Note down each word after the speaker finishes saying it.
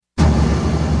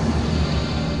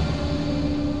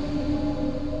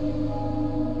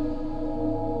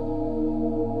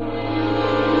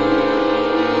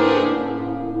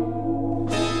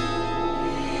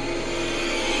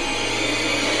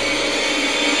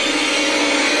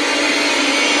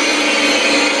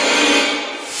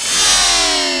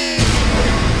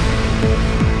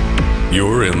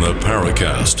believer in the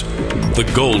Paracast, the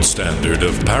gold standard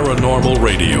of paranormal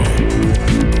radio.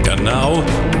 And now,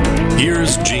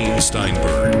 here's Gene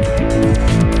Steinberg.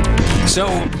 So,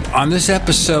 on this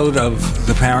episode of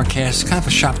the Paracast, kind of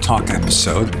a shop talk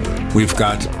episode, we've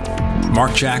got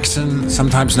Mark Jackson,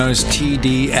 sometimes known as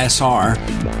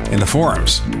TDSR, in the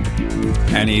forums.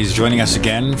 And he's joining us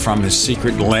again from his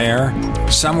secret lair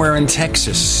somewhere in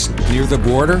Texas, near the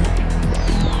border.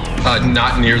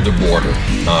 Not near the border.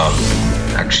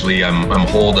 Actually, I'm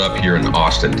holed up here in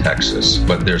Austin, Texas,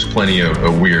 but there's plenty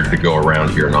of weird to go around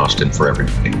here in Austin for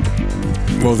everybody.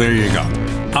 Well, there you go.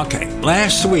 Okay,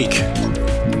 last week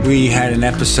we had an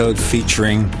episode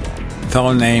featuring a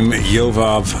fellow named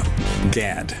Yovav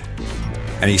Gad.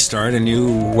 And he started a new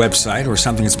website, or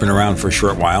something that's been around for a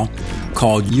short while,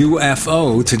 called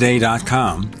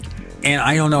UFOtoday.com. And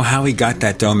I don't know how he got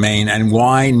that domain and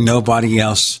why nobody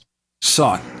else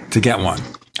sought to get one.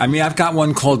 I mean, I've got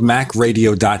one called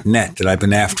macradio.net that I've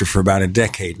been after for about a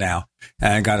decade now,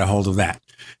 and I got a hold of that.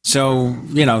 So,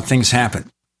 things happen.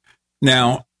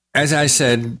 Now, as I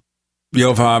said,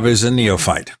 Yovav is a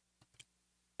neophyte.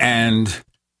 And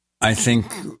I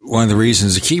think one of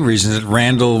the key reasons that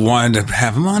Randall wanted to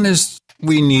have him on is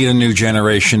we need a new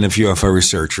generation of UFO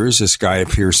researchers. This guy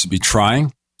appears to be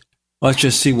trying. Let's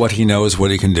just see what he knows,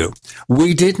 what he can do.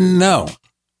 We didn't know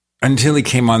until he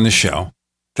came on the show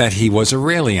that he was a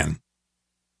Raelian.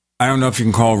 I don't know if you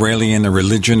can call Raelian a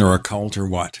religion or a cult or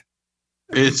what.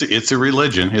 It's a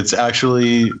religion. It's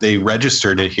actually, they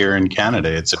registered it here in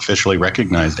Canada. It's officially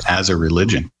recognized as a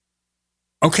religion.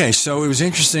 Okay, so it was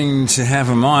interesting to have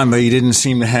him on, but he didn't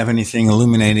seem to have anything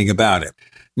illuminating about it.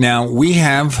 Now, we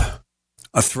have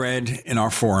a thread in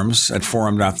our forums at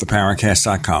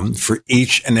forum.theparacast.com for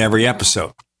each and every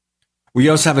episode. We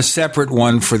also have a separate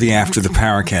one for the After the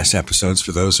Paracast episodes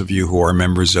for those of you who are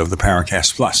members of the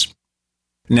Paracast Plus.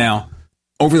 Now,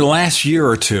 over the last year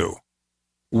or two,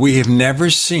 we have never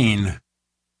seen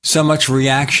so much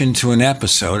reaction to an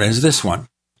episode as this one.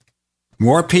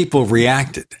 More people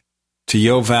reacted to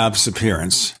Yovav's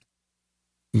appearance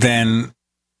than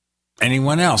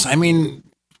anyone else. I mean,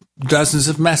 dozens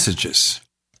of messages,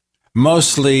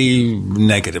 mostly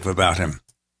negative about him.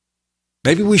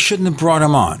 Maybe we shouldn't have brought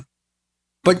him on.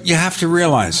 But you have to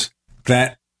realize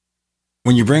that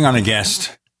when you bring on a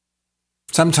guest,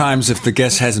 sometimes if the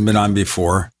guest hasn't been on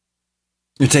before,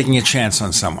 you're taking a chance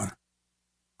on someone.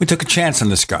 We took a chance on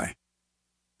this guy.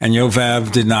 And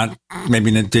Yovav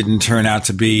didn't turn out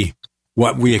to be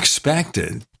what we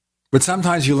expected. But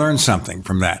sometimes you learn something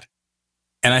from that.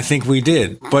 And I think we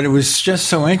did. But it was just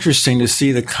so interesting to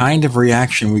see the kind of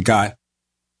reaction we got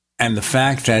and the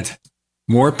fact that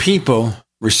more people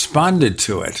responded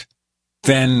to it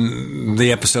than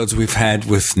the episodes we've had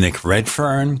with Nick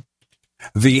Redfern,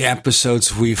 the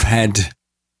episodes we've had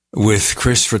with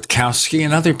Chris Rutkowski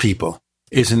and other people.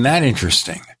 Isn't that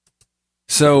interesting?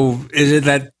 So is it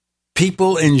that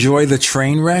people enjoy the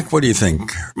train wreck? What do you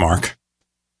think, Mark?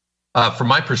 From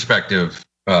my perspective,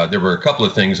 there were a couple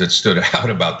of things that stood out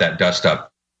about that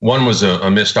dust-up. One was a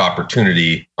missed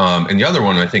opportunity, and the other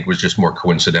one, I think, was just more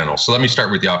coincidental. So let me start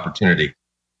with the opportunity.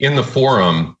 In the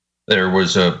forum, there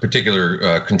was a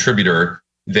particular contributor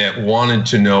that wanted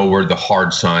to know where the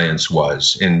hard science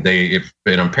was. And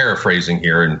I'm paraphrasing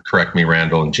here, and correct me,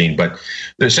 Randall and Gene, but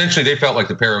essentially they felt like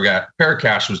the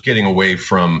Paracast was getting away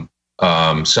from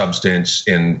substance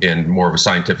and more of a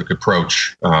scientific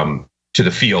approach to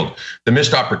the field. The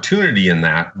missed opportunity in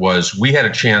that was we had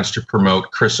a chance to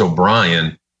promote Chris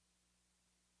O'Brien,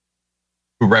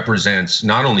 who represents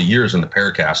not only years in the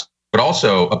Paracast, but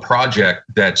also a project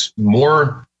that's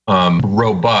more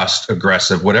robust,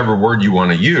 aggressive, whatever word you want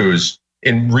to use,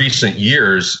 in recent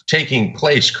years, taking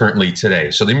place currently today.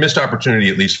 So the missed opportunity,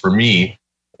 at least for me,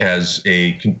 as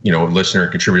a listener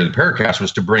and contributor to the Paracast,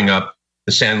 was to bring up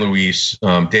the San Luis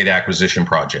Data Acquisition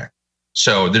Project.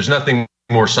 So there's nothing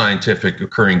more scientific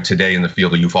occurring today in the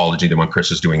field of ufology than what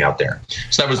Chris is doing out there.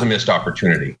 So that was the missed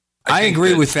opportunity. I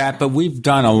agree with that, but we've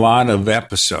done a lot of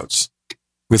episodes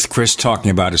with Chris talking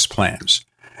about his plans.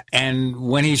 And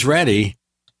when he's ready,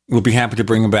 we'll be happy to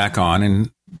bring him back on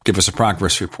and give us a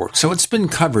progress report. So it's been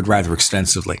covered rather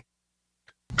extensively.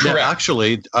 Yeah,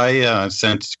 actually, I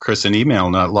sent Chris an email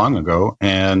not long ago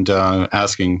and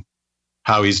asking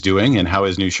how he's doing and how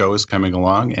his new show is coming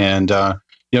along. And,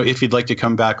 if he'd like to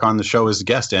come back on the show as a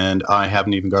guest, and I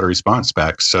haven't even got a response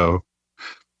back. So,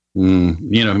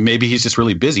 maybe he's just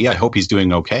really busy. I hope he's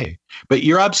doing okay. But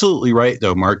you're absolutely right,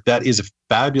 though, Mark. That is a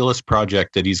fabulous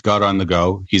project that he's got on the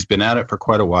go. He's been at it for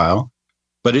quite a while,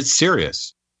 but it's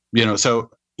serious.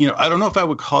 So I don't know if I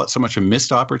would call it so much a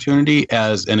missed opportunity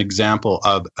as an example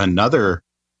of another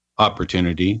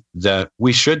opportunity that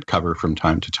we should cover from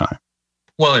time to time.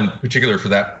 Well, in particular for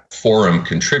that forum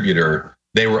contributor,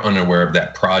 they were unaware of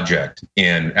that project.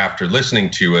 And after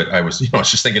listening to it, I was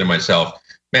just thinking to myself,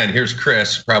 man, here's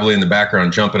Chris probably in the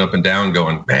background jumping up and down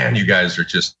going, man, you guys are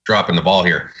just dropping the ball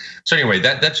here. So anyway,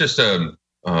 that's just a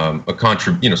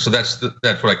contribution, so that's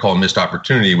what I call a missed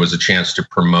opportunity, was a chance to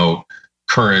promote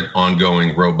current,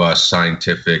 ongoing, robust,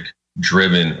 scientific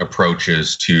driven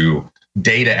approaches to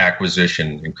data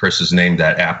acquisition. And Chris has named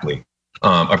that aptly,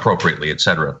 appropriately, et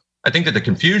cetera. I think that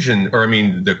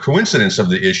the coincidence of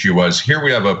the issue was, here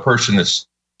we have a person that's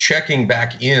checking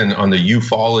back in on the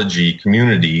ufology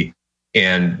community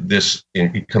and this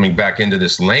coming back into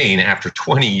this lane after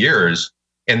 20 years.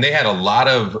 And they had a lot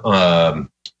of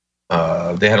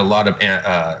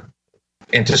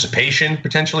anticipation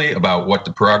potentially about what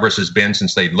the progress has been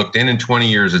since they looked in 20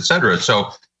 years, et cetera. So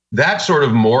that sort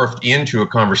of morphed into a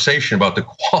conversation about the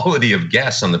quality of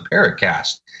guests on the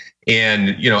Paracast.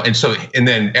 And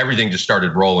then everything just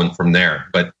started rolling from there.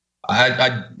 But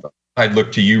I'd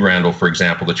look to you, Randall, for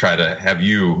example, to try to have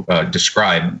you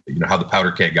describe how the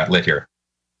powder keg got lit here.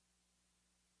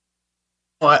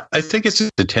 Well, I think it's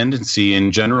a tendency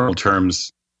in general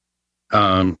terms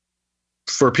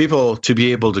for people to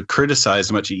be able to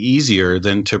criticize much easier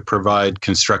than to provide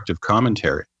constructive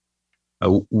commentary.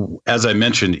 As I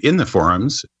mentioned in the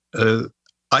forums,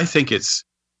 I think it's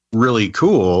really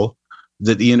cool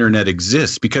that the internet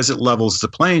exists because it levels the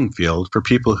playing field for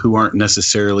people who aren't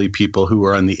necessarily people who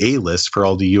are on the A list for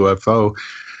all the UFO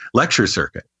lecture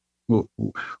circuit.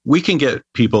 We can get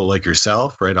people like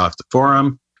yourself right off the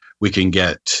forum. We can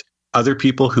get other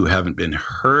people who haven't been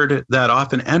heard that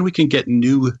often, and we can get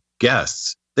new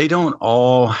guests. They don't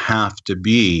all have to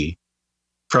be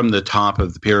from the top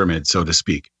of the pyramid, so to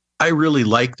speak. I really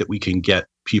like that we can get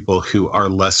people who are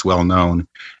less well known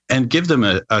and give them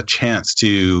a chance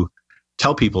to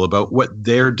tell people about what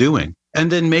they're doing,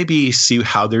 and then maybe see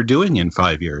how they're doing in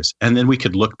 5 years. And then we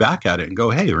could look back at it and go,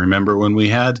 hey, remember when we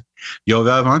had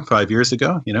Yovav on 5 years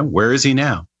ago? Where is he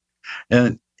now?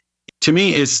 And to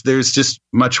me, there's just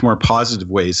much more positive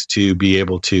ways to be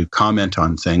able to comment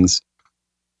on things.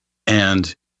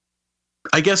 And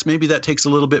I guess maybe that takes a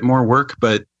little bit more work,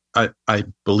 but I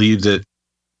believe that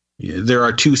there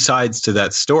are two sides to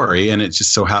that story. And it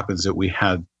just so happens that we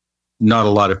had not a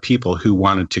lot of people who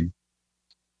wanted to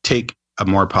take a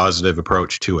more positive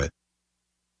approach to it.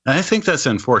 And I think that's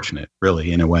unfortunate,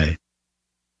 really, in a way.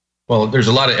 Well, there's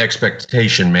a lot of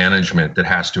expectation management that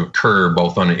has to occur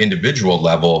both on an individual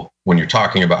level when you're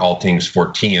talking about all things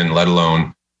Fortean, let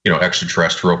alone,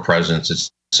 extraterrestrial presence, et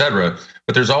cetera.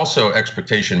 But there's also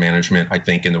expectation management, I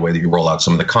think, in the way that you roll out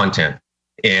some of the content.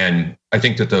 And I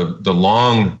think that the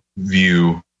long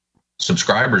view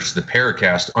subscribers to the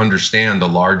Paracast understand the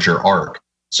larger arc,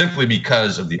 simply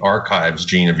because of the archives,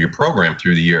 Gene, of your program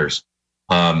through the years.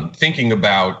 Thinking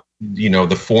about,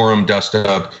 the forum dust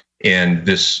up and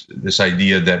this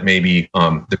idea that maybe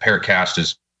the Paracast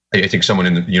is, I think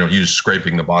someone you just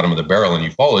scraping the bottom of the barrel in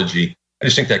ufology. I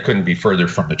just think that couldn't be further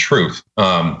from the truth.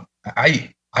 I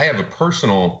have a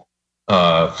personal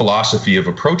philosophy of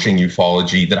approaching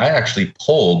ufology that I actually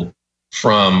pulled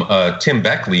from a Tim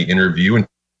Beckley interview in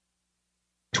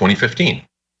 2015.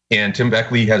 And Tim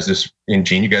Beckley has this, and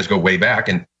Gene, you guys go way back,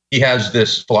 and he has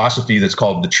this philosophy that's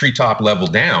called the treetop level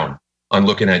down on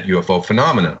looking at UFO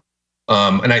phenomena.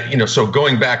 And so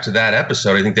going back to that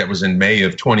episode, I think that was in May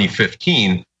of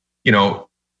 2015,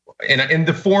 and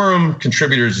the forum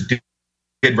contributors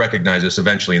did recognize this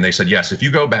eventually. And they said, yes, if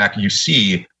you go back, you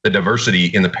see the diversity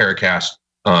in the Paracast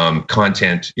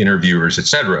content, interviewers, et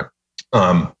cetera.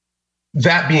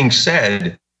 That being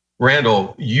said,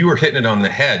 Randall, you were hitting it on the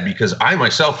head, because I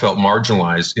myself felt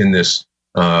marginalized in this,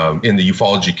 in the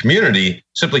ufology community,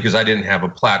 simply because I didn't have a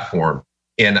platform.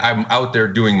 And I'm out there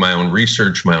doing my own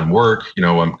research, my own work.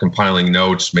 I'm compiling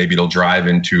notes. Maybe it'll drive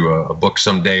into a book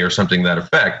someday or something to that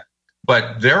effect.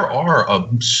 But there are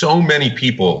so many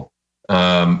people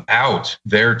out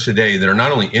there today that are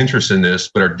not only interested in this,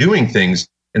 but are doing things,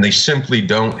 and they simply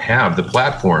don't have the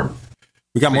platform.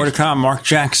 We got more to come. Mark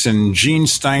Jackson, Gene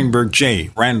Steinberg,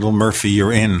 J. Randall Murphy,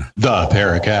 you're in the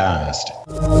Paracast.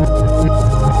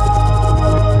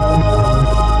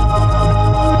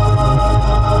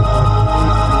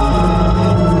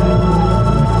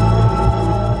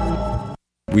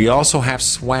 We also have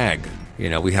swag.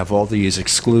 We have all these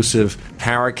exclusive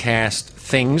Paracast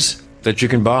things that you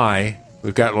can buy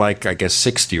We've got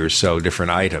 60 or so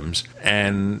different items,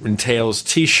 and entails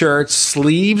T-shirts,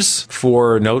 sleeves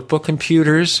for notebook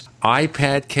computers,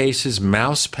 iPad cases,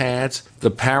 mouse pads,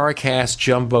 the Paracast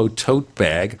Jumbo tote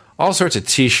bag, all sorts of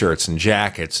T-shirts and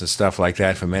jackets and stuff like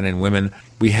that for men and women.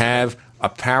 We have a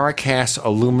Paracast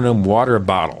aluminum water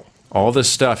bottle. All this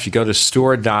stuff, you go to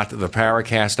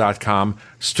store.theparacast.com,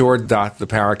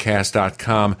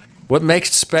 store.theparacast.com. What makes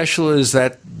it special is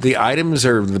that the items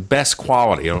are the best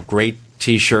quality, great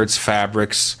T-shirts,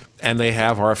 fabrics, and they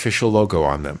have our official logo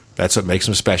on them. That's what makes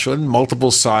them special, in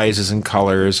multiple sizes and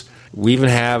colors. We even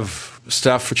have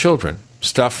stuff for children,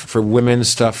 stuff for women,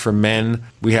 stuff for men.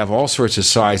 We have all sorts of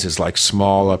sizes, like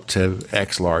small up to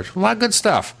X large. A lot of good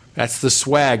stuff. That's the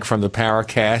swag from the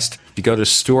Paracast. You go to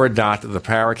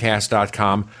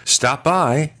store.theparacast.com. Stop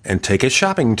by and take a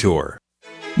shopping tour.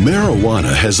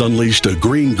 Marijuana has unleashed a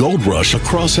green gold rush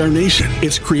across our nation.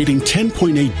 It's creating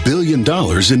 $10.8 billion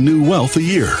in new wealth a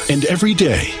year. And every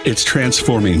day, it's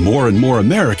transforming more and more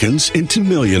Americans into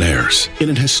millionaires. In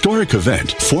an historic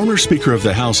event, former Speaker of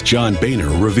the House John Boehner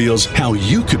reveals how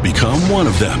you could become one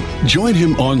of them. Join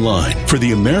him online for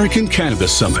the American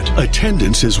Cannabis Summit.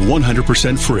 Attendance is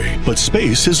 100% free, but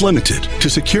space is limited. To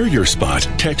secure your spot,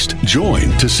 text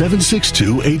JOIN to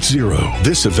 76280.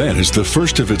 This event is the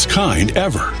first of its kind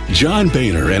ever. John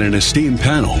Boehner and an esteemed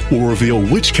panel will reveal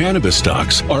which cannabis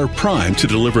stocks are primed to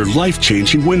deliver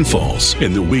life-changing windfalls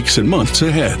in the weeks and months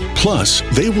ahead. Plus,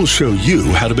 they will show you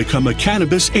how to become a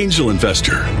cannabis angel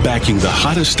investor, backing the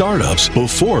hottest startups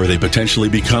before they potentially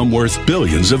become worth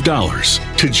billions of dollars.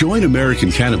 To join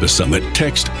American Cannabis Summit,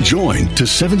 text JOIN to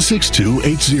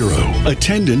 76280.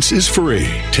 Attendance is free.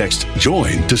 Text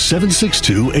JOIN to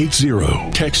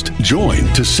 76280. Text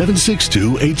JOIN to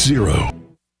 76280.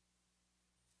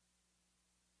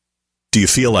 Do you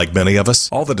feel like many of us?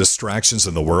 All the distractions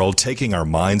in the world taking our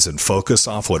minds and focus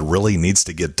off what really needs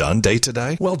to get done day to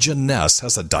day? Well, Jeunesse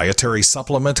has a dietary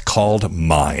supplement called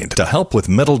Mind to help with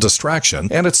mental distraction,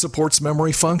 and it supports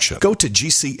memory function. Go to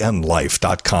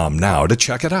gcnlife.com now to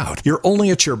check it out. You're only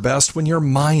at your best when your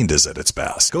mind is at its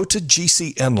best. Go to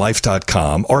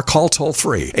gcnlife.com or call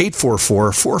toll-free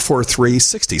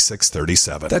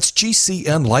 844-443-6637. That's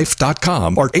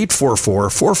gcnlife.com or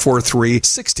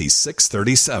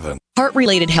 844-443-6637.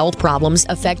 Heart-related health problems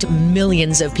affect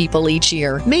millions of people each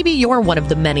year. Maybe you're one of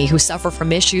the many who suffer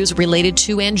from issues related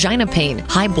to angina pain,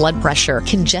 high blood pressure,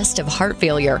 congestive heart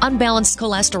failure, unbalanced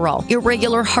cholesterol,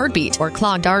 irregular heartbeat, or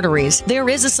clogged arteries. There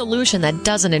is a solution that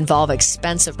doesn't involve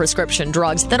expensive prescription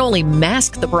drugs that only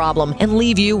mask the problem and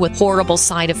leave you with horrible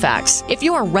side effects. If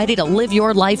you are ready to live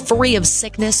your life free of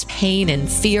sickness, pain, and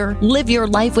fear, live your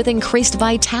life with increased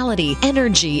vitality,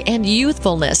 energy, and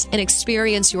youthfulness, and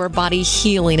experience your body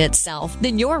healing itself,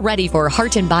 then you're ready for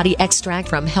Heart and Body Extract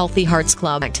from Healthy Hearts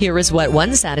Club. Here is what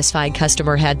one satisfied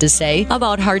customer had to say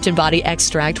about Heart and Body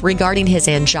Extract regarding his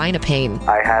angina pain.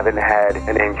 I haven't had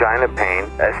an angina pain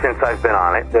since I've been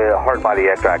on it. The Heart Body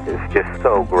Extract is just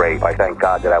so great. I thank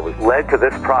God that I was led to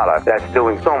this product that's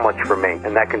doing so much for me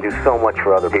and that can do so much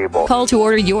for other people. Call to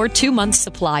order your 2-month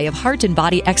supply of Heart and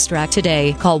Body Extract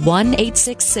today. Call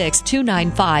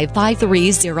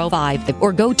 1-866-295-5305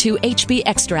 or go to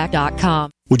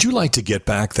hbextract.com. Would you like to get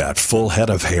back that full head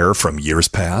of hair from years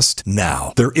past?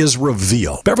 Now, there is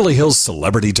Reveal. Beverly Hills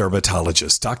celebrity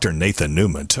dermatologist Dr. Nathan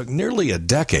Newman took nearly a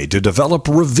decade to develop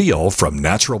Reveal from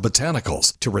natural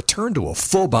botanicals to return to a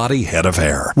full-body head of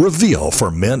hair. Reveal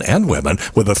for men and women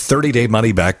with a 30-day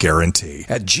money-back guarantee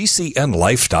at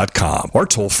gcnlife.com or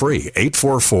toll-free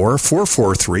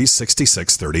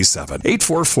 844-443-6637.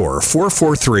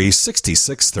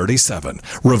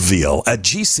 844-443-6637. Reveal at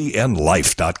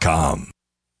gcnlife.com.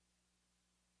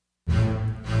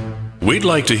 We'd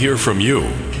like to hear from you.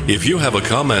 If you have a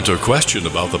comment or question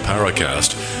about the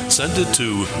Paracast, send it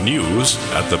to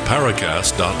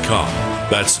news@theparacast.com.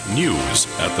 That's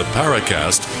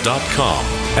news@theparacast.com.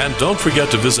 And don't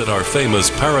forget to visit our famous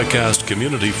Paracast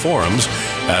community forums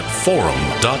at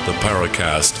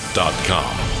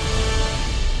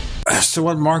forum.theparacast.com. So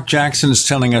what Mark Jackson is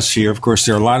telling us here, of course,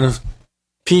 there are a lot of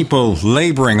people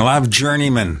laboring, a lot of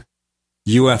journeymen,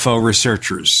 UFO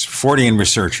researchers, Fortean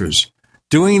researchers,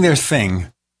 doing their thing,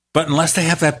 but unless they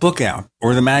have that book out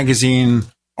or the magazine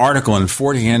article in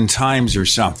Fortean Times or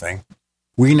something,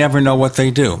 we never know what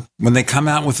they do. When they come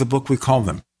out with the book, we call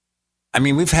them. I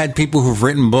mean, we've had people who've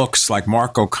written books like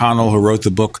Mark O'Connell, who wrote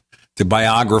the book, The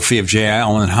Biography of J.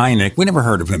 Allen Hynek. We never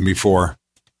heard of him before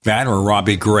that, or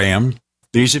Robbie Graham.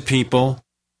 These are people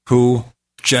who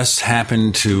just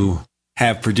happen to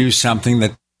have produced something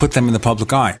that put them in the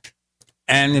public eye.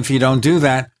 And if you don't do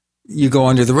that, you go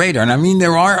under the radar. And I mean,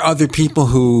 there are other people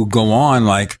who go on,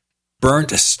 like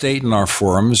burnt state in our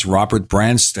forums, Robert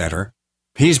Brandstetter.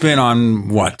 He's been on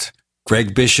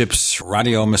Greg Bishop's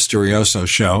Radio Mysterioso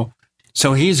show.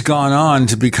 So he's gone on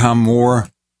to become more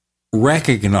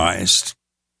recognized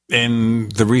in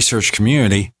the research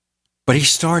community, but he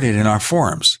started in our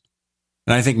forums.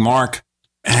 And I think Mark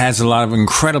has a lot of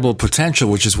incredible potential,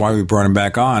 which is why we brought him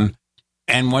back on.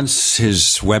 And once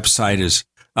his website is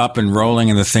up and rolling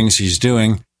and the things he's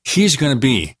doing, he's going to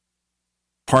be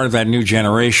part of that new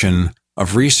generation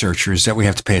of researchers that we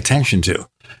have to pay attention to.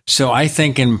 So I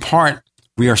think in part,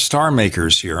 we are star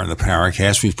makers here on the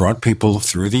Paracast. We've brought people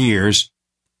through the years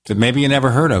that maybe you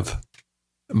never heard of,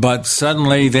 but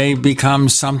suddenly they become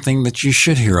something that you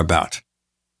should hear about.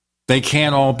 They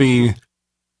can't all be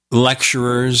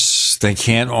lecturers. They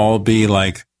can't all be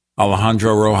like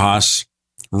Alejandro Rojas,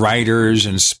 writers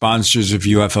and sponsors of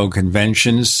UFO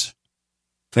conventions,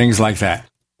 things like that.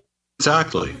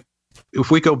 Exactly.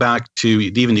 If we go back to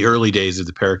even the early days of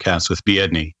the Paracast with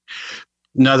Biedny,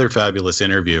 another fabulous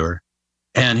interviewer,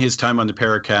 and his time on the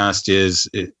Paracast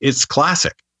it's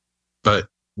classic. But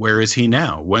where is he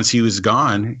now? Once he was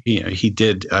gone, he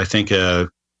did, I think, a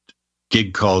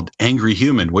gig called Angry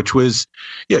Human, which was,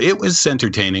 it was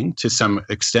entertaining to some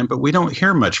extent, but we don't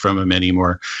hear much from him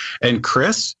anymore. And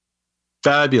Chris,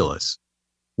 fabulous.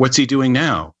 What's he doing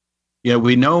now?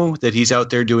 We know that he's out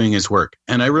there doing his work.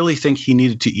 And I really think he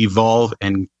needed to evolve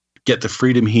and get the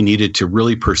freedom he needed to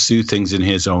really pursue things in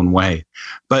his own way.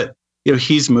 But,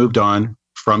 he's moved on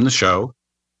from the show,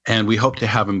 and we hope to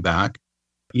have him back.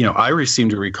 I seem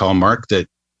to recall, Mark, that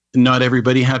not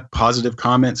everybody had positive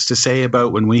comments to say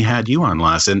about when we had you on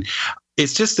last. And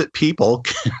it's just that people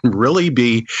can really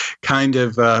be kind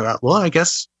of, I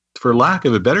guess, for lack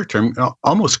of a better term,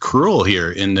 almost cruel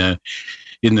here in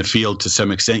the field to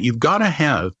some extent. You've got to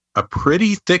have a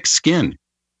pretty thick skin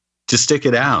to stick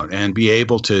it out and be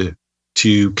able to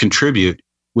contribute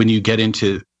when you get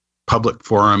into public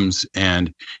forums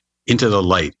and into the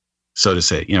light, so to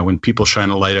say, when people shine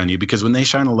a light on you, because when they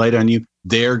shine a light on you,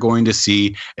 they're going to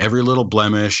see every little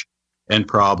blemish and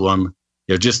problem,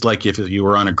 just like if you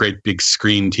were on a great big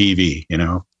screen TV,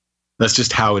 that's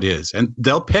just how it is. And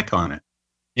they'll pick on it.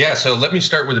 Yeah, so let me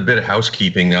start with a bit of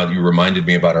housekeeping now that you reminded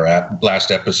me about our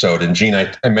last episode. And Gene, I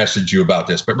messaged you about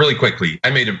this, but really quickly,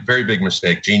 I made a very big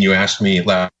mistake. Gene, you asked me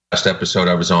last episode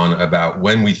I was on about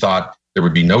when we thought there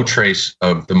would be no trace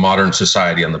of the modern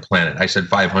society on the planet. I said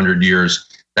 500 years.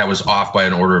 That was off by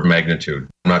an order of magnitude.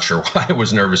 I'm not sure why I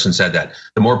was nervous and said that.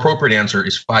 The more appropriate answer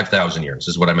is 5,000 years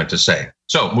is what I meant to say.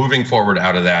 So moving forward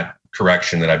out of that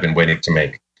correction that I've been waiting to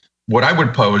make, what I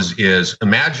would pose is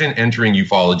imagine entering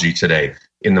ufology today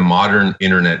in the modern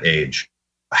internet age.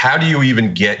 How do you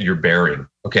even get your bearing?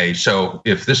 Okay, so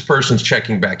if this person's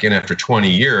checking back in after 20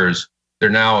 years, they're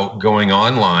now going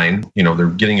online, they're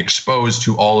getting exposed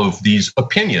to all of these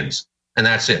opinions, and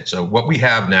that's it. So what we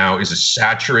have now is a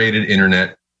saturated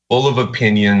internet full of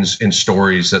opinions and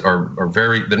stories that are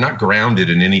they're not grounded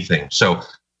in anything. So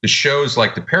the shows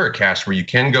like the Paracast, where you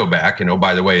can go back and, oh,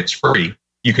 by the way, it's free,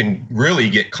 you can really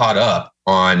get caught up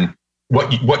on what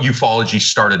ufology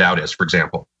started out as, for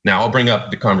example. Now, I'll bring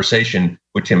up the conversation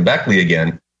with Tim Beckley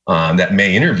again that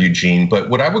may interview Gene, but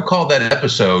what I would call that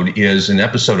episode is an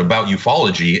episode about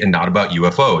ufology and not about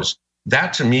UFOs.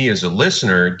 That, to me, as a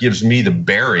listener, gives me the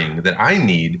bearing that I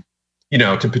need,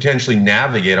 to potentially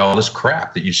navigate all this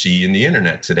crap that you see in the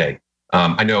internet today.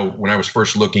 I know when I was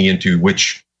first looking into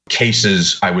which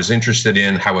cases I was interested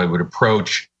in, how I would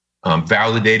approach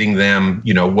validating them,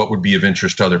 what would be of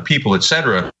interest to other people, et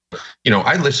cetera.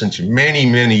 I listened to many,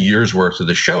 many years worth of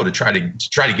the show to try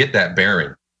to get that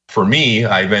bearing. For me,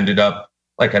 I've ended up,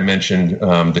 like I mentioned,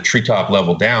 the treetop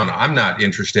level down. I'm not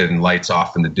interested in lights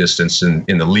off in the distance in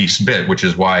the least bit, which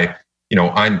is why,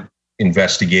 I'm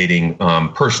investigating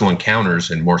personal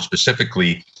encounters and more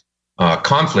specifically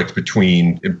conflict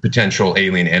between potential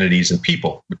alien entities and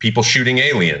people shooting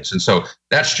aliens. And so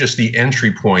that's just the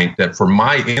entry point that for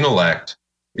my intellect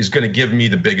is going to give me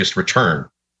the biggest return.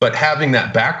 But having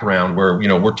that background where,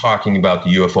 we're talking about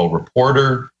the UFO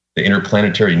Reporter, the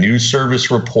Interplanetary News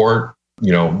Service report,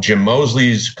 Jim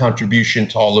Mosley's contribution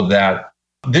to all of that.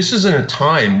 This is in a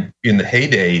time in the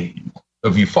heyday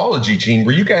of ufology, Gene,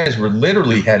 where you guys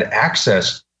literally had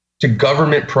access to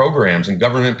government programs and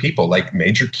government people like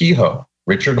Major Kehoe,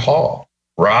 Richard Hall,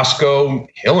 Roscoe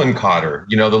Hillenkotter,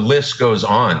 the list goes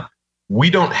on. We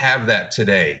don't have that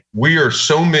today. We are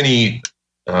so many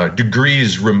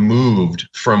degrees removed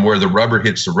from where the rubber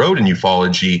hits the road in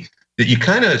ufology that you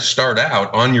kind of start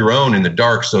out on your own in the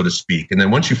dark, so to speak. And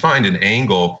then once you find an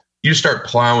angle, you start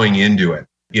plowing into it.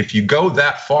 If you go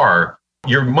that far,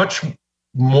 you're much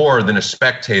more than a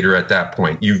spectator at that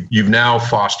point. You've now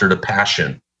fostered a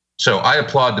passion. So I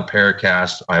applaud the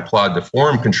Paracast. I applaud the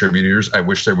forum contributors. I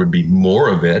wish there would be more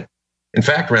of it. In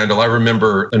fact, Randall, I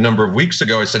remember a number of weeks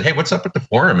ago, I said, hey, what's up with the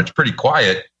forum? It's pretty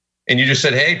quiet. And you just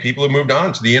said, hey, people have moved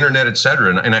on to the internet, et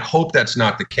cetera. And I hope that's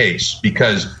not the case,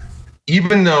 because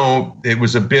even though it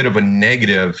was a bit of a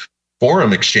negative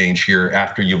forum exchange here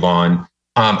after Yvonne,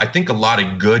 I think a lot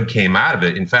of good came out of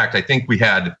it. In fact, I think we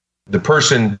had the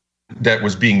person that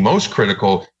was being most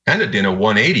critical kind of did a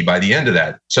 180 by the end of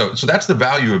that. So that's the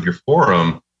value of your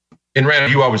forum. And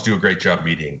Randall, you always do a great job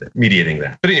mediating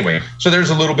that. But anyway, so there's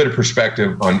a little bit of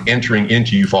perspective on entering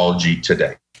into ufology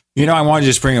today. You know, I want to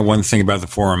just bring up one thing about the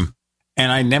forum. And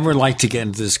I never like to get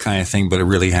into this kind of thing, but it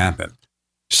really happened.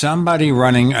 Somebody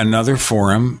running another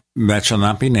forum that shall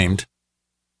not be named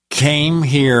came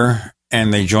here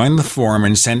and they joined the forum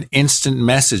and sent instant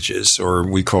messages, or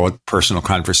we call it personal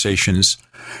conversations,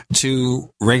 to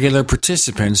regular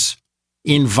participants,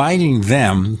 inviting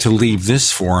them to leave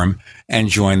this forum and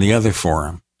join the other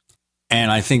forum.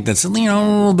 And I think that's, a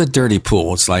little bit dirty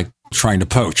pool. It's like trying to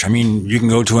poach. I mean, you can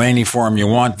go to any forum you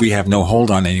want. We have no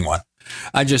hold on anyone.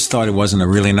 I just thought it wasn't a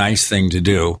really nice thing to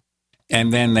do.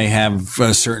 And then they have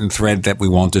a certain thread that we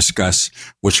won't discuss,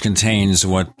 which contains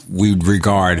what we'd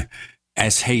regard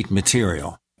as hate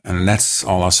material. And that's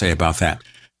all I'll say about that.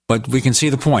 But we can see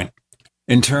the point.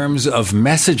 In terms of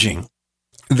messaging,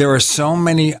 there are so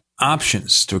many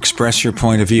options to express your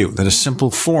point of view that a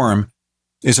simple forum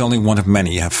is only one of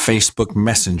many. You have Facebook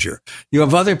Messenger. You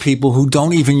have other people who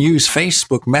don't even use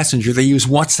Facebook Messenger. They use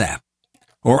WhatsApp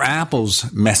or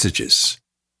Apple's messages.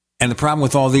 And the problem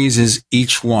with all these is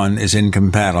each one is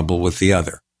incompatible with the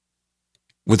other.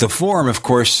 With the forum, of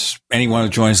course, anyone who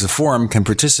joins the forum can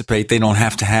participate. They don't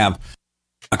have to have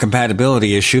a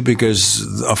compatibility issue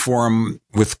because a forum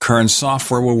with current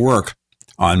software will work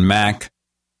on Mac,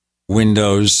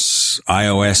 Windows,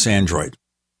 iOS, Android,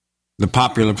 the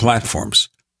popular platforms,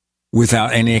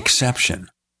 without any exception.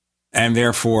 And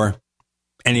therefore,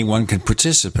 anyone can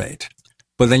participate.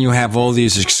 But then you have all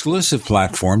these exclusive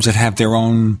platforms that have their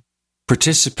own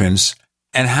participants.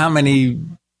 And how many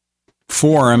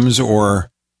forums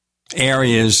or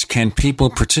areas can people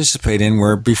participate in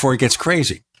where before it gets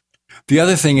crazy? The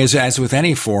other thing is, as with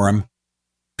any forum,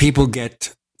 people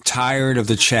get tired of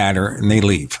the chatter and they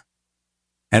leave.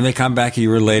 And they come back a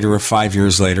year later or 5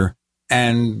 years later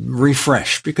and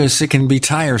refresh because it can be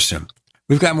tiresome.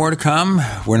 We've got more to come.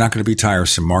 We're not going to be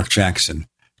tiresome. Mark Jackson,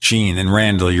 Gene, and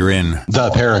Randall, you're in The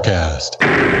Paracast.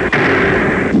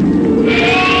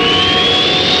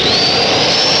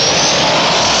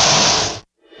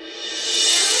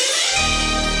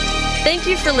 Thank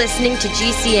you for listening to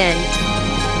GCN.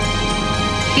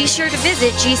 Be sure to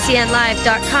visit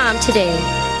GCNlive.com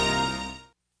today.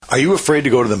 Are you afraid to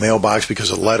go to the mailbox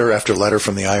because of letter after letter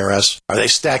from the IRS? Are they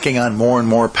stacking on more and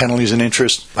more penalties and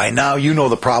interest? By now, you know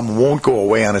the problem won't go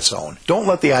away on its own. Don't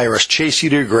let the IRS chase you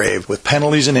to your grave with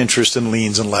penalties and interest and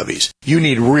liens and levies. You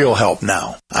need real help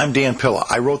now. I'm Dan Pilla.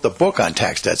 I wrote the book on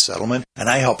tax debt settlement, and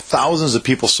I help thousands of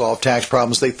people solve tax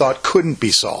problems they thought couldn't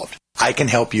be solved. I can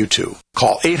help you too.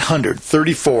 Call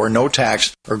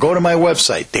 800-34-NO-TAX or go to my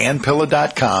website,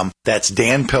 danpilla.com. That's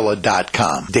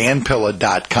danpilla.com.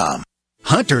 danpilla.com.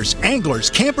 Hunters,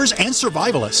 anglers, campers, and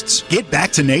survivalists. Get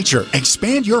back to nature.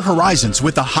 Expand your horizons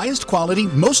with the highest quality,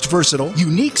 most versatile,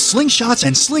 unique slingshots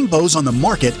and sling bows on the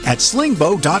market at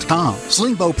slingbow.com.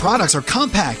 Slingbow products are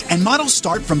compact and models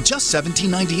start from just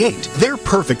 $17.98. They're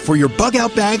perfect for your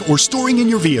bug-out bag or storing in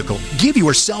your vehicle. Give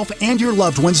yourself and your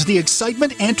loved ones the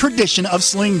excitement and tradition of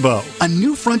Slingbow, a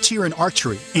new frontier in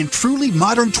archery and truly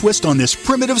modern twist on this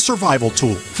primitive survival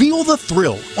tool. Feel the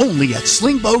thrill only at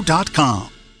slingbow.com.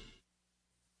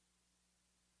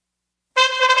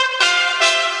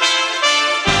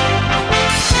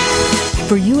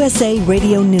 For USA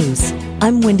Radio News,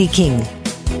 I'm Wendy King.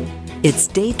 It's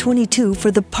day 22 for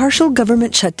the partial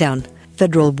government shutdown.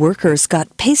 Federal workers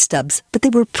got pay stubs, but they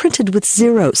were printed with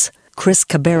zeros. Chris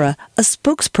Cabrera, a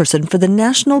spokesperson for the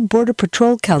National Border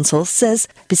Patrol Council, says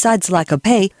besides lack of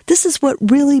pay, this is what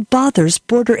really bothers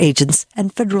border agents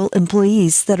and federal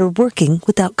employees that are working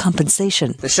without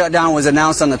compensation. The shutdown was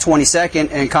announced on the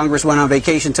 22nd, and Congress went on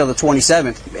vacation till the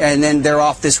 27th. And then they're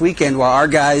off this weekend while our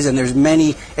guys, and there's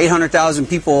many 800,000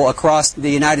 people across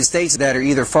the United States that are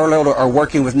either furloughed or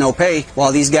working with no pay,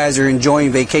 while these guys are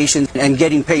enjoying vacation and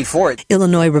getting paid for it.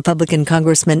 Illinois Republican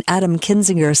Congressman Adam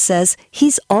Kinzinger says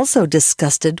he's also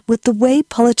disgusted with the way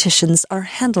politicians are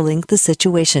handling the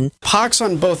situation. Pox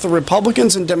on both the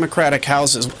Republicans and Democratic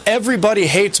houses. Everybody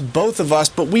hates both of us,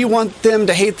 but we want them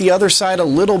to hate the other side a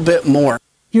little bit more.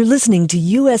 You're listening to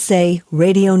USA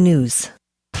Radio News.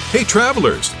 Hey,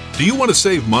 travelers, do you want to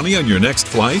save money on your next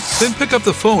flight? Then pick up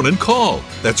the phone and call.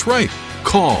 That's right,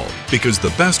 call, because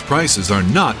the best prices are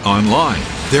not online.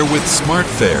 They're with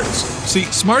SmartFares. See,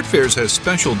 SmartFares has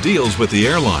special deals with the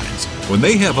airlines. When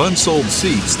they have unsold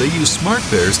seats, they use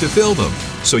SmartFares to fill them.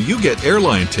 So you get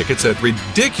airline tickets at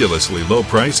ridiculously low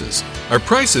prices. Our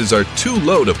prices are too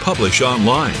low to publish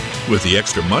online. With the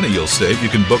extra money you'll save, you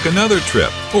can book another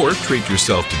trip or treat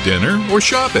yourself to dinner or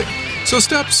shopping. So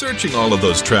stop searching all of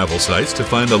those travel sites to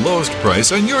find the lowest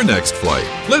price on your next flight.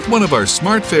 Let one of our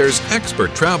SmartFares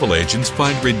expert travel agents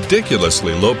find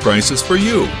ridiculously low prices for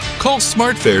you. Call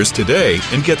SmartFares today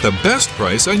and get the best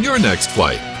price on your next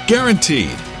flight.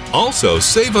 Guaranteed. Also,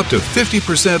 save up to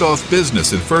 50% off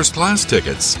business and first class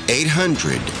tickets.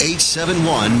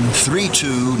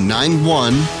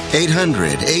 800-871-3291.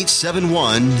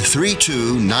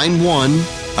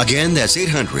 800-871-3291. Again, that's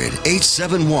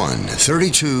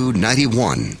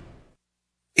 800-871-3291.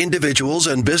 Individuals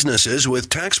and businesses with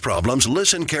tax problems,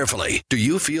 listen carefully. Do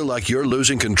you feel like you're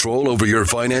losing control over your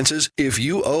finances? If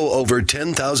you owe over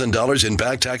 $10,000 in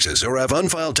back taxes or have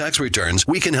unfiled tax returns,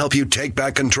 we can help you take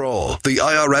back control. The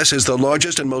IRS is the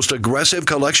largest and most aggressive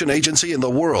collection agency in the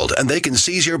world, and they can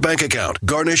seize your bank account,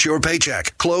 garnish your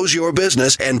paycheck, close your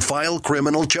business, and file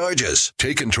criminal charges.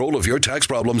 Take control of your tax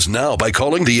problems now by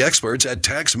calling the experts at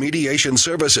Tax Mediation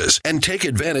Services and take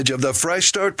advantage of the Fresh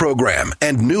Start program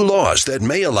and new laws that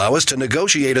may allow us to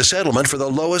negotiate a settlement for the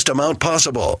lowest amount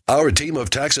possible. Our team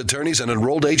of tax attorneys and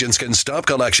enrolled agents can stop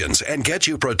collections and get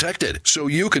you protected so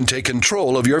you can take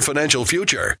control of your financial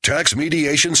future. Tax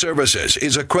Mediation Services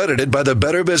is accredited by the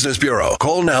Better Business Bureau.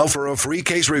 Call now for a free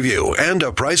case review and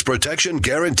a price protection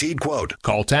guaranteed quote.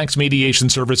 Call Tax Mediation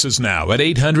Services now at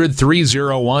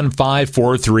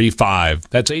 800-301-5435.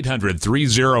 That's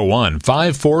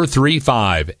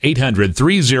 800-301-5435.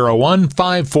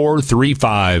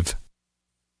 800-301-5435.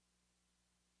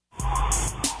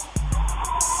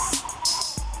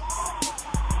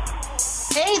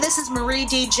 Hey, this is Marie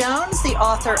D. Jones, the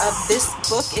author of This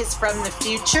Book is from the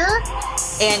Future,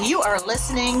 and you are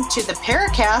listening to the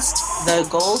Paracast, the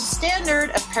gold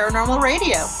standard of paranormal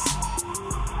radio.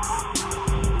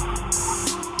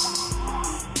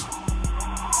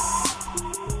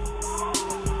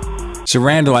 So,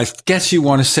 Randall, I guess you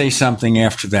want to say something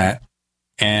after that,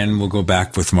 and we'll go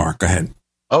back with Mark. Go ahead.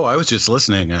 Oh, I was just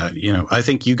listening. I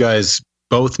think you guys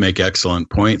both make excellent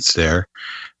points there.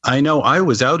 I know I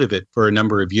was out of it for a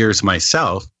number of years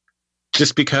myself,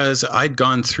 just because I'd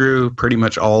gone through pretty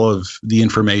much all of the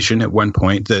information at one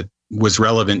point that was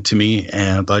relevant to me.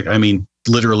 And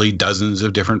literally dozens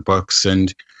of different books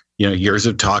and, years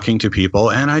of talking to people.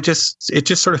 And it just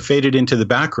sort of faded into the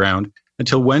background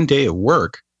until one day at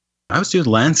work, I was doing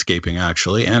landscaping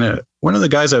actually. And one of the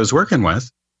guys I was working with,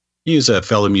 he was a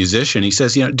fellow musician. He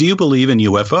says, do you believe in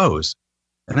UFOs?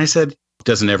 And I said,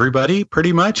 doesn't everybody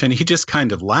pretty much? And he just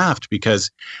kind of laughed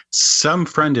because some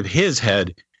friend of his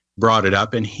had brought it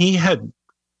up and he had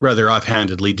rather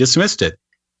offhandedly dismissed it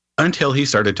until he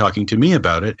started talking to me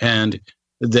about it. And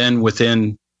then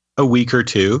within a week or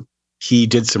two, he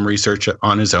did some research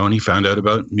on his own. He found out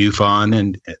about MUFON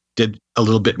and did a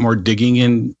little bit more digging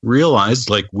and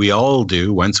realized, like we all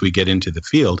do once we get into the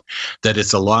field, that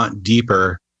it's a lot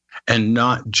deeper and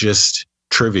not just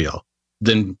trivial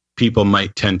than people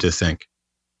might tend to think.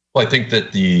 Well, I think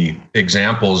that the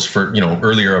examples for,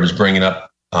 earlier I was bringing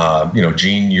up,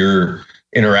 Gene, your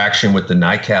interaction with the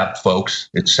NICAP folks,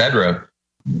 et cetera.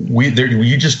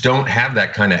 You just don't have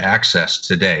that kind of access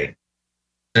today.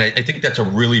 And I think that's a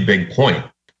really big point,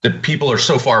 that people are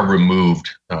so far removed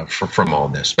from all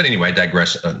this. But anyway, I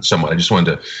digress somewhat. I just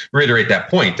wanted to reiterate that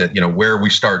point that, where we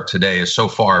start today is so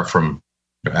far from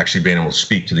actually being able to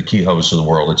speak to the key hosts of the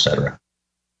world, et cetera.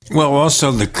 Well,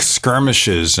 also the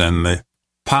skirmishes and the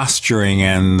posturing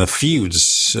and the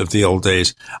feuds of the old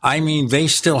days. They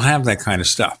still have that kind of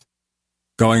stuff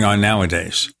going on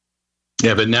nowadays.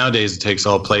 Yeah, but nowadays it takes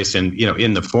all place in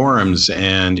the forums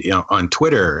and, on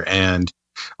Twitter and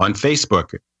on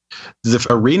Facebook. The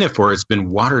arena for it's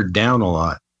been watered down a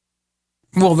lot.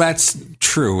 Well, that's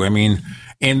true.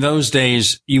 In those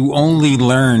days, you only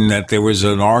learned that there was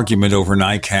an argument over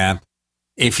NICAP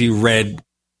if you read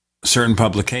certain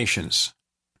publications.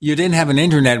 You didn't have an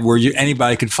internet where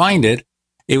anybody could find it.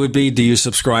 It would be, do you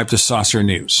subscribe to Saucer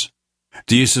News?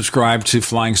 Do you subscribe to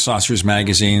Flying Saucers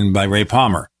magazine by Ray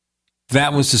Palmer?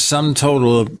 That was the sum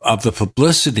total of the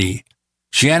publicity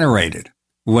generated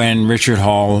when Richard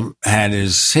Hall had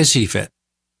his hissy fit.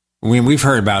 We've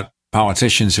heard about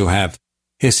politicians who have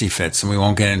hissy fits, and we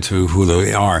won't get into who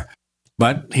they are.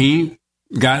 But he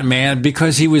got mad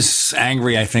because he was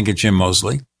angry, I think, at Jim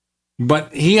Moseley.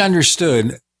 But he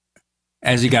understood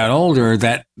as he got older,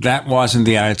 that wasn't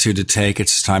the attitude to take.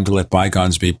 It's time to let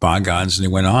bygones be bygones. And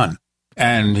he went on.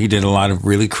 And he did a lot of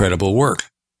really credible work.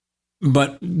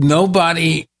 But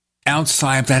nobody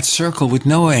outside of that circle would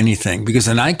know anything because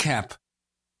the Nightcap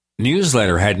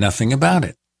newsletter had nothing about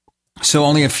it. So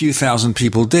only a few thousand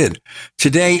people did.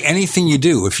 Today, anything you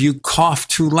do, if you cough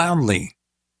too loudly,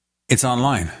 it's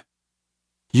online.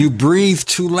 You breathe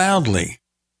too loudly,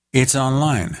 it's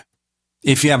online.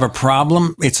 If you have a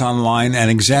problem, it's online and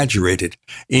exaggerated.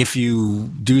 If you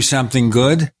do something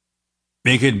good,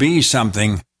 it could be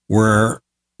something where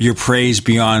you're praised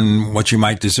beyond what you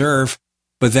might deserve,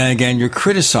 but then again, you're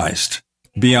criticized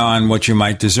beyond what you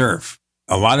might deserve.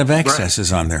 A lot of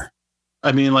excesses on there.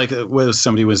 I mean, like what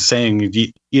somebody was saying,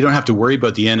 you don't have to worry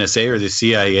about the NSA or the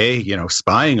CIA,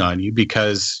 spying on you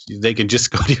because they can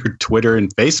just go to your Twitter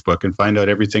and Facebook and find out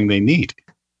everything they need.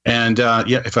 And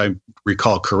if I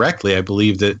recall correctly, I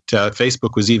believe that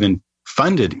Facebook was even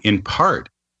funded in part.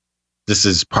 This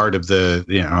is part of the,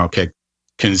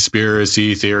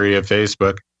 conspiracy theory of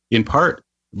Facebook, in part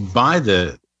by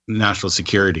the National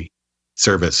Security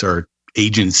Service or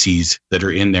agencies that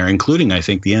are in there, including, I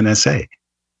think, the NSA.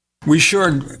 We sure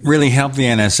really help the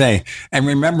NSA. And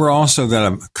remember also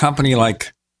that a company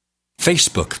like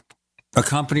Facebook, a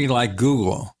company like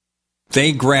Google,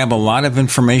 they grab a lot of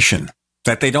information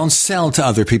that they don't sell to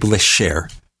other people, they share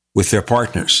with their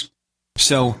partners.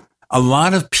 So a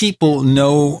lot of people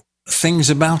know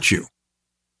things about you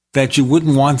that you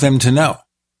wouldn't want them to know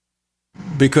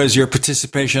because your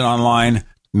participation online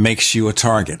makes you a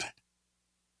target.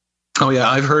 Oh, yeah.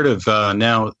 I've heard of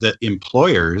now that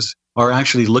employers are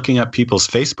actually looking up people's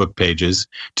Facebook pages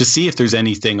to see if there's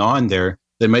anything on there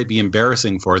that might be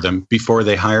embarrassing for them before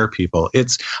they hire people.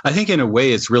 I think in a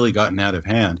way it's really gotten out of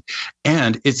hand,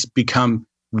 and it's become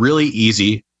really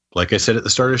easy, like I said at the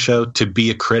start of the show, to be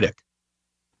a critic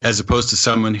as opposed to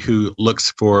someone who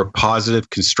looks for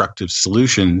positive, constructive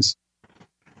solutions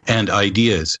and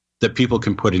ideas that people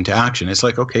can put into action. It's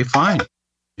like, okay, fine.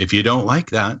 If you don't like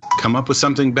that, come up with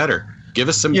something better. Give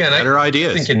us some better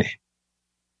ideas.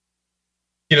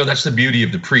 That's the beauty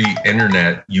of the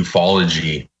pre-internet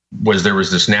ufology, was there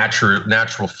was this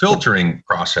natural filtering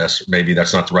process. Maybe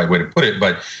that's not the right way to put it,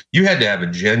 but you had to have a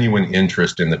genuine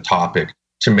interest in the topic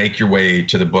to make your way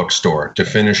to the bookstore, to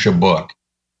finish a book.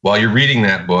 While you're reading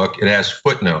that book, it has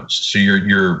footnotes. So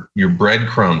your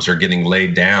breadcrumbs are getting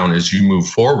laid down as you move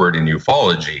forward in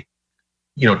ufology.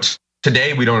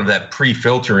 Today we don't have that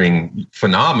pre-filtering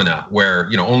phenomena where,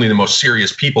 only the most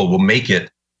serious people will make it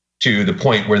to the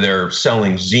point where they're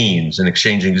selling zines and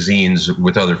exchanging zines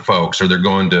with other folks, or they're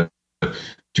going to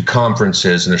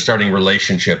conferences and they're starting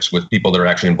relationships with people that are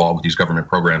actually involved with these government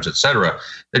programs, et cetera.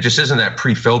 There just isn't that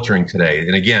pre-filtering today.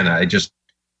 And again,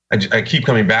 I keep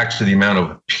coming back to the amount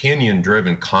of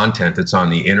opinion-driven content that's on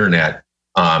the internet.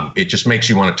 It just makes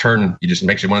you want to turn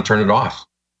it off.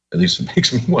 At least it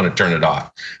makes me want to turn it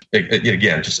off.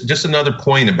 Again, just another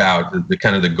point about the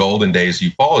kind of the golden days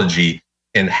of ufology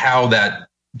and how that,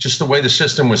 just the way the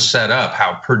system was set up,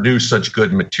 how it produced such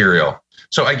good material.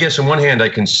 So I guess on one hand, I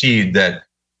concede that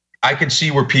I could see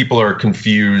where people are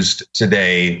confused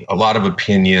today, a lot of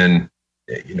opinion,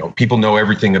 people know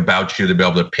everything about you, they'll be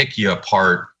able to pick you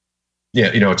apart,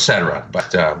 et cetera.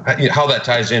 But how that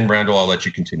ties in, Randall, I'll let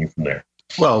you continue from there.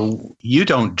 Well, you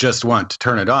don't just want to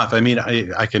turn it off. I mean,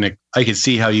 I can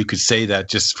see how you could say that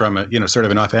just from a, sort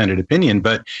of an offhanded opinion,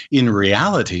 but in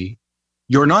reality,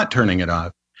 you're not turning it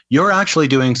off. You're actually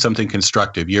doing something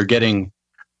constructive. You're getting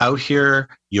out here,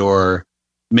 you're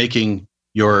making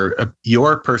your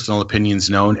personal opinions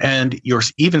known, and you're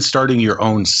even starting your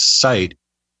own site,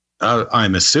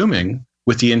 I'm assuming,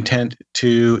 with the intent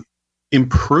to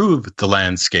improve the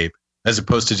landscape as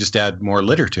opposed to just add more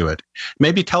litter to it.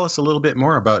 Maybe tell us a little bit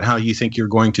more about how you think you're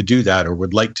going to do that or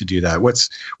would like to do that.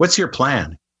 What's your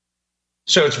plan?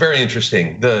 So it's very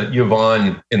interesting. The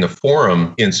Yvonne in the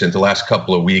forum incident the last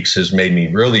couple of weeks has made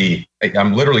me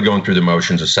I'm literally going through the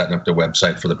motions of setting up the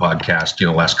website for the podcast,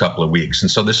 the last couple of weeks.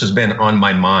 And so this has been on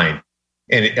my mind.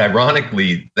 And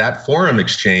ironically, that forum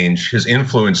exchange has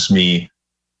influenced me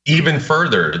even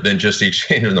further than just the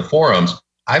exchange in the forums.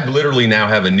 I literally now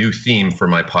have a new theme for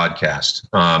my podcast.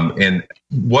 And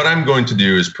what I'm going to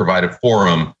do is provide a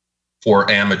forum for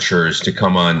amateurs to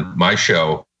come on my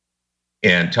show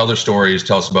and tell their stories,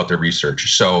 tell us about their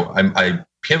research. So I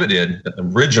pivoted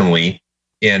originally,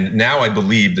 and now I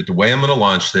believe that the way I'm going to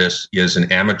launch this is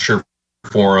an amateur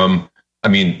forum. I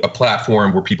mean, a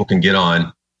platform where people can get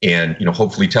on and,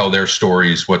 hopefully tell their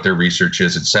stories, what their research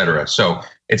is, et cetera. So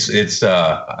it's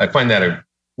I find that a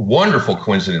wonderful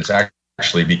coincidence,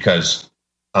 actually, because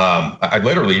I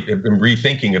literally am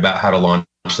rethinking about how to launch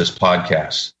this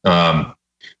podcast.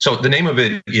 So the name of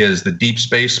it is the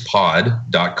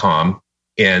deepspacepod.com.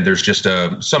 And there's just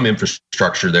some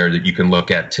infrastructure there that you can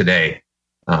look at today.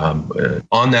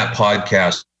 On that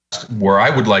podcast, where I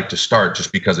would like to start,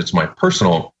 just because it's my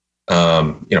personal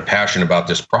passion about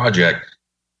this project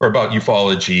or about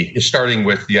ufology, is starting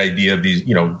with the idea of these,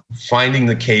 finding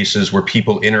the cases where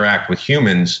people interact with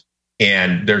humans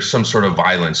and there's some sort of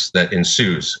violence that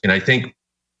ensues. And I think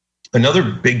another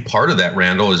big part of that,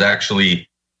 Randall, is actually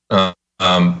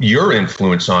your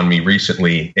influence on me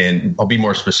recently. And I'll be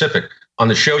more specific. On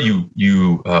the show,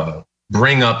 you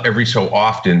bring up every so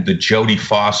often the Jodie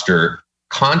Foster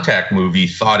Contact movie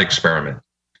thought experiment.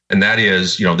 And that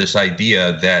is, this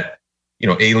idea that,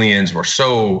 aliens were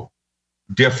so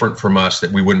different from us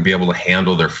that we wouldn't be able to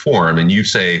handle their form. And you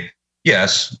say,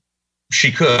 yes,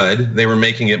 she could. They were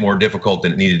making it more difficult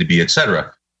than it needed to be, et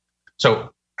cetera.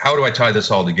 So how do I tie this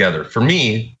all together? For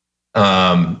me,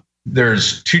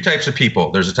 there's two types of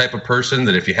people. There's a type of person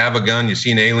that if you have a gun, you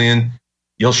see an alien,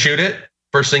 you'll shoot it.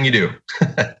 First thing you do.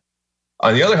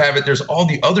 On the other hand, there's all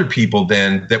the other people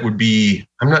then that would be,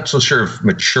 I'm not so sure if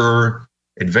mature,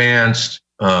 advanced,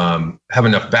 have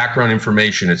enough background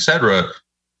information, et cetera,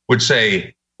 would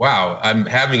say, wow, I'm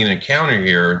having an encounter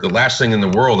here. The last thing in the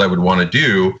world I would want to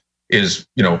do is,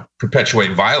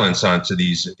 perpetuate violence onto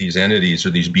these entities or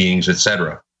these beings, et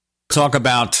cetera. Talk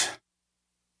about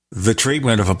the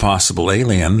treatment of a possible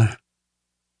alien.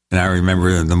 And I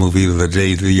remember the movie The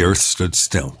Day the Earth Stood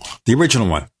Still, the original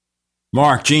one.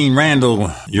 Mark, Gene,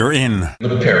 Randall, you're in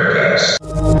the Paracast.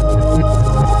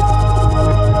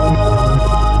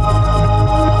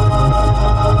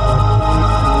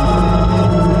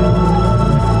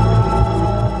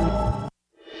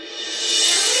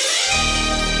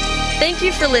 Thank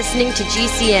you for listening to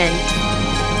GCN.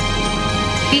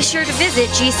 Be sure to visit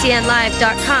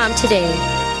GCNlive.com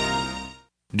today.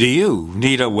 Do you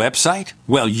need a website?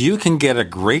 Well, you can get a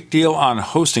great deal on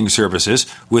hosting services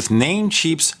with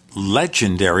Namecheap's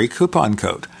legendary coupon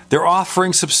code. They're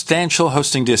offering substantial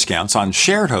hosting discounts on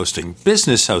shared hosting,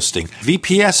 business hosting,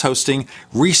 VPS hosting,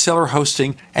 reseller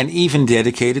hosting, and even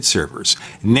dedicated servers.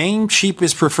 Namecheap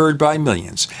is preferred by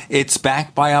millions. It's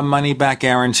backed by a money-back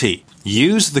guarantee.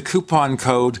 Use the coupon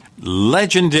code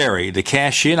LEGENDARY to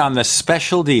cash in on the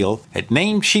special deal at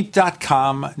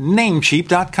Namecheap.com,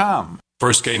 Namecheap.com.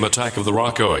 First came Attack of the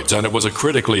Rockoids, and it was a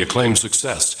critically acclaimed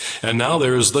success. And now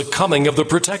there's The Coming of the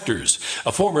Protectors.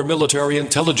 A former military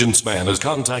intelligence man is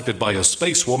contacted by a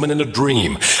space woman in a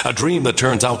dream that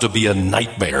turns out to be a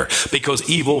nightmare because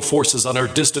evil forces on her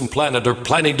distant planet are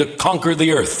planning to conquer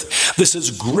the Earth. This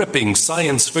is gripping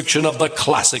science fiction of the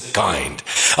classic kind.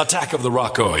 Attack of the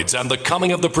Rockoids and The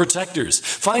Coming of the Protectors.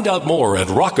 Find out more at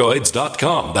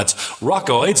rockoids.com. That's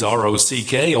Rockoids,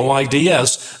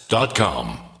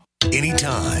 ROCKOIDS.com.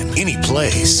 Anytime, any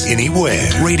place, anywhere.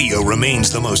 Radio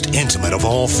remains the most intimate of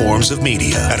all forms of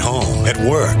media. At home, at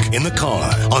work, in the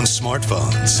car, on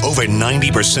smartphones. Over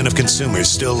 90% of consumers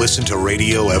still listen to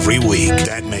radio every week.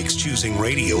 That makes choosing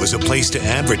radio as a place to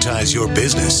advertise your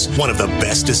business one of the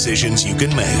best decisions you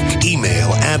can make.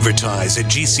 Email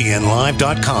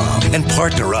advertise@gcnlive.com and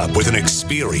partner up with an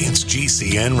experienced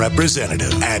GCN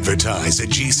representative.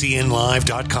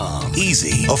 Advertise@gcnlive.com.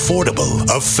 Easy,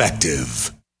 affordable,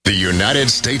 effective. The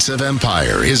United States of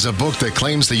Empire is a book that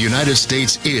claims the United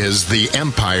States is the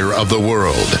empire of the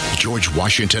world. George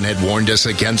Washington had warned us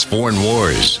against foreign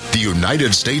wars. The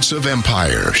United States of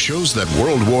Empire shows that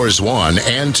World Wars I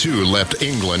and II left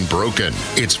England broken.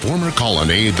 Its former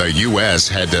colony, the U.S.,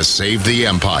 had to save the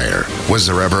empire. Was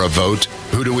there ever a vote?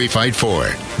 Who do we fight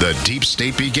for? The deep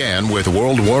state began with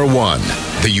World War I.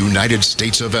 The United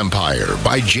States of Empire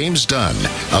by James Dunn.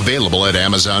 Available at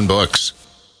Amazon Books.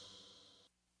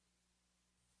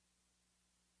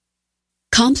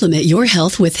 Complement your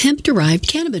health with hemp-derived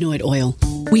cannabinoid oil.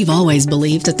 We've always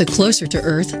believed that the closer to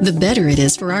Earth, the better it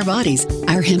is for our bodies.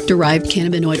 Our hemp-derived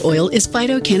cannabinoid oil is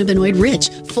phytocannabinoid rich,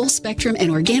 full spectrum,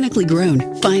 and organically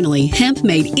grown. Finally, hemp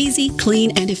made easy,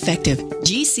 clean, and effective.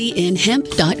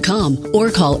 GCNhemp.com or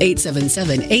call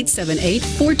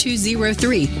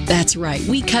 877-878-4203. That's right,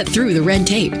 we cut through the red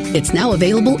tape. It's now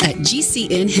available at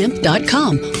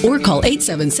GCNhemp.com or call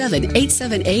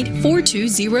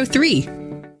 877-878-4203.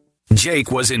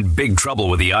 Jake was in big trouble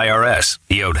with the IRS.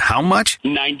 He owed how much?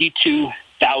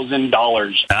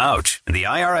 $92,000. Ouch. The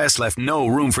IRS left no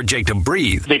room for Jake to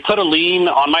breathe. They put a lien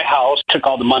on my house, took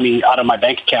all the money out of my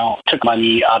bank account, took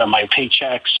money out of my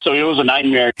paychecks. So it was a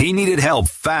nightmare. He needed help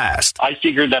fast. I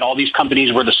figured that all these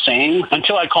companies were the same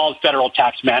until I called Federal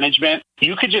Tax Management.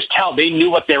 you could just tell they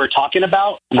knew what they were talking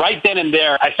about. Right then and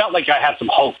there, I felt like I had some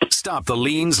hope. Stop the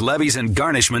liens, levies, and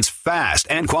garnishments fast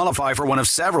and qualify for one of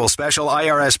several special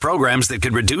IRS programs that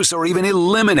could reduce or even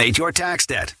eliminate your tax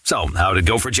debt. So, how'd it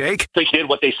go for Jake? They did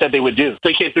what they said they would do.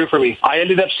 They came through for me. I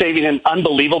ended up saving an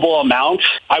unbelievable amount.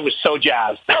 I was so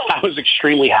jazzed. I was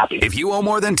extremely happy. If you owe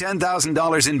more than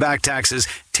 $10,000 in back taxes,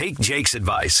 take Jake's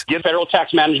advice. Give Federal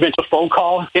Tax Management a phone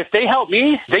call. If they help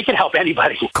me, they can help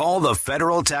anybody. Call the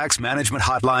Federal Tax Management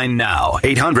Hotline now.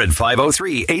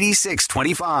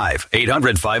 800-503-8625.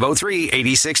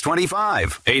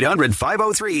 800-503-8625.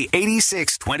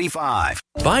 800-503-8625.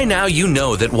 By now you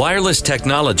know that wireless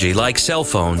technology like cell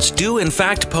phones do in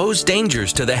fact pose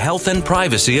dangers to the health and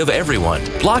privacy of everyone.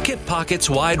 Blockit Pocket's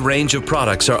wide range of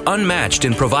products are unmatched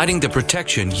in providing the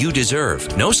protection you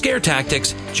deserve. No scare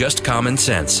tactics, just common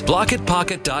sense.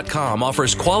 BlockitPocket.com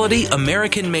offers quality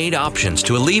American-made options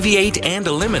to alleviate and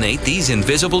eliminate these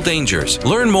invisible dangers.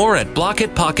 Learn more at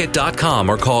BlockitPocket.com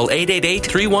or call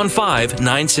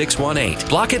 888-315-9618.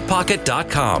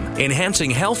 BlockitPocket.com,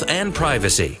 enhancing health and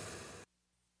privacy.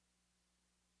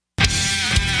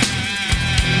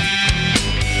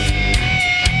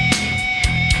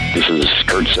 This is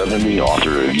Kurt Sotheby,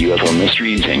 author of UFO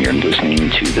Mysteries, and you're listening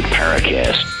to the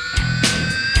Paracast.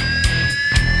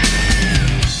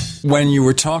 When you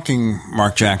were talking,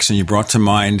 Mark Jackson, you brought to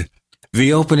mind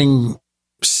the opening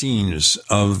scenes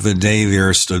of The Day the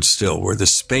Earth Stood Still, where the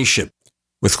spaceship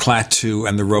with Klaatu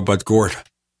and the robot Gort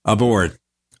aboard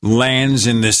lands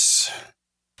in this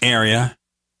area,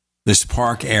 this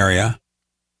park area,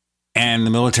 and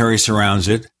the military surrounds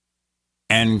it,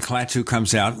 and Klaatu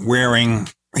comes out wearing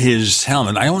his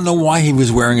helmet. I don't know why he was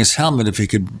wearing his helmet if he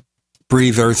could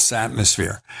breathe Earth's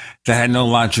atmosphere. That had no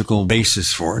logical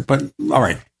basis for it, but all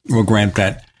right, we'll grant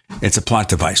that it's a plot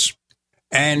device.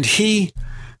 And he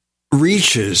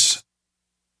reaches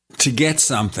to get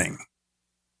something,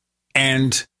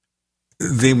 and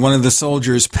one of the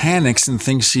soldiers panics and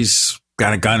thinks he's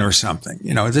got a gun or something.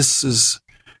 You know, this is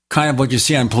kind of what you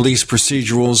see on police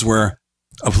procedurals, where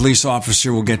a police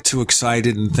officer will get too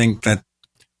excited and think that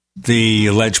the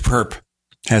alleged perp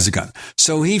has a gun.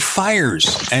 So he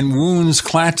fires and wounds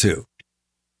Klaatu,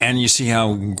 and you see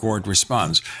how Gort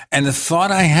responds. And the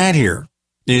thought I had here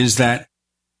is that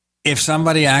if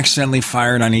somebody accidentally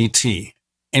fired on ET,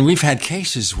 and we've had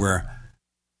cases where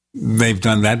they've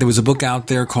done that. There was a book out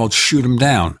there called Shoot 'Em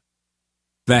Down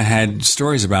that had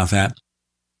stories about that.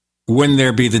 Wouldn't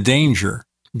there be the danger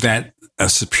that a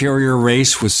superior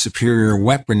race with superior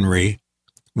weaponry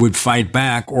would fight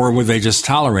back, or would they just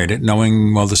tolerate it,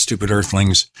 knowing, well, the stupid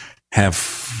Earthlings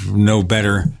have no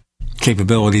better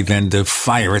capability than to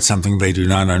fire at something they do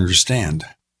not understand?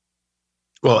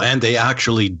 Well, and they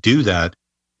actually do that,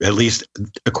 at least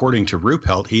according to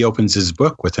Ruppelt. He opens his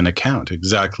book with an account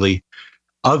exactly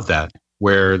of that,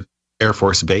 where Air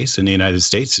Force Base in the United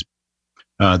States,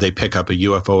 they pick up a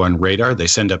UFO on radar. They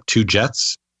send up 2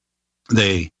 jets.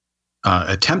 They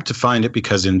attempt to find it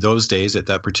because in those days at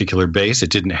that particular base, it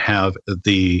didn't have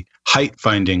the height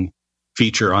finding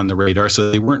feature on the radar.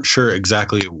 So they weren't sure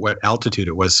exactly what altitude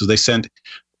it was. So they sent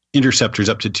interceptors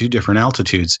up to 2 different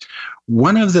altitudes.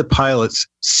 One of the pilots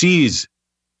sees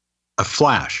a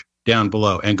flash down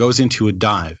below and goes into a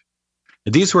dive.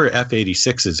 These were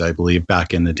F-86s, I believe,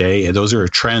 back in the day. And those are a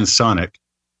transonic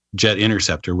jet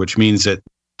interceptor, which means that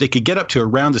they could get up to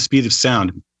around the speed of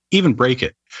sound, even break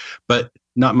it, but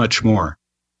not much more.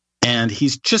 And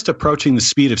he's just approaching the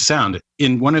speed of sound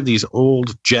in one of these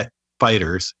old jet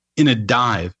fighters in a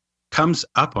dive, comes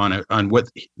up on it, on what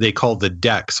they call the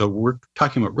deck. So we're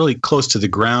talking about really close to the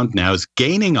ground now, is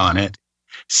gaining on it,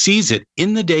 sees it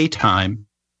in the daytime,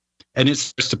 and it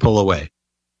starts to pull away.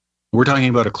 We're talking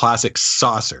about a classic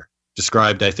saucer,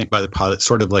 described, I think, by the pilot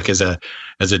sort of like as a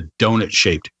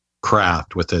donut-shaped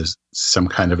craft with some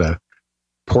kind of a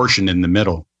portion in the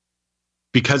middle.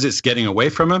 Because it's getting away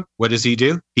from him, what does he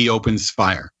do? He opens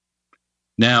fire.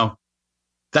 Now,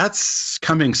 that's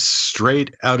coming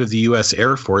straight out of the U.S.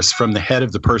 Air Force from the head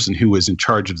of the person who was in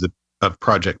charge of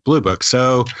Project Blue Book.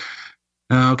 So,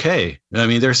 okay, I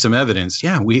mean, there's some evidence.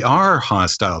 Yeah, we are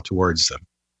hostile towards them.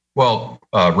 Well,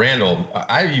 Randall,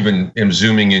 I even am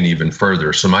zooming in even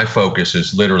further. So my focus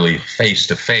is literally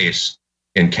face-to-face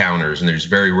encounters. And there's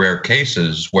very rare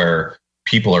cases where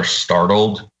people are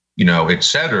startled, et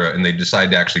cetera, and they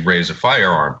decide to actually raise a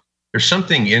firearm. There's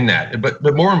something in that. But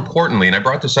more importantly, and I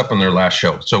brought this up on their last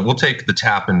show, so we'll take the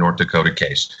TAP in North Dakota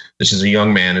case. This is a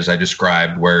young man, as I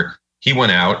described, where he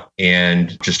went out,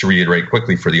 and just to reiterate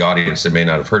quickly for the audience that may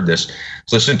not have heard this,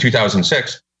 so this is in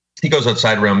 2006. He goes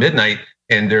outside around midnight,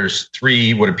 and there's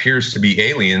 3 what appears to be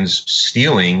aliens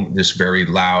stealing this very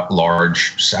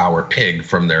large sour pig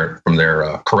from their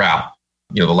corral.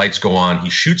 The lights go on. He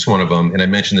shoots one of them, and I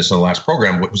mentioned this in the last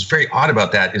program. What was very odd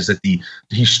about that is that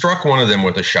he struck one of them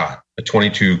with a shot, a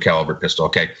 .22 caliber pistol.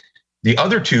 Okay, the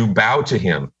other 2 bow to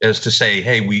him as to say,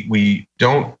 "Hey, we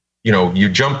don't, you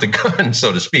jumped the gun,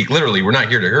 so to speak. Literally, we're not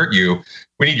here to hurt you.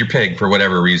 We need your pig for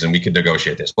whatever reason. We could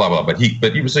negotiate this, blah blah." But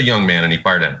he was a young man, and he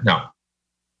fired at him. Now,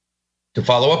 to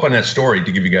follow up on that story,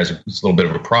 to give you guys a little bit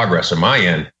of a progress on my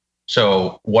end.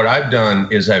 So what I've done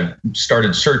is I've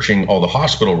started searching all the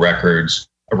hospital records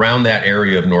around that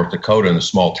area of North Dakota and the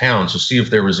small towns to see if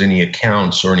there was any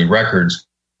accounts or any records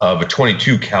of a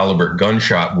 .22 caliber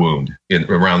gunshot wound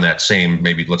around that same,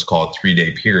 maybe let's call it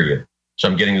 3-day period. So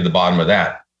I'm getting to the bottom of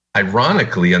that.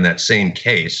 Ironically, on that same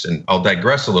case, and I'll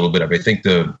digress a little bit, I think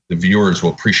the viewers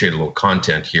will appreciate a little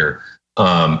content here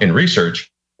in research.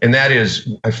 And that is,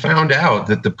 I found out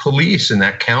that the police in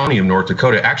that county of North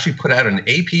Dakota actually put out an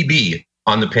APB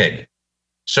on the pig.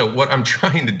 So what I'm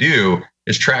trying to do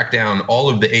is track down all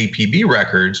of the APB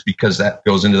records, because that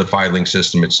goes into the filing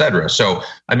system, et cetera. So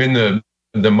I'm in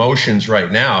the motions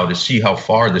right now to see how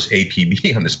far this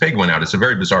APB on this pig went out. It's a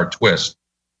very bizarre twist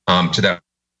to that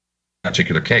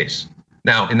particular case.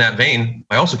 Now, in that vein,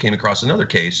 I also came across another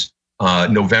case,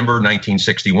 November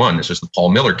 1961. This is the Paul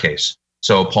Miller case.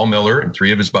 So Paul Miller and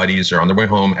 3 of his buddies are on their way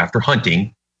home after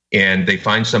hunting, and they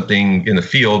find something in the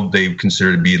field they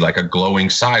consider to be like a glowing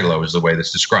silo, is the way that's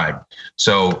described.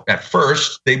 So at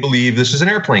first, they believe this is an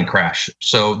airplane crash.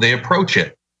 So they approach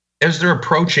it. As they're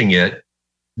approaching it,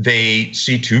 they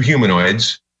see 2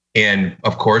 humanoids. And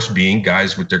of course, being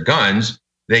guys with their guns,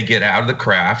 they get out of the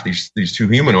craft, these 2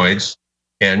 humanoids,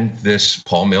 and this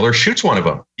Paul Miller shoots one of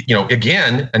them.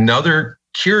 Again, another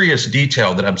curious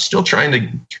detail that I'm still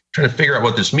trying to figure out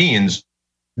what this means.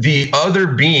 The other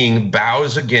being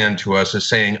bows again to us as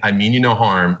saying, "I mean you no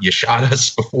harm. You shot us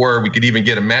before we could even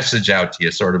get a message out to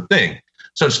you," sort of thing.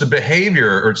 So it's the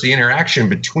behavior, or it's the interaction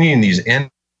between these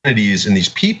entities and these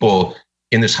people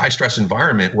in this high stress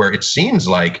environment where it seems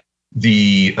like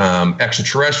the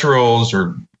extraterrestrials,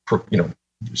 or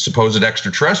supposed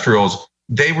extraterrestrials,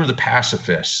 they were the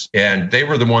pacifists, and they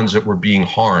were the ones that were being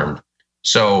harmed.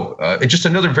 So it's just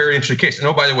another very interesting case.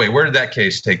 And by the way, where did that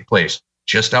case take place?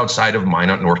 Just outside of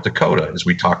Minot, North Dakota, as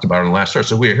we talked about in the last story.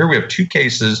 So here we have 2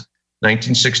 cases,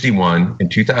 1961 and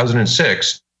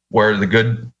 2006, where the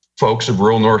good folks of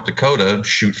rural North Dakota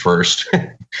shoot first.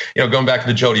 Going back to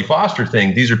the Jodie Foster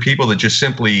thing, these are people that just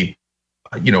simply,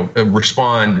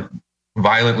 respond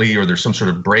violently, or there's some sort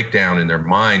of breakdown in their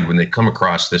mind when they come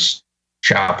across this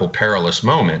chapel perilous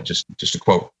moment, just to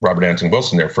quote Robert Anton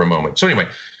Wilson there for a moment. So anyway,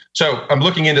 so I'm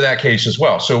looking into that case as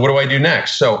well. So what do I do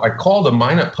next? So I call the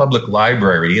Minot Public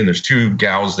Library, and there's 2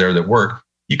 gals there that work.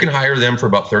 You can hire them for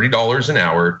about $30 an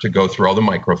hour to go through all the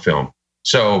microfilm.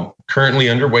 So currently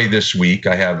underway this week,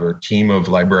 I have a team of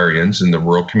librarians in the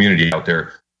rural community out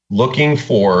there looking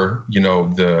for,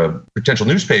 the potential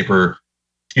newspaper,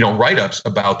 write-ups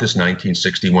about this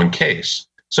 1961 case.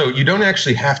 So you don't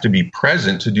actually have to be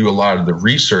present to do a lot of the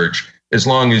research, as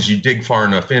long as you dig far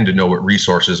enough in to know what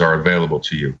resources are available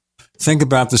to you. Think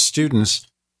about the students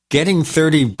getting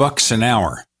 $30 an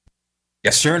hour.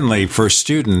 Yes. Certainly for a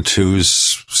student who's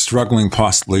struggling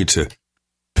possibly to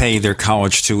pay their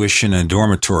college tuition and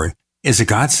dormitory is a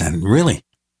godsend, really,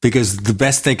 because the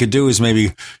best they could do is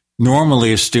maybe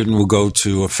normally a student will go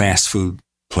to a fast food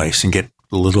place and get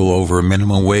a little over a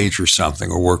minimum wage or something,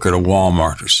 or work at a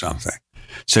Walmart or something.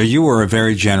 So you were a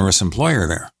very generous employer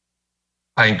there.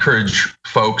 I encourage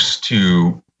folks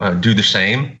to do the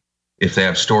same. If they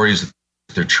have stories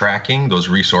that they're tracking, those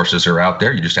resources are out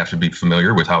there. You just have to be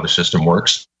familiar with how the system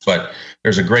works. But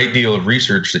there's a great deal of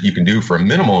research that you can do for a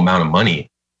minimal amount of money,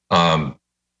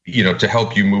 to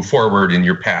help you move forward in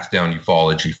your path down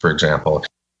ufology, for example.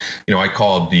 I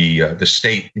called the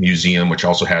State Museum, which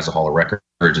also has a Hall of Records,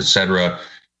 et cetera.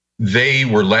 They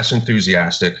were less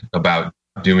enthusiastic about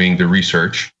doing the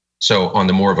research. So on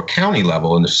the more of a county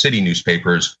level, in the city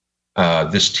newspapers,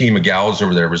 this team of gals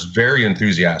over there was very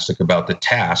enthusiastic about the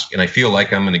task. And I feel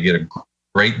like I'm going to get a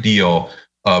great deal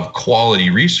of quality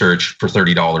research for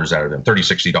 $30 out of them, $30,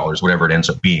 $60, whatever it ends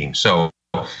up being. So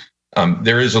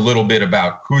there is a little bit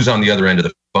about who's on the other end of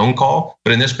the phone call.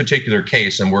 But in this particular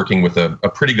case, I'm working with a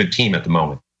pretty good team at the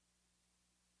moment.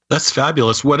 That's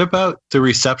fabulous. What about the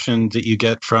reception that you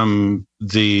get from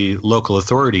the local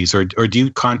authorities, or do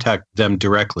you contact them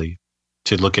directly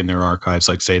to look in their archives?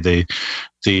 Like, say,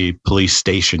 the police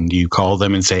station, do you call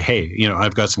them and say, "Hey,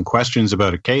 I've got some questions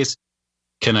about a case.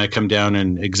 Can I come down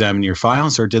and examine your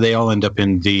files?" Or do they all end up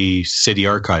in the city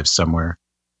archives somewhere?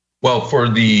 Well, for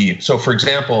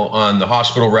example, on the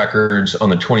hospital records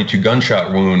on the 22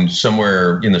 gunshot wound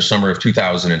somewhere in the summer of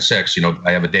 2006,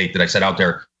 I have a date that I set out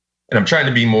there, and I'm trying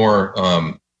to be more,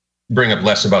 bring up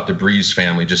less about the Breeze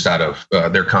family just out of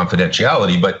their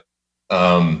confidentiality. But,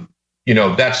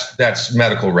 that's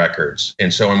medical records.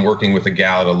 And so I'm working with a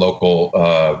gal at a local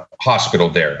hospital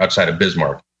there outside of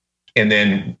Bismarck. And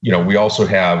then, we also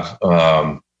have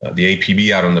the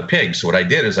APB out on the pig. So what I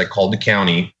did is I called the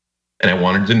county, and I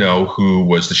wanted to know who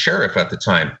was the sheriff at the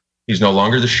time. He's no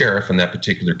longer the sheriff in that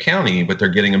particular county, but they're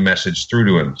getting a message through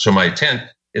to him. So my intent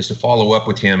is to follow up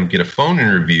with him, get a phone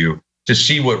interview to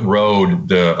see what road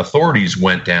the authorities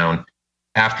went down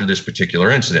after this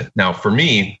particular incident. Now, for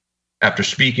me, after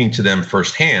speaking to them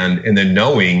firsthand and then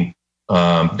knowing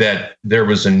that there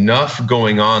was enough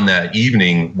going on that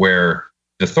evening where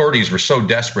the authorities were so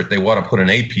desperate they want to put an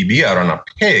APB out on a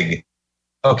pig.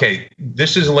 Okay,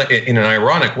 this is in an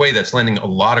ironic way that's lending a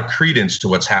lot of credence to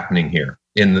what's happening here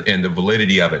in the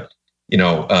validity of it.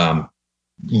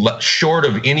 Short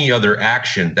of any other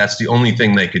action, that's the only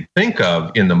thing they could think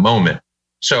of in the moment.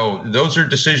 So those are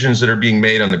decisions that are being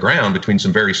made on the ground between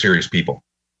some very serious people.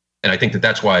 And I think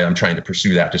that's why I'm trying to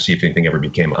pursue that to see if anything ever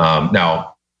became.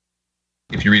 Now,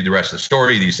 if you read the rest of the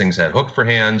story, these things had hook for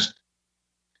hands.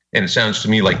 And it sounds to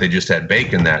me like they just had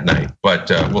bacon that night, but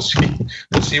we'll see.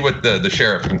 We'll see what the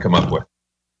sheriff can come up with.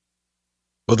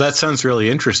 Well, that sounds really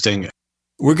interesting.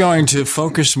 We're going to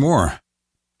focus more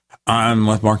on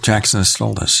what Mark Jackson has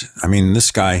told us. I mean,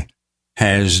 this guy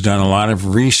has done a lot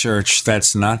of research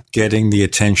that's not getting the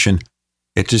attention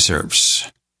it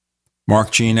deserves.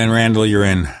 Mark, Gene, and Randall, you're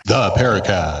in The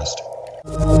Paracast.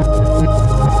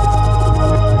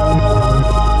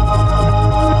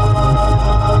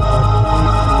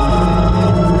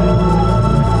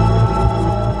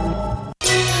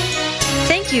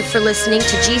 Thank you for listening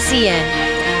to GCN.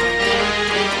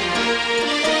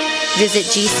 Visit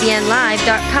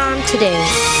GCNlive.com today.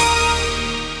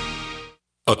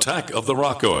 Attack of the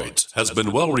Rockoids has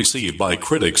been well received by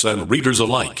critics and readers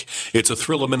alike. It's a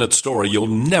thrill-a-minute story you'll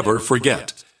never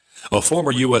forget. A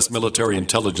former U.S. military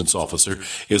intelligence officer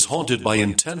is haunted by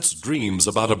intense dreams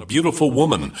about a beautiful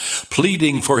woman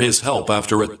pleading for his help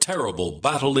after a terrible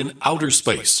battle in outer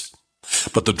space.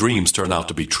 But the dreams turn out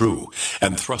to be true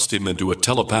and thrust him into a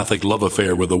telepathic love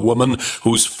affair with a woman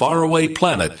whose faraway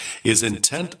planet is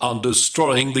intent on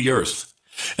destroying the Earth.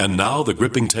 And now the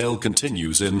gripping tale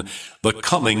continues in The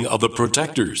Coming of the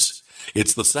Protectors.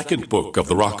 It's the second book of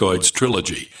the Rockoids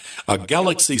trilogy, a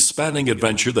galaxy-spanning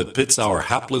adventure that pits our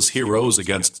hapless heroes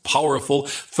against powerful,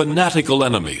 fanatical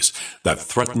enemies that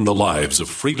threaten the lives of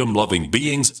freedom-loving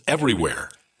beings everywhere.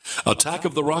 Attack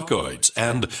of the Rockoids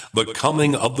and The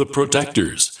Coming of the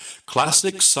Protectors.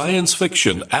 Classic science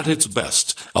fiction at its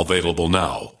best, available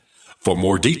now. For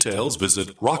more details,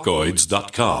 visit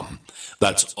rockoids.com.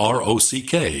 That's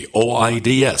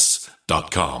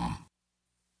ROCKOIDS.com.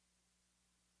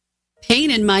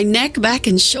 Pain in my neck, back,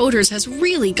 and shoulders has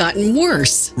really gotten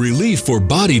worse. Relief for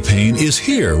body pain is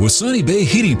here with Sunny Bay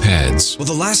heating pads. Well,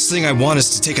 the last thing I want is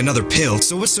to take another pill,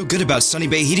 so what's so good about Sunny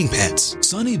Bay heating pads?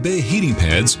 Sunny Bay heating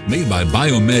pads, made by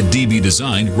Biomed DB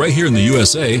Design right here in the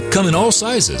USA, come in all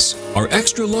sizes. Our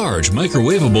extra large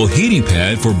microwavable heating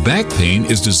pad for back pain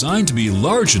is designed to be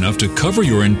large enough to cover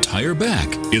your entire back.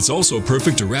 It's also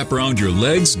perfect to wrap around your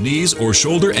legs, knees, or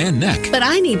shoulder and neck. But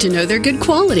I need to know they're good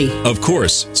quality. Of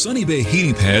course, Sunny Bay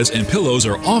heating pads and pillows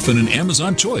are often an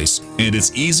Amazon choice, and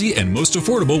it's easy and most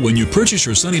affordable when you purchase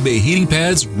your Sunny Bay heating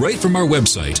pads right from our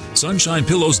website,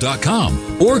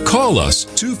 sunshinepillows.com, or call us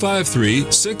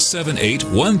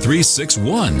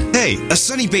 253-678-1361. Hey, a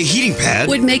Sunny Bay heating pad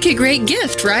would make a great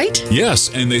gift, right? Yes,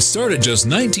 and they start at just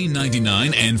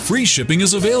 $19.99 and free shipping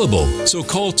is available. So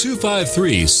call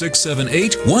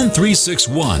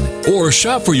 253-678-1361 or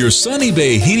shop for your Sunny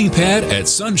Bay heating pad at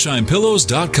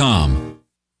sunshinepillows.com.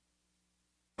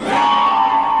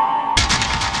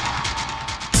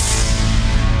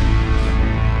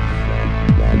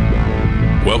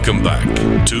 Welcome back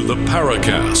to the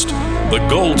Paracast, the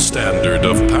gold standard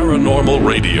of paranormal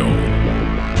radio.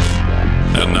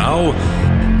 And now,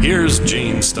 here's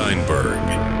Gene Steinberg.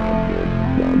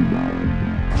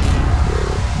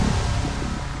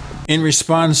 In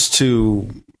response to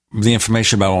the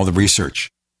information about all the research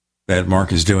that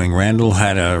Mark is doing, Randall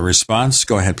had a response.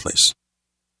 Go ahead, please.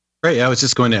 Right. I was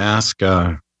just going to ask,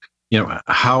 how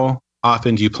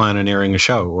often do you plan on airing a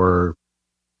show or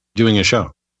doing a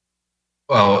show?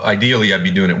 Well, ideally, I'd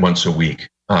be doing it once a week.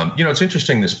 It's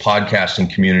interesting, this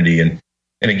podcasting community. And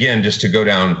again, just to go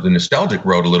down the nostalgic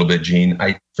road a little bit, Gene,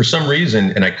 for some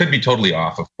reason, and I could be totally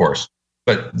off, of course,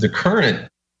 but the current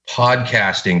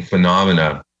podcasting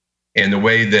phenomena And the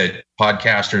way that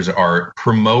podcasters are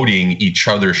promoting each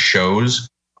other's shows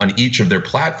on each of their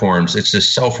platforms, it's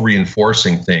this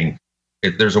self-reinforcing thing.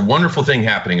 There's a wonderful thing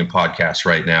happening in podcasts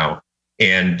right now,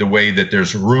 and the way that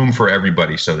there's room for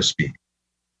everybody, so to speak.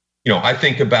 I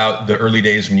think about the early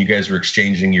days when you guys were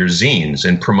exchanging your zines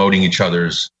and promoting each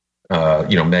other's,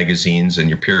 magazines and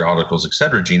your periodicals, et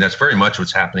cetera. Gene, that's very much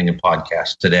what's happening in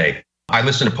podcasts today. I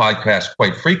listen to podcasts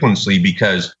quite frequently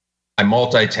because I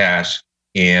multitask,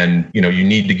 and, you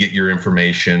need to get your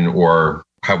information or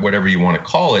whatever you want to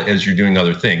call it as you're doing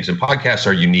other things. And podcasts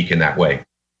are unique in that way.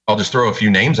 I'll just throw a few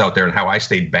names out there and how I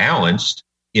stayed balanced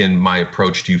in my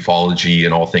approach to ufology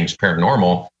and all things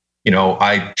paranormal.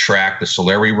 I track the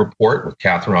Solari Report with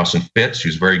Catherine Austin Fitz,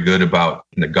 who's very good about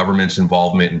the government's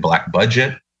involvement in black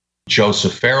budget.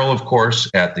 Joseph Farrell, of course,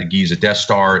 at the Giza Death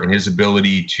Star, and his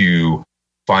ability to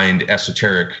find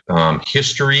esoteric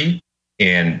history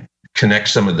and connect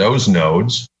some of those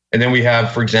nodes. And then we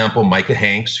have, for example, Micah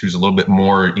Hanks, who's a little bit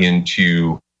more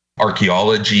into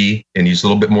archaeology, and he's a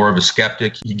little bit more of a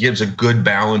skeptic. He gives a good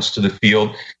balance to the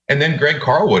field. And then Greg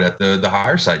Carlwood at the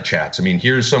Higher Side Chats. I mean,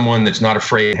 here's someone that's not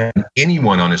afraid to have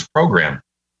anyone on his program.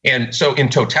 And so in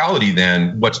totality,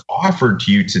 then, what's offered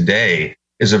to you today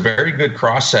is a very good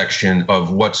cross-section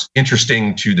of what's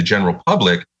interesting to the general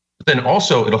public, but then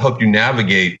also it'll help you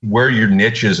navigate where your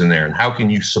niche is in there and how can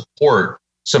you support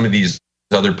some of these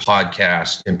other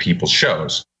podcasts and people's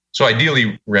shows. So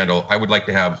ideally, Randall, I would like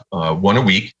to have one a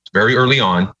week. It's very early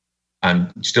on.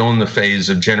 I'm still in the phase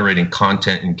of generating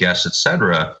content and guests, et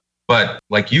cetera. But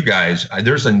like you guys,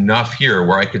 there's enough here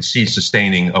where I could see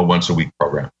sustaining a once a week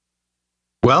program.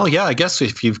 Well, yeah, I guess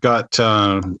if you've got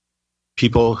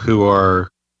people who are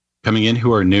coming in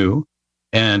who are new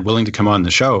and willing to come on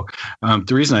the show,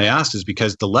 the reason I asked is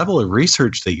because the level of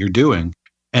research that you're doing,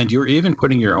 and you're even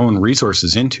putting your own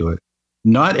resources into it,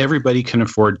 not everybody can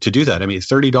afford to do that. I mean,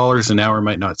 $30 an hour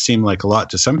might not seem like a lot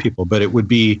to some people, but it would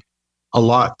be a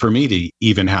lot for me to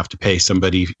even have to pay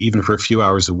somebody, even for a few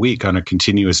hours a week on a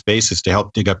continuous basis, to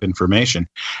help dig up information.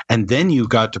 And then you've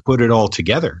got to put it all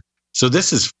together. So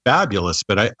this is fabulous,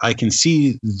 but I can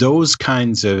see those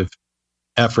kinds of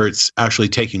efforts actually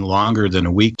taking longer than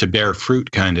a week to bear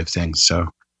fruit, kind of thing. So,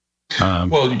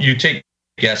 well, you take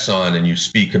guests on and you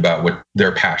speak about what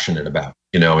they're passionate about,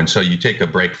 and so you take a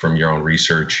break from your own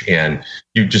research, and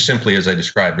you just simply, as I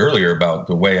described earlier about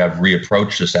the way I've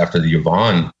reapproached this after the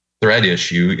Yvonne thread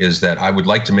issue, is that I would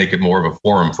like to make it more of a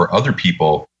forum for other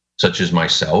people, such as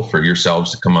myself or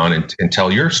yourselves, to come on and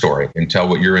tell your story and tell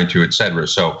what you're into, et cetera.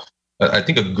 So I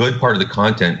think a good part of the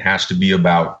content has to be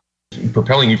about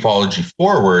propelling ufology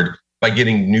forward by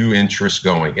getting new interests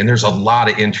going. And there's a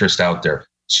lot of interest out there.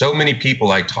 So many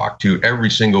people I talk to every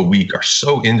single week are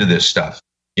so into this stuff,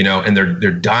 and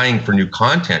they're dying for new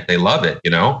content. They love it,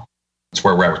 It's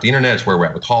where we're at with the internet. It's where we're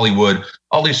at with Hollywood,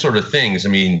 all these sort of things. I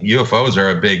mean, UFOs are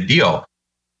a big deal,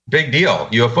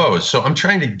 UFOs. So I'm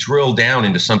trying to drill down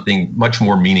into something much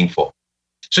more meaningful.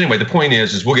 So anyway, the point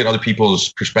is we'll get other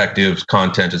people's perspectives,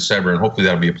 content, et cetera, and hopefully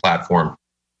that'll be a platform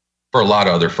for a lot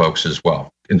of other folks as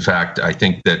well. In fact, I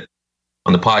think that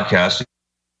on the podcast,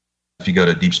 if you go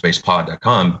to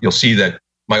deepspacepod.com, you'll see that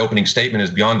my opening statement is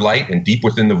beyond light and deep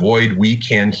within the void, we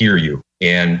can hear you.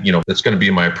 And, that's going to be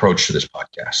my approach to this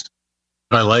podcast.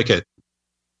 I like it.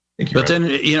 Thank you. But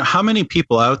then, how many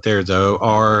people out there, though,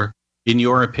 are, in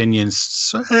your opinion,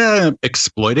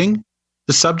 exploiting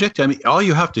the subject? I mean, all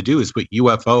you have to do is put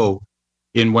UFO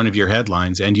in one of your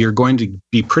headlines, and you're going to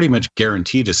be pretty much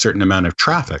guaranteed a certain amount of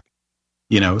traffic.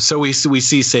 So we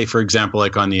see, say, for example,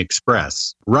 like on the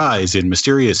Express, rise in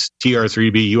mysterious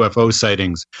TR-3B UFO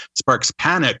sightings sparks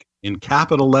panic in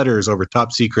capital letters over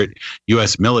top secret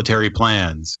U.S. military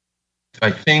plans.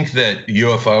 I think that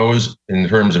UFOs, in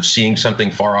terms of seeing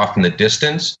something far off in the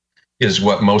distance, is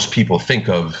what most people think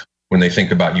of when they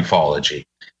think about ufology.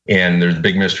 And there's a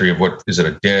big mystery of what is it,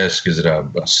 a disc? Is it a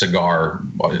cigar?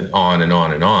 On and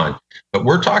on and on. But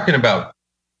we're talking about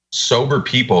sober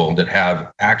people that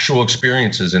have actual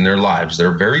experiences in their lives.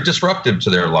 They're very disruptive to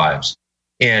their lives.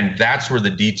 And that's where the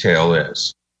detail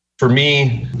is. For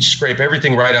me, scrape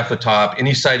everything right off the top.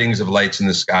 Any sightings of lights in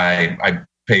the sky, I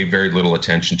pay very little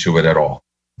attention to it at all.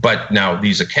 But now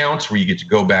these accounts where you get to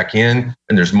go back in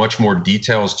and there's much more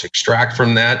details to extract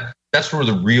from that, that's where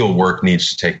the real work needs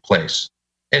to take place.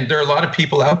 And there are a lot of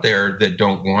people out there that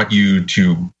don't want you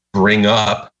to bring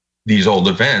up these old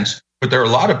events, but there are a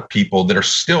lot of people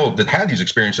that have these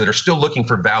experiences that are still looking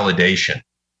for validation.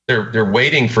 They're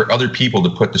waiting for other people to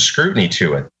put the scrutiny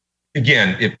to it.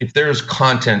 Again, if there's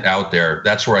content out there,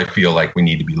 that's where I feel like we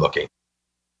need to be looking.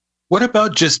 What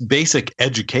about just basic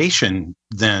education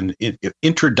then,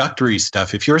 introductory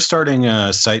stuff? If you're starting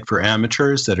a site for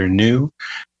amateurs that are new,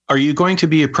 are you going to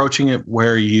be approaching it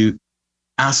where you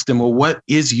ask them, well, what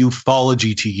is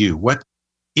ufology to you? What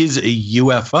is a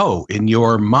UFO in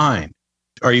your mind?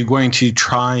 Are you going to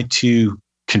try to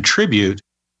contribute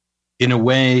in a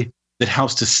way that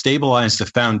helps to stabilize the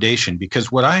foundation? Because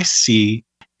what I see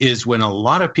is when a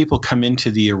lot of people come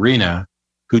into the arena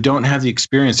who don't have the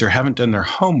experience or haven't done their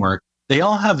homework, they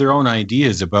all have their own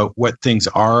ideas about what things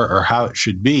are or how it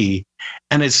should be.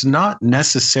 And it's not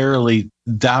necessarily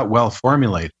that well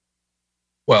formulated.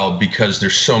 Well, because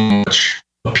there's so much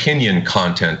opinion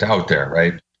content out there,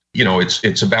 right? You know,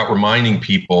 it's about reminding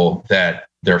people that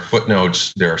there are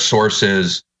footnotes, there are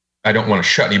sources. I don't want to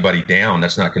shut anybody down.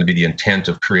 That's not going to be the intent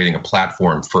of creating a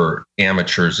platform for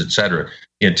amateurs, et cetera.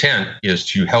 The intent is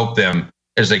to help them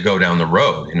as they go down the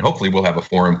road. And hopefully we'll have a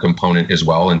forum component as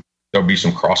well. And there'll be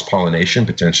some cross-pollination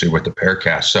potentially with the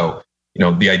Paracast. So, you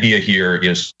know, the idea here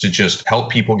is to just help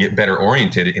people get better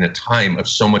oriented in a time of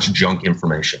so much junk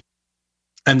information.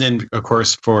 And then, of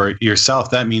course, for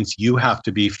yourself, that means you have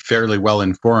to be fairly well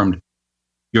informed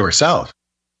yourself,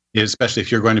 especially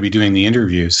if you're going to be doing the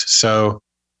interviews. So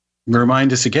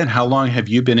remind us again, how long have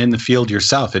you been in the field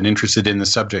yourself and interested in the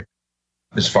subject?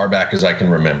 As far back as I can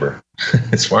remember.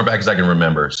 As far back as I can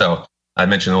remember. So I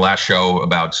mentioned in the last show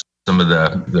about some of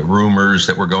the rumors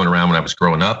that were going around when I was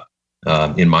growing up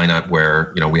in Minot,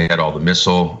 where, you know, we had all the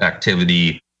missile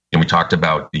activity, and we talked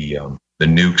about the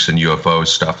nukes and UFO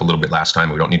stuff a little bit last time.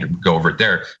 We don't need to go over it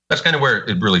there. That's kind of where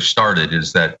it really started,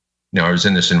 is that, you know, I was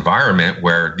in this environment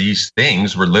where these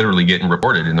things were literally getting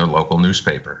reported in the local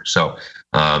newspaper. So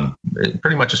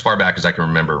pretty much as far back as I can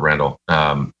remember, Randall.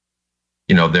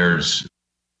 You know,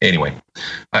 anyway,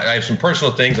 I have some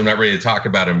personal things. I'm not ready to talk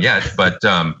about them yet, but,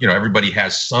 you know, everybody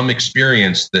has some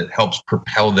experience that helps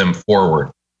propel them forward.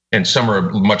 And some are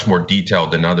much more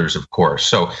detailed than others, of course.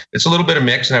 So it's a little bit of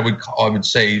mix. And I would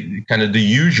say kind of the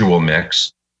usual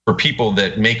mix for people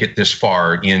that make it this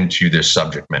far into this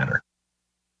subject matter.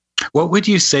 What would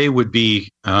you say would be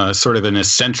sort of an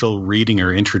essential reading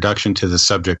or introduction to the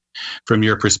subject from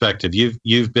your perspective?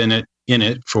 You've been in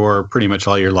it for pretty much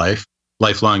all your life.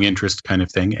 Lifelong interest kind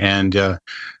of thing. And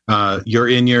you're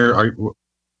in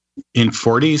in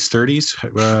 40s,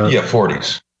 30s? Yeah,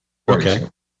 40s. Okay.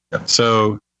 Yeah.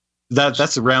 So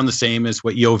that's around the same as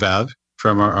what Yovav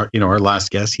from our last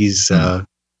guest. He's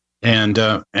and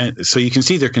so you can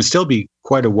see there can still be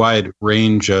quite a wide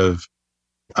range of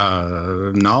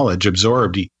knowledge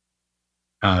absorbed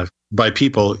by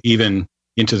people even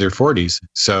into their 40s.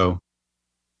 So,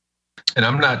 and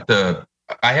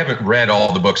I haven't read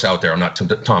all the books out there. I'm not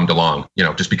Tom DeLonge, you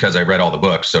know, just because I read all the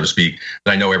books, so to speak,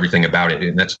 that I know everything about it.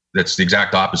 And that's the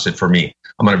exact opposite for me.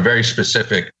 I'm on a very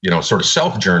specific, you know, sort of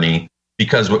self journey,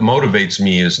 because what motivates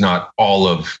me is not all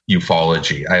of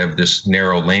ufology. I have this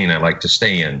narrow lane I like to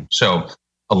stay in. So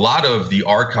a lot of the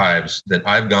archives that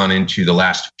I've gone into the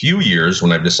last few years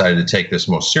when I've decided to take this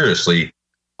most seriously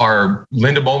are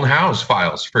Linda Bolton Howe's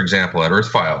files, for example, at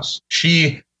Earth Files.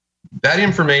 That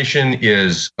information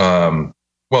is,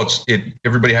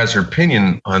 everybody has their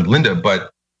opinion on Linda,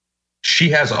 but she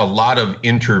has a lot of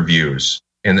interviews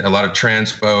and a lot of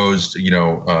transposed, you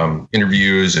know,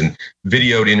 interviews and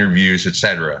videoed interviews, et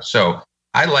cetera. So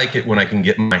I like it when I can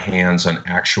get my hands on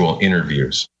actual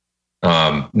interviews.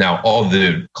 Now, all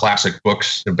the classic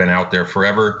books have been out there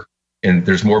forever, and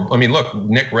there's more. I mean, look,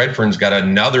 Nick Redfern's got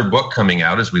another book coming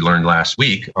out, as we learned last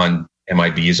week, on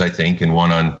MIBs, I think, and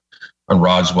one on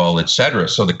Roswell, et cetera.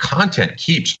 So the content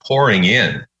keeps pouring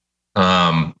in.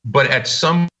 But at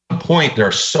some point, there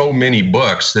are so many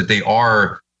books that they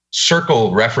are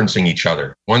circle referencing each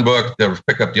other. One book, they'll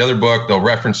pick up the other book, they'll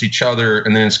reference each other,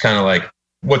 and then it's kind of like,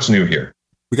 what's new here?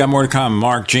 We got more to come.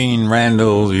 Mark, Gene,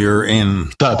 Randall, you're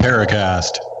in the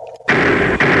Paracast.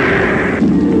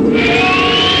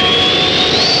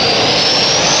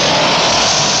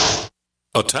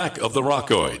 Attack of the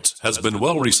Rockoids has been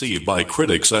well received by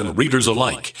critics and readers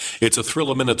alike. It's a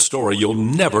thrill-a-minute story you'll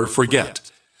never forget.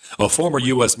 A former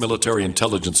U.S. military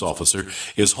intelligence officer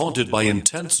is haunted by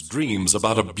intense dreams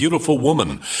about a beautiful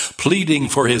woman pleading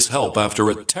for his help after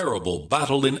a terrible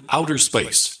battle in outer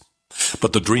space.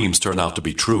 But the dreams turn out to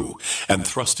be true and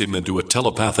thrust him into a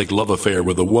telepathic love affair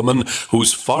with a woman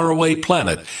whose faraway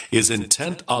planet is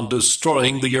intent on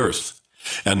destroying the Earth.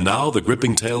 And now the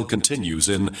gripping tale continues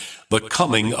in The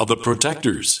Coming of the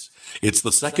Protectors. It's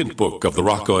the second book of the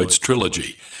Rockoids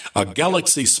trilogy, a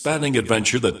galaxy-spanning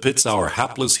adventure that pits our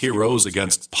hapless heroes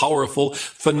against powerful,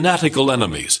 fanatical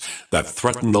enemies that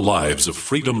threaten the lives of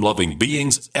freedom-loving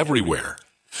beings everywhere.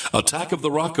 Attack of the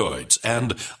Rockoids,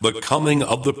 and The Coming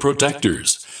of the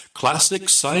Protectors. Classic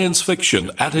science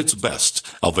fiction at its best,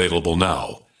 available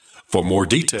now. For more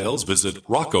details, visit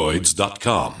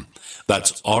rockoids.com.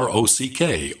 That's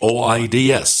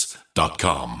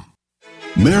ROCKOIDS.com.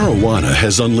 Marijuana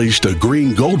has unleashed a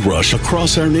green gold rush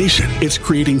across our nation. It's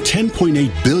creating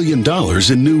 $10.8 billion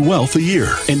in new wealth a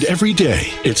year. And every day,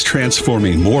 it's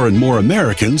transforming more and more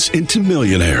Americans into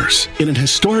millionaires. In an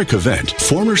historic event,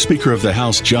 former Speaker of the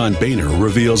House John Boehner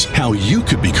reveals how you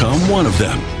could become one of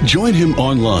them. Join him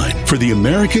online for the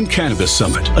American Cannabis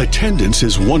Summit. Attendance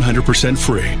is 100%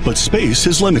 free, but space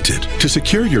is limited. To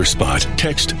secure your spot,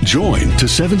 text JOIN to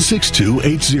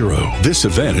 76280. This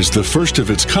event is the first of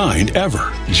its kind ever.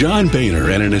 John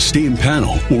Boehner and an esteemed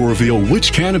panel will reveal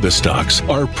which cannabis stocks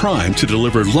are primed to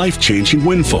deliver life-changing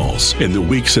windfalls in the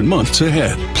weeks and months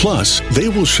ahead. Plus, they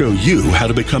will show you how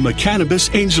to become a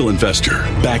cannabis angel investor,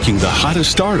 backing the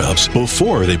hottest startups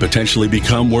before they potentially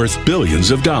become worth billions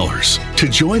of dollars. To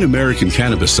join American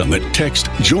Cannabis Summit, text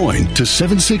JOIN to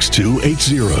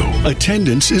 76280.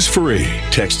 Attendance is free.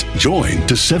 Text JOIN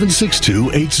to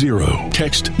 76280.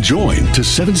 Text JOIN to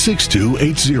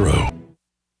 76280.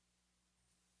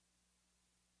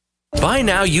 By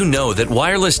now you know that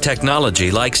wireless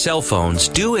technology like cell phones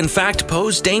do in fact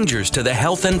pose dangers to the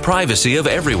health and privacy of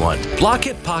everyone.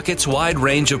 Blockit Pocket's wide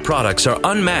range of products are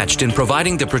unmatched in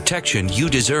providing the protection you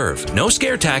deserve. No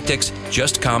scare tactics,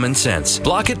 just common sense.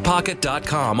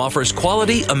 BlockitPocket.com offers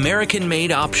quality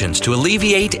American-made options to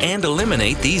alleviate and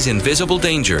eliminate these invisible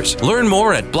dangers. Learn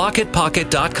more at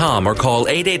BlockitPocket.com or call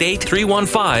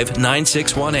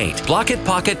 888-315-9618.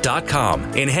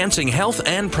 BlockitPocket.com, enhancing health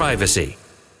and privacy.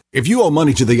 If you owe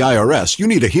money to the IRS, you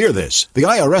need to hear this. The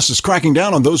IRS is cracking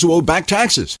down on those who owe back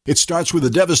taxes. It starts with a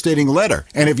devastating letter,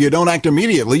 and if you don't act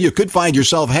immediately, you could find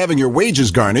yourself having your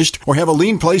wages garnished or have a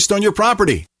lien placed on your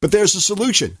property. But there's a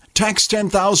solution. Tax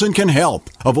 10,000 can help.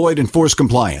 Avoid enforced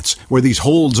compliance, where these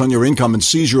holds on your income and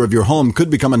seizure of your home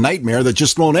could become a nightmare that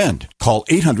just won't end. Call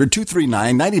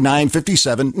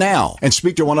 800-239-9957 now and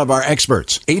speak to one of our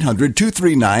experts.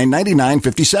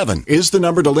 800-239-9957 is the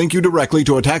number to link you directly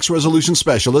to a tax resolution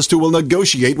specialist who will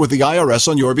negotiate with the IRS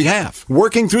on your behalf.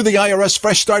 Working through the IRS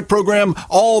Fresh Start program,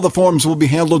 all the forms will be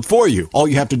handled for you. All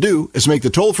you have to do is make the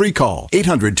toll-free call.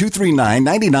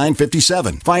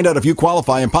 800-239-9957. Find out if you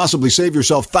qualify and possibly save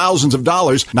yourself thousands of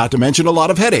dollars, not to mention a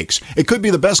lot of headaches. It could be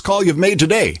the best call you've made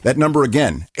today. That number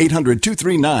again,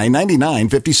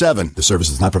 800-239-9957. The service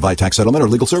does not provide tax settlement or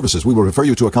legal services. We will refer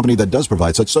you to a company that does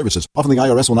provide such services. Often the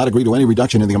IRS will not agree to any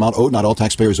reduction in the amount owed. Not all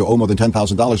taxpayers who owe more than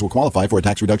 $10,000 will qualify for a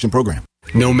tax reduction program.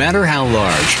 No matter how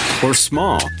large or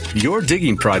small your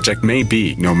digging project may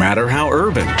be, no matter how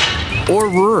urban or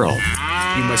rural,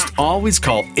 you must always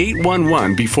call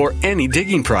 811 before any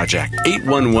digging project.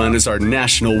 811 is our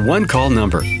national one-call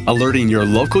number, alerting your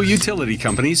local utility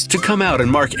companies to come out and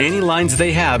mark any lines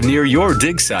they have near your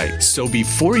dig site. So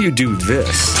before you do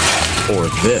this or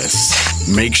this,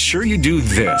 make sure you do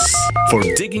this. For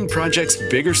digging projects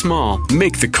big or small,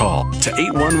 make the call to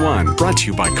 811. Brought to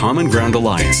you by Common Ground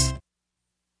Alliance.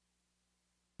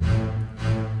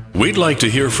 We'd like to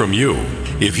hear from you.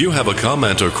 If you have a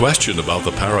comment or question about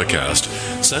the Paracast,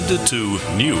 send it to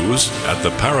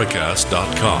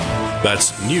news@theparacast.com.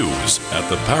 That's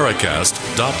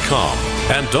news@theparacast.com.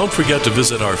 And don't forget to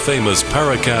visit our famous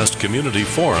Paracast community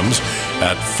forums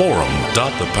at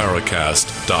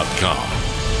forum.theparacast.com.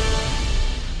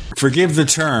 Forgive the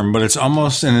term, but it's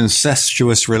almost an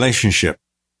incestuous relationship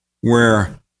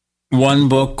where one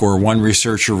book or one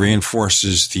researcher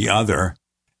reinforces the other.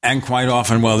 And quite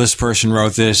often, well, this person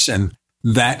wrote this and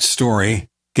that story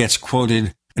gets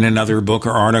quoted in another book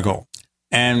or article.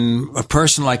 And a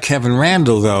person like Kevin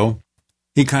Randall, though,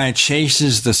 he kind of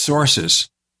chases the sources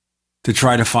to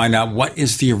try to find out what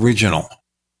is the original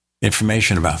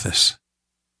information about this.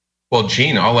 Well,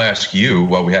 Gene, I'll ask you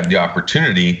while we have the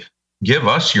opportunity, give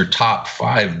us your top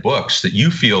 5 books that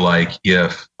you feel like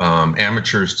if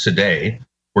amateurs today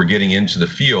were getting into the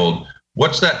field,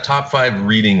 what's that top 5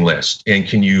 reading list? And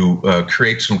can you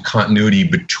create some continuity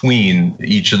between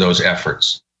each of those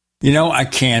efforts? You know, I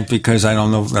can't because I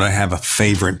don't know that I have a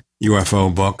favorite UFO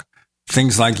book.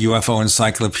 Things like UFO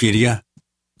Encyclopedia,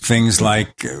 things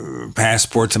like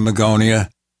Passport to Magonia,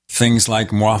 things like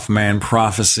Mothman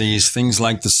Prophecies, things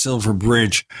like The Silver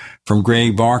Bridge from Gray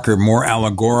Barker, more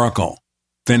allegorical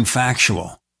than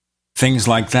factual, things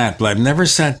like that. But I've never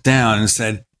sat down and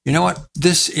said, you know what,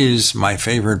 this is my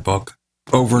favorite book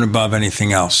over and above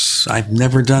anything else. I've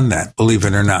never done that, believe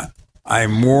it or not.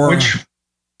 I'm more...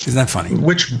 Isn't that funny?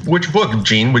 Which book,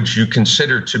 Gene, would you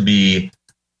consider to be,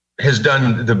 has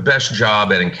done the best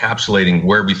job at encapsulating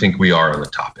where we think we are on the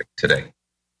topic today?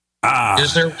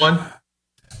 Is there one?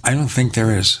 I don't think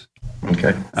there is.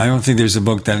 Okay. I don't think there's a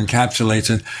book that encapsulates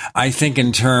it. I think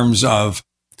in terms of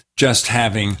just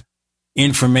having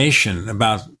information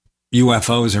about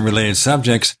UFOs and related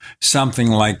subjects, something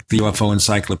like the UFO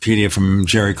Encyclopedia from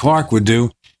Jerry Clark would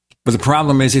do. But the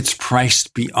problem is it's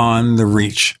priced beyond the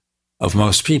reach of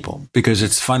most people because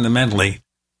it's fundamentally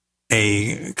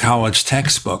a college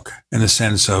textbook in the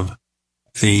sense of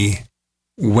the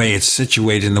way it's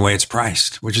situated and the way it's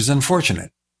priced, which is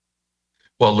unfortunate.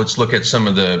 Well, let's look at some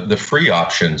of the free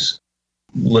options.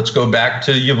 Let's go back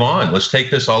to Yvonne. Let's take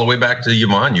this all the way back to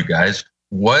Yvonne, you guys.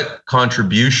 What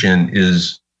contribution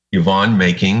is Yvonne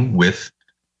making with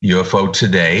UFO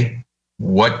Today?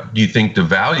 What do you think the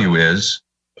value is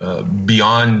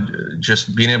beyond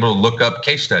just being able to look up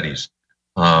case studies?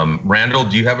 Randall,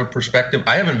 do you have a perspective?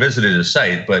 I haven't visited his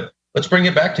site, but let's bring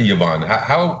it back to Yvonne.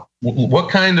 What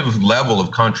kind of level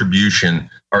of contribution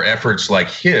are efforts like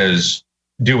his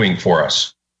doing for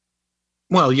us?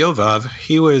 Well, Yovav,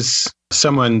 he was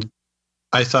someone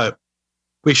I thought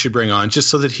we should bring on just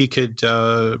so that he could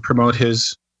promote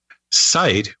his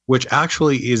site, which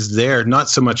actually is there not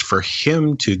so much for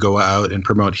him to go out and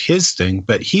promote his thing,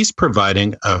 but he's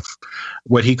providing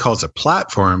what he calls a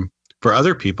platform for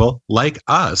other people like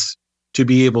us to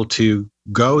be able to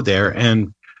go there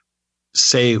and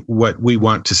say what we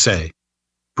want to say,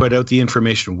 put out the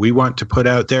information we want to put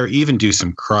out there, even do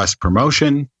some cross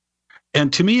promotion.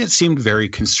 And to me, it seemed very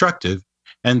constructive,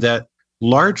 and that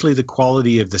largely the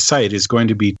quality of the site is going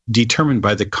to be determined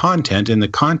by the content, and the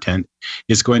content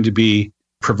is going to be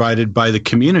provided by the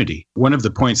community. One of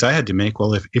the points I had to make,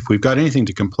 well, if we've got anything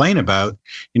to complain about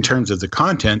in terms of the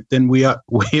content, then we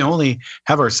only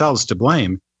have ourselves to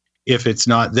blame if it's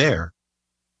not there.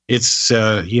 It's,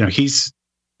 he's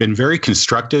been very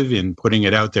constructive in putting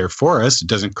it out there for us. It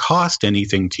doesn't cost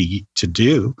anything to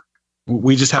do.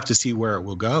 We just have to see where it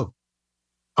will go.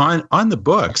 On the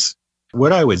books,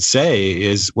 what I would say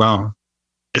is, well,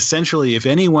 essentially, if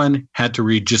anyone had to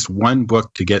read just one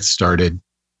book to get started,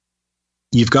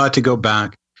 you've got to go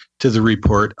back to the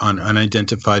report on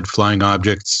unidentified flying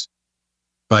objects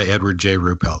by Edward J.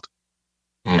 Ruppelt.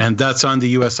 And that's on the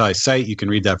USI site. You can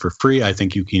read that for free. I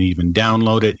think you can even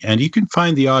download it. And you can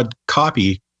find the odd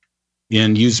copy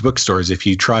in used bookstores if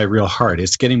you try real hard.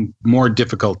 It's getting more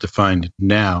difficult to find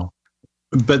now.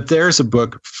 But there's a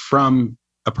book from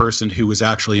a person who was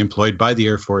actually employed by the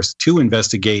Air Force to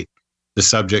investigate the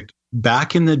subject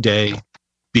back in the day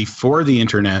before the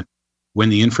internet, when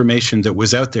the information that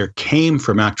was out there came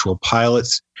from actual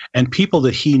pilots and people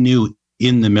that he knew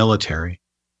in the military.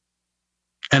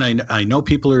 And I know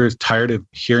people are tired of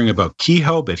hearing about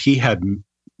Kehoe, but he had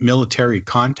military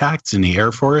contacts in the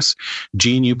Air Force.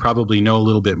 Gene, you probably know a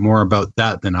little bit more about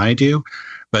that than I do.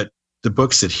 But the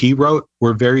books that he wrote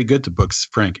were very good. The books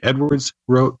Frank Edwards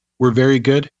wrote were very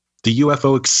good. The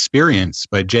UFO Experience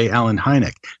by J. Allen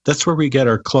Hynek. That's where we get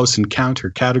our close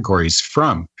encounter categories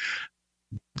from.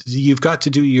 You've got to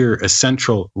do your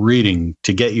essential reading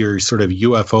to get your sort of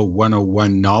UFO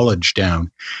 101 knowledge down,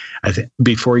 I think,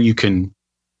 before you can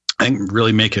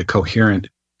really make a coherent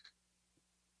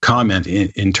comment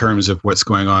in terms of what's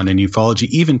going on in ufology,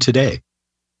 even today.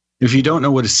 If you don't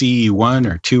know what a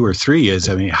CE1 or 2 or 3 is,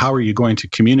 I mean, how are you going to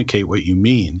communicate what you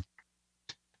mean?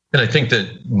 And I think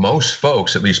that most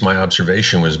folks, at least my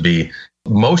observation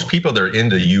most people that are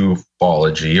into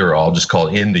ufology, or I'll just call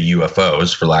it into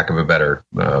UFOs for lack of a better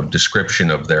description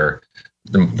of the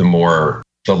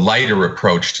lighter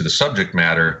approach to the subject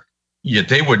matter, yet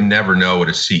they would never know what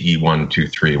a CE 1, 2,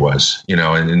 3 was,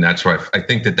 and that's why I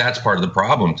think that that's part of the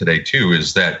problem today too,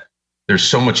 is that there's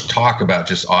so much talk about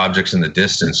just objects in the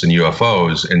distance and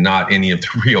UFOs and not any of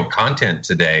the real content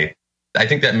today. I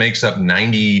think that makes up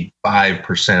 95%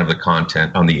 of the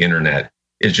content on the internet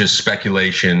is just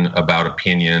speculation about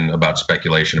opinion, about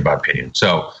speculation about opinion.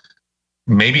 So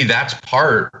maybe that's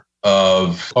part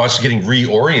of us getting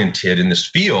reoriented in this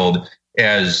field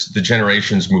as the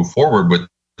generations move forward with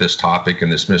this topic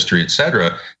and this mystery, et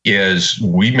cetera, is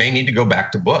we may need to go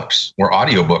back to books or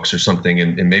audiobooks or something.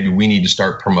 And maybe we need to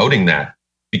start promoting that,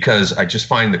 because I just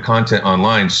find the content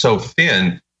online so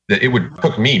thin that it would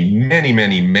took me many,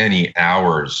 many, many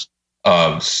hours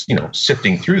of,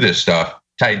 sifting through this stuff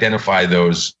to identify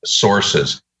those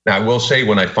sources. Now, I will say,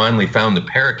 when I finally found the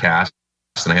Paracast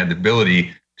and I had the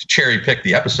ability to cherry pick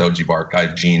the episodes you've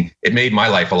archived, Gene, it made my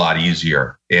life a lot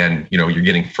easier. And, you're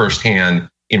getting firsthand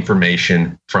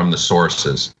information from the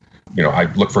sources. I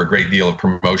look for a great deal of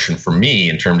promotion for me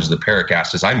in terms of the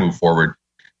Paracast as I move forward,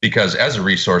 because as a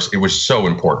resource, it was so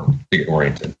important to get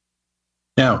oriented.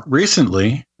 Now,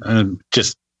 recently,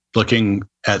 just looking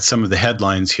at some of the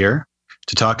headlines here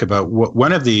to talk about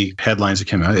one of the headlines that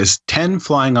came out is 10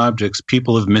 flying objects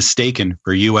people have mistaken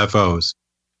for UFOs.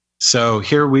 So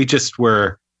here we just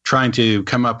were trying to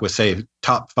come up with, say,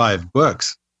 top 5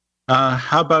 books.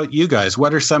 How about you guys?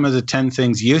 What are some of the 10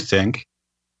 things you think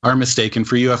are mistaken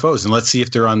for UFOs? And let's see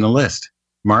if they're on the list.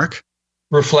 Mark?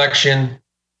 Reflection.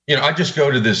 I just go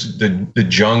to the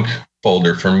junk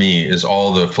folder for me is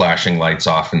all the flashing lights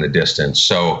off in the distance.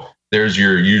 So there's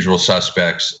your usual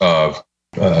suspects of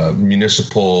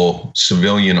municipal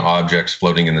civilian objects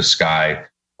floating in the sky,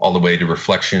 all the way to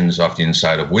reflections off the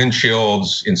inside of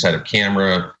windshields, inside of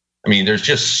camera. I mean, there's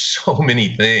just so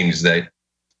many things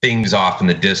off in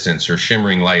the distance or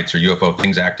shimmering lights or UFO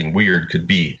things acting weird could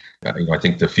be. I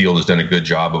think the field has done a good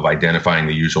job of identifying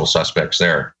the usual suspects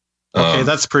there. Okay,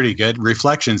 that's pretty good.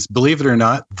 Reflections, believe it or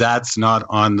not, that's not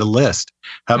on the list.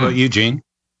 How about you, Gene?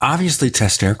 Obviously,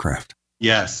 test aircraft.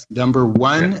 Yes. Number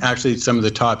 1, actually, some of the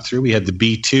top 3, we had the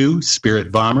B-2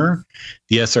 Spirit Bomber,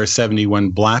 the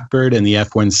SR-71 Blackbird, and the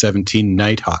F-117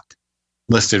 Nighthawk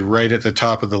listed right at the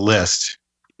top of the list.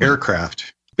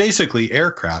 Aircraft. Basically,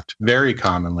 aircraft, very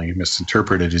commonly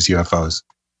misinterpreted as UFOs.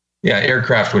 Yeah,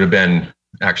 aircraft would have been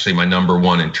actually my number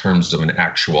 1 in terms of an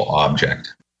actual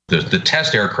object. The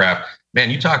test aircraft, man,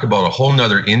 you talk about a whole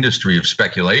nother industry of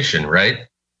speculation, right?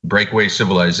 Breakaway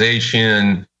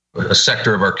civilization, a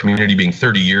sector of our community being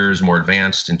 30 years more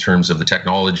advanced in terms of the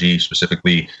technology,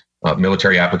 specifically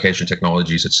military application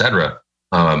technologies, et cetera.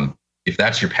 If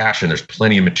that's your passion, there's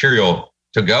plenty of material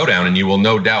to go down, and you will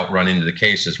no doubt run into the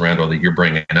cases, Randall, that you're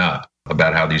bringing up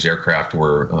about how these aircraft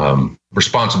were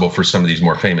responsible for some of these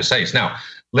more famous sites. Now,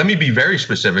 let me be very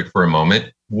specific for a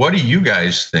moment. What do you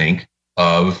guys think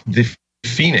of the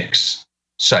Phoenix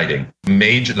sighting?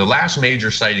 The last major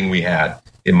sighting we had,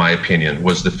 in my opinion,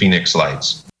 was the Phoenix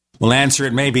lights. We'll answer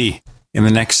it maybe in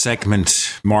the next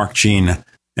segment. Mark, Gene,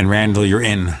 and Randall, you're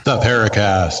in the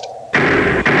Paracast.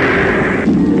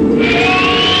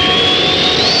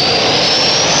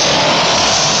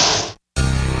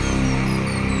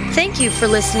 Thank you for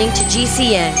listening to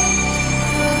GCN.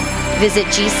 Visit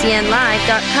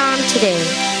GCNlive.com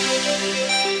today.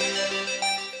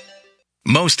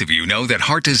 Most of you know that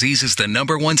heart disease is the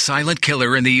 #1 silent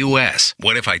killer in the U.S.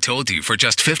 What if I told you for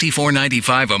just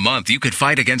 $54.95 a month you could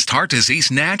fight against heart disease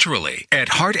naturally? At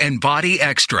Heart and Body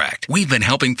Extract, we've been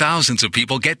helping thousands of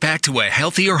people get back to a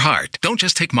healthier heart. Don't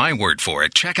just take my word for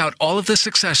it. Check out all of the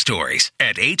success stories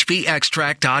at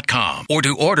hbextract.com. Or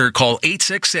to order, call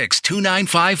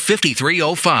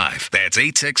 866-295-5305. That's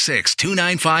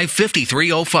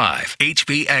 866-295-5305.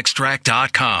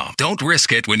 hbextract.com. Don't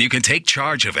risk it when you can take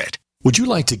charge of it. Would you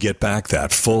like to get back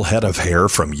that full head of hair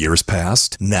from years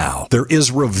past? Now, there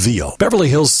is Reveal. Beverly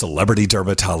Hills celebrity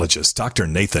dermatologist Dr.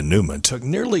 Nathan Newman took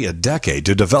nearly a decade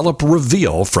to develop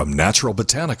Reveal from natural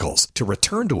botanicals to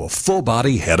return to a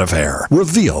full-body head of hair.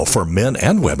 Reveal for men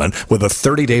and women with a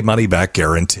 30-day money-back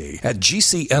guarantee at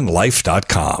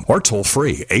GCNlife.com or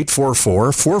toll-free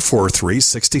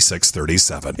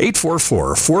 844-443-6637.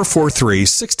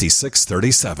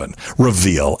 844-443-6637.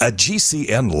 Reveal at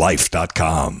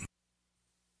GCNlife.com.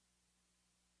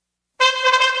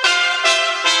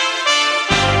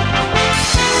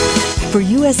 For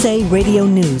USA Radio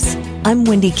News, I'm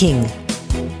Wendy King.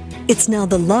 It's now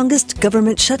the longest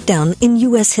government shutdown in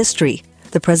U.S. history.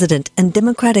 The president and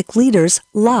Democratic leaders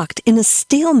locked in a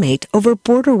stalemate over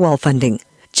border wall funding.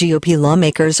 GOP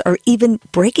lawmakers are even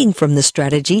breaking from the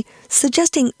strategy,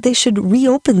 suggesting they should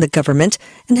reopen the government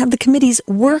and have the committees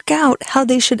work out how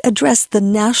they should address the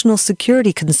national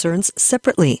security concerns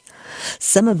separately.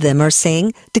 Some of them are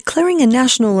saying declaring a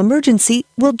national emergency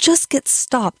will just get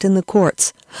stopped in the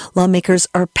courts. Lawmakers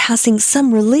are passing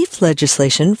some relief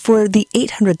legislation for the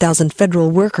 800,000 federal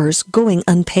workers going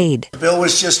unpaid. The bill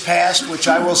was just passed, which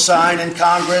I will sign in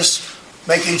Congress,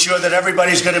 making sure that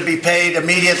everybody's going to be paid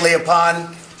immediately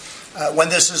upon when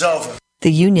this is over.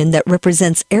 The union that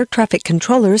represents air traffic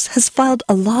controllers has filed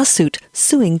a lawsuit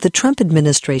suing the Trump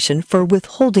administration for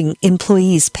withholding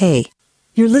employees' pay.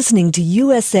 You're listening to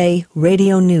USA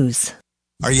Radio News.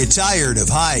 Are you tired of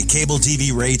high cable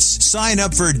TV rates? Sign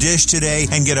up for Dish today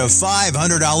and get a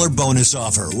 $500 bonus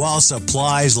offer while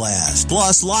supplies last.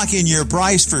 Plus, lock in your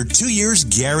price for 2 years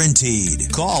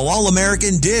guaranteed. Call All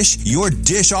American Dish, your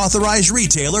Dish authorized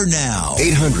retailer now.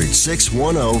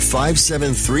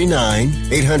 800-610-5739.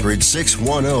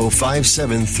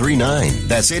 800-610-5739.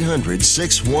 That's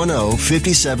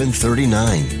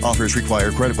 800-610-5739. Offers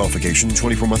require credit qualification,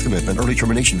 24-month commitment, early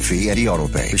termination fee, and auto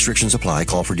pay. Restrictions apply.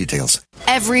 Call for details.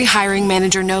 Every hiring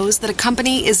manager knows that a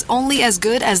company is only as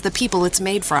good as the people it's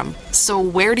made from. So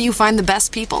where do you find the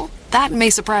best people? That may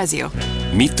surprise you.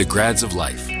 Meet the grads of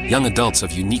life. Young adults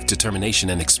of unique determination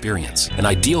and experience, an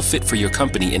ideal fit for your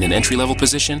company in an entry-level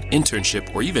position,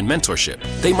 internship, or even mentorship.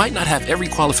 They might not have every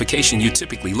qualification you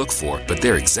typically look for, but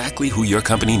they're exactly who your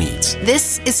company needs.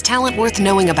 This is talent worth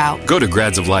knowing about. Go to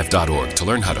gradsoflife.org to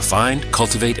learn how to find,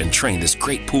 cultivate, and train this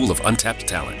great pool of untapped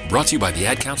talent. Brought to you by the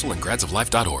Ad Council and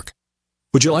gradsoflife.org.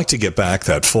 Would you like to get back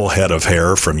that full head of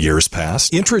hair from years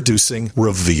past? Introducing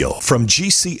Reveal from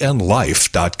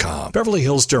GCNlife.com. Beverly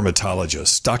Hills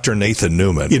dermatologist Dr. Nathan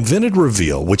Newman invented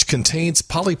Reveal, which contains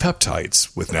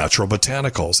polypeptides with natural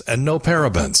botanicals and no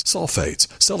parabens, sulfates,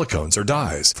 silicones, or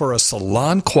dyes for a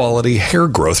salon-quality hair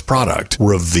growth product.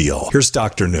 Reveal. Here's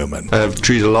Dr. Newman. I've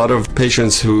treated a lot of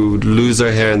patients who lose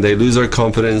their hair and they lose their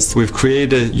confidence. We've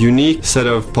created a unique set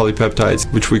of polypeptides,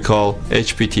 which we call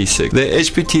HPT6. The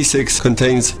HPT6 contains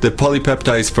the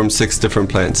polypeptides from 6 different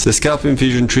plants. The scalp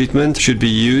infusion treatment should be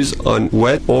used on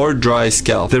wet or dry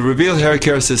scalp. The Reveal hair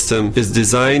care system is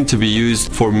designed to be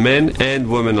used for men and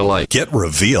women alike. Get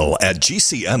Reveal at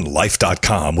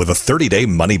GCNlife.com with a 30-day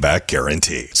money-back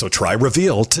guarantee. So try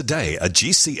Reveal today at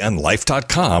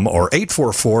GCNlife.com or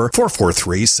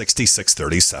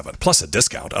 844-443-6637. Plus a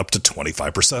discount up to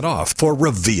 25% off for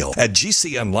Reveal at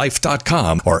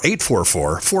GCNlife.com or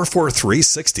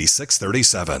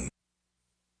 844-443-6637.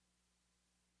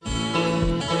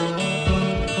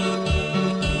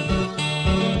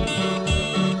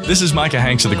 This is Micah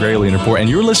Hanks of the Gralien Report, and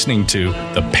you're listening to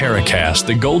the Paracast,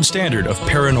 the gold standard of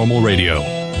paranormal radio.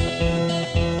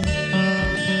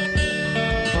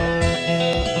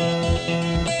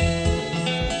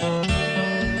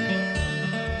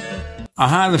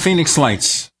 The Phoenix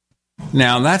Lights.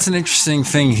 Now, that's an interesting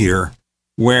thing here,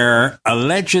 where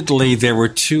allegedly there were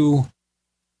 2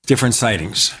 different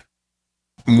sightings,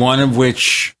 one of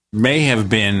which may have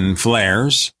been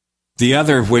flares, the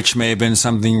other of which may have been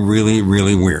something really,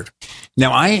 really weird.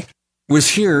 Now, I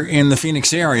was here in the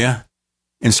Phoenix area,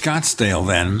 in Scottsdale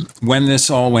then, when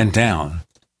this all went down.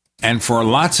 And for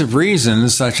lots of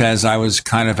reasons, such as I was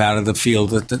kind of out of the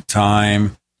field at the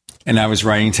time, and I was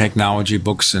writing technology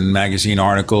books and magazine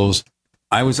articles,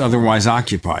 I was otherwise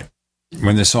occupied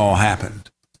when this all happened.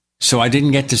 So I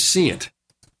didn't get to see it.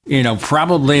 You know,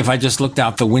 probably if I just looked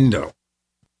out the window,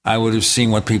 I would have seen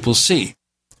what people see.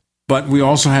 But we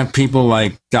also have people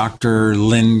like Dr.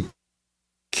 Lynn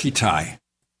Kitai,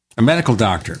 a medical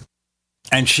doctor.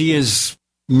 And she has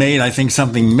made, I think,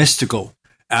 something mystical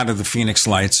out of the Phoenix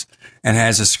Lights and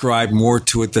has ascribed more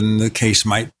to it than the case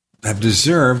might have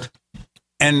deserved.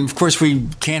 And, of course, we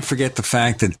can't forget the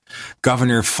fact that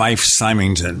Governor Fife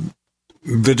Symington,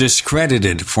 the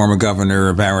discredited former governor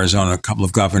of Arizona, a couple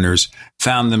of governors,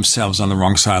 found themselves on the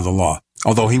wrong side of the law,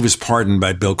 although he was pardoned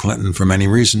by Bill Clinton for many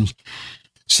reasons.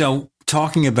 So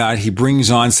talking about he brings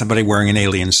on somebody wearing an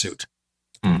alien suit.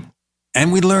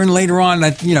 And we learn later on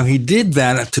that, you know, he did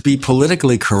that to be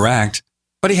politically correct,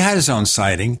 but he had his own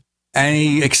sighting and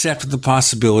he accepted the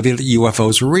possibility that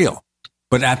UFOs were real.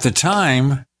 But at the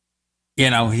time, you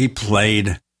know, he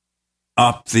played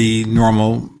up the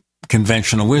normal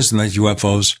conventional wisdom that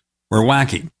UFOs were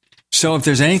wacky. So if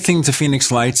there's anything to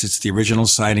Phoenix Lights, it's the original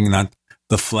sighting, not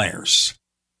the flares.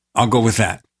 I'll go with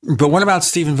that. But what about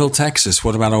Stephenville, Texas?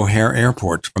 What about O'Hare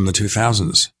Airport from the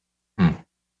 2000s?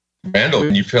 Randall,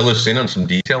 can you fill us in on some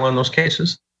detail on those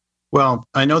cases? Well,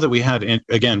 I know that we had,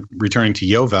 again, returning to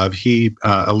Yovav, he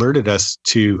alerted us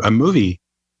to a movie.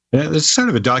 It's sort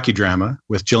of a docudrama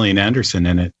with Gillian Anderson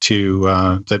in it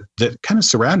that kind of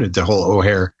surrounded the whole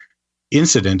O'Hare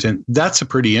incident. And that's a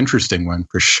pretty interesting one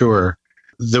for sure.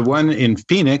 The one in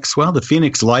Phoenix, well, the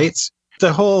Phoenix Lights,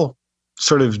 the whole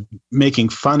sort of making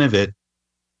fun of it,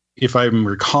 if I'm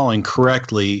recalling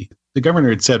correctly, the governor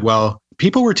had said, well,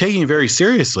 people were taking it very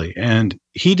seriously, and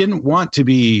he didn't want to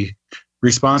be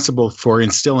responsible for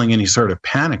instilling any sort of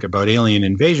panic about alien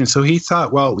invasion. So he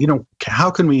thought, well, you know, how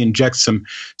can we inject some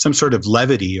sort of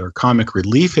levity or comic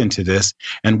relief into this?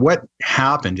 And what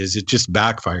happened is it just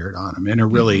backfired on him in a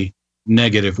really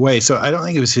negative way. So I don't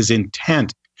think it was his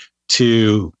intent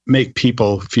to make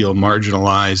people feel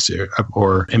marginalized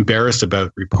or embarrassed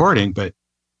about reporting, but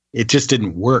it just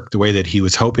didn't work the way that he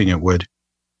was hoping it would.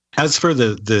 As for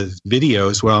the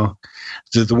videos, well,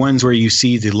 the ones where you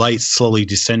see the lights slowly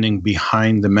descending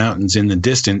behind the mountains in the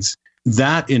distance,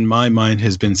 that in my mind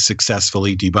has been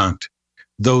successfully debunked.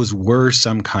 Those were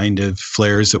some kind of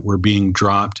flares that were being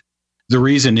dropped. The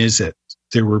reason is that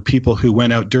there were people who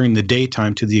went out during the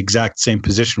daytime to the exact same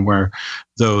position where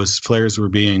those flares were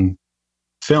being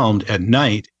filmed at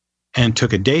night and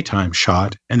took a daytime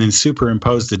shot and then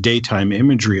superimposed the daytime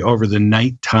imagery over the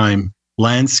nighttime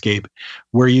landscape,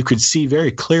 where you could see very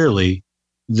clearly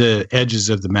the edges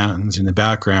of the mountains in the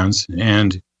backgrounds.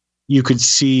 And you could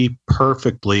see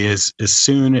perfectly as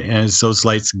soon as those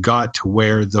lights got to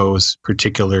where those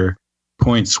particular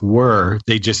points were,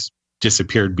 they just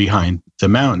disappeared behind the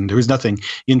mountain. There was nothing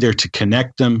in there to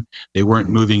connect them. They weren't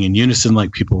moving in unison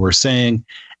like people were saying.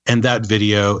 And that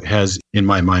video has, in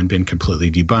my mind, been completely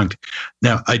debunked.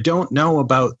 Now, I don't know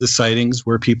about the sightings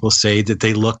where people say that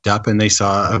they looked up and they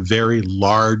saw a very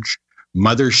large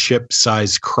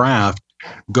mothership-sized craft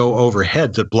go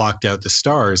overhead that blocked out the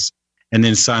stars and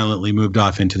then silently moved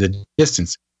off into the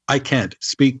distance. I can't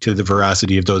speak to the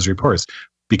veracity of those reports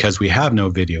because we have no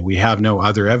video. We have no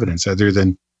other evidence other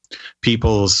than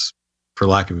people's, for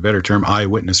lack of a better term,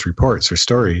 eyewitness reports or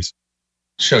stories.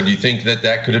 So do you think that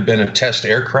that could have been a test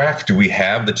aircraft? Do we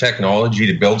have the technology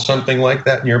to build something like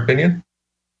that, in your opinion?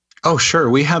 Oh, sure.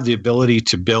 We have the ability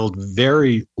to build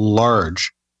very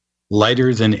large,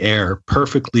 lighter than air,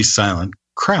 perfectly silent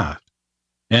craft.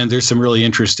 And there's some really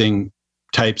interesting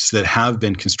types that have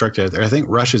been constructed out there. I think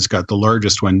Russia's got the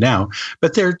largest one now,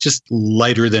 but they're just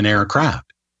lighter than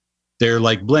aircraft. They're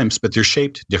like blimps, but they're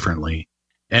shaped differently.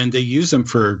 And they use them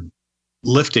for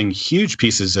lifting huge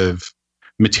pieces of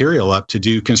material up to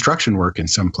do construction work in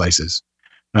some places.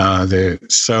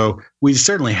 So we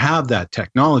certainly have that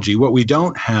technology. What we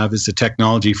don't have is the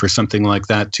technology for something like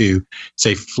that to,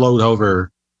 say, float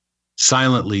over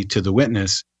silently to the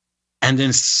witness and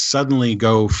then suddenly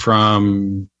go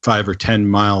from 5 or 10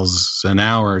 miles an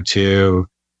hour to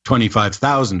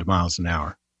 25,000 miles an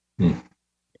hour.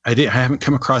 I haven't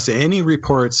come across any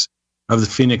reports of the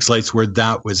Phoenix Lights where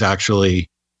that was actually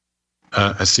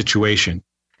a situation.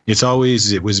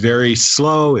 It was very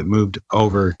slow. It moved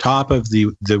over top of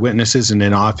the witnesses and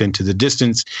then off into the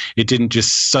distance. It didn't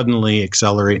just suddenly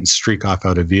accelerate and streak off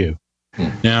out of view.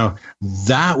 Now,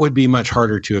 that would be much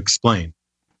harder to explain.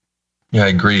 Yeah, I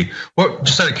agree. Well,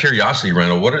 just out of curiosity,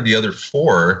 Randall, what are the other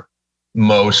 4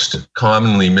 most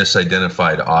commonly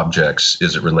misidentified objects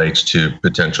as it relates to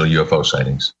potential UFO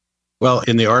sightings? Well,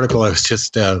 in the article I was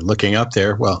just looking up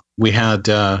there, we had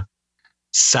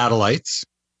satellites,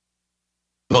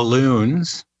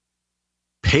 balloons,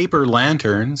 paper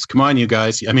lanterns. Come on, you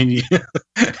guys. I mean,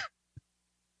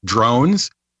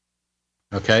 drones.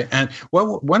 Okay. And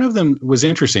one of them was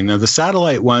interesting. Now, the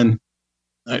satellite one,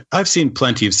 I've seen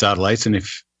plenty of satellites. And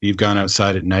if you've gone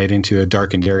outside at night into a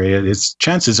darkened area,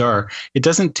 chances are it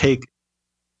doesn't take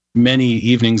many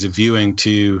evenings of viewing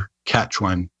to catch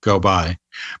one go by.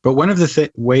 But one of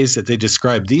the ways that they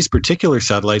describe these particular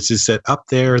satellites is that up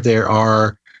there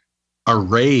are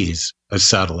arrays of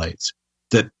satellites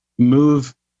that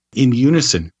move in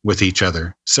unison with each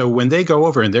other. So when they go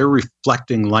over and they're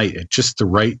reflecting light at just the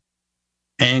right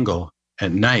angle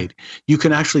at night, you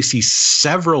can actually see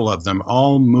several of them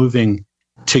all moving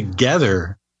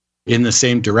together in the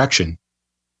same direction.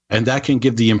 And that can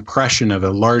give the impression of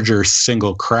a larger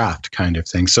single craft kind of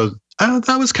thing. So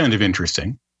that was kind of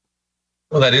interesting.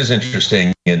 Well, that is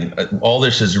interesting. And all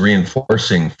this is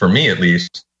reinforcing, for me at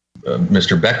least,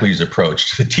 Mr. Beckley's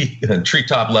approach to the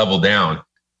treetop level down.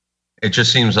 It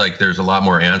just seems like there's a lot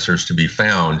more answers to be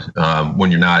found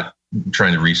when you're not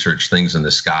trying to research things in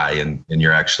the sky and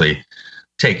you're actually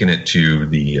taking it to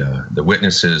the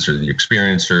witnesses or the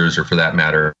experiencers, or for that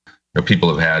matter,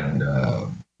 people have had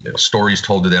stories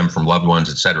told to them from loved ones,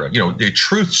 et cetera. The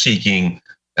truth seeking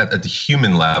at the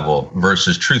human level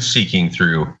versus truth seeking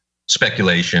through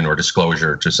speculation or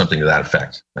disclosure to something to that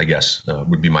effect, I guess,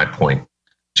 would be my point.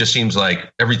 Just seems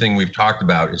like everything we've talked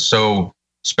about is so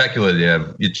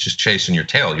speculative. It's just chasing your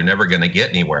tail. You're never going to get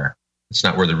anywhere. It's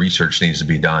not where the research needs to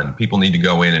be done. People need to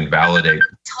go in and validate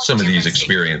some of these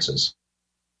experiences.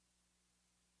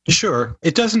 Sure.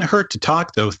 It doesn't hurt to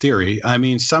talk, though, theory. I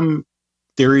mean, some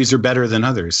theories are better than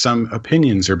others. Some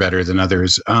opinions are better than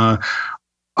others.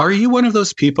 Are you one of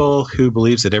those people who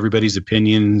believes that everybody's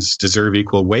opinions deserve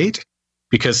equal weight?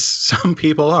 Because some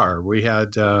people are. We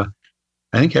had, I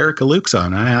think, Erica Luke's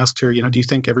on. I asked her, do you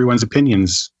think everyone's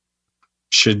opinions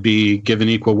should be given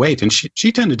equal weight? And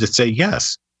she tended to say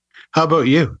yes. How about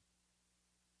you?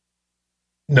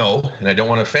 No, and I don't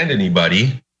want to offend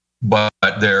anybody, but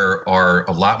there are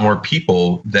a lot more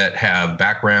people that have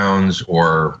backgrounds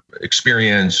or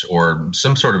experience or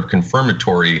some sort of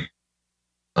confirmatory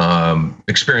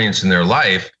experience in their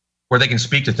life where they can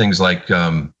speak to things like,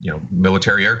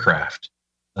 military aircraft.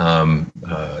 There's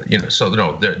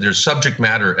subject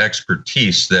matter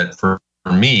expertise that for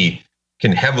me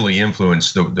can heavily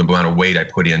influence the amount of weight I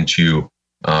put into,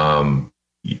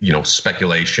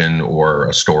 speculation or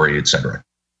a story, et cetera.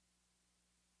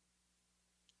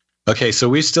 Okay, so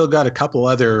we've still got a couple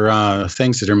other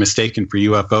things that are mistaken for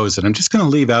UFOs that I'm just going to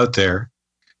leave out there.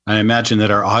 I imagine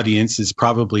that our audience has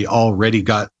probably already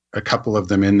got a couple of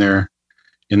them in their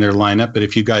in their lineup. But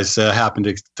if you guys happen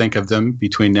to think of them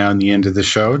between now and the end of the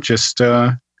show, just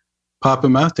pop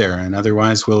them out there. And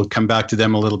otherwise, we'll come back to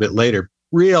them a little bit later.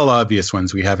 Real obvious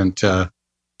ones we haven't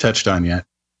touched on yet.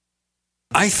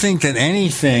 I think that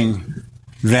anything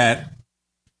that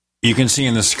you can see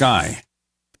in the sky,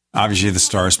 obviously the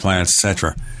stars, planets,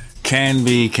 etc., can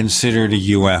be considered a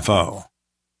UFO.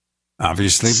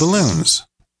 Obviously, balloons.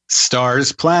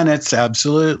 Stars, planets,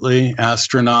 absolutely.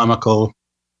 Astronomical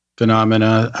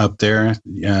phenomena up there.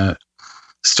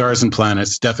 Stars and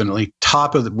planets, definitely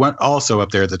also up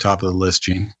there at the top of the list,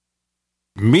 Gene.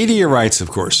 Meteorites, of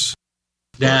course.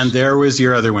 And there was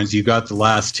your other ones. You got the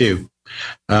last two.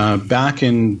 Back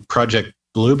in Project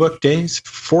Blue Book days,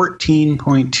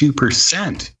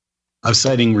 14.2% of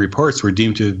sighting reports were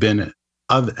deemed to have been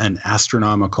of an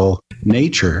astronomical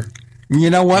nature. You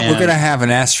know what? We're going to have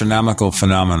an astronomical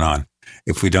phenomenon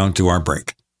if we don't do our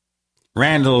break.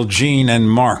 Randall, Gene, and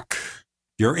Mark,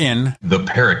 you're in the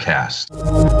Paracast.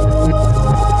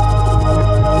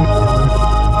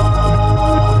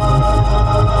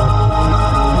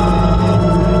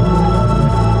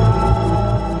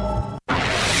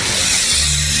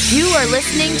 You are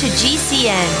listening to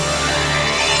GCN.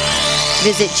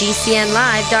 Visit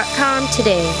GCNlive.com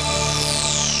today.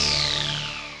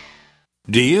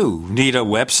 Do you need a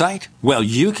website? Well,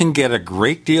 you can get a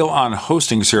great deal on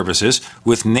hosting services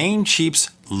with Namecheap's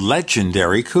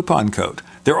legendary coupon code.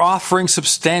 They're offering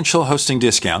substantial hosting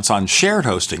discounts on shared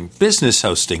hosting, business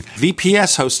hosting,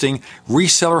 VPS hosting,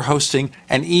 reseller hosting,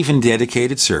 and even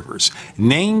dedicated servers.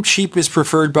 Namecheap is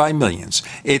preferred by millions.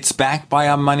 It's backed by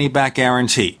a money-back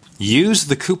guarantee. Use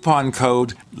the coupon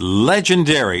code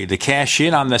LEGENDARY to cash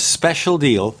in on the special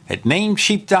deal at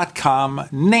Namecheap.com,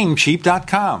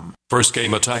 Namecheap.com. First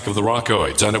came Attack of the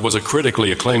Rockoids, and it was a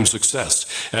critically acclaimed success.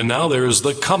 And now there's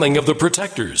The Coming of the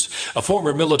Protectors. A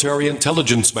former military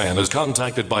intelligence man is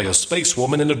contacted by a space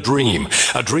woman in a dream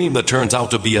that turns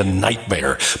out to be a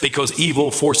nightmare because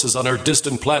evil forces on her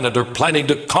distant planet are planning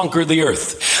to conquer the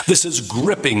Earth. This is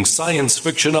gripping science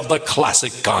fiction of the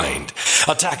classic kind.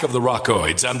 Attack of the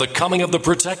Rockoids and The Coming of the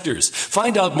Protectors.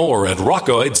 Find out more at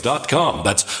rockoids.com.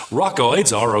 That's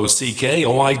Rockoids,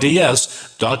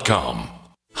 ROCKOIDS.com.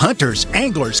 Hunters,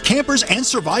 anglers, campers, and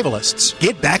survivalists.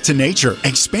 Get back to nature.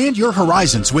 Expand your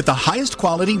horizons with the highest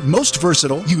quality, most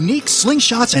versatile, unique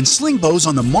slingshots and sling bows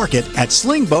on the market at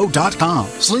slingbow.com.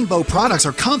 Slingbow products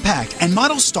are compact and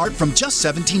models start from just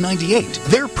 $17.98.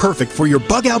 They're perfect for your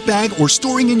bug out bag or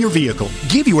storing in your vehicle.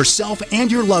 Give yourself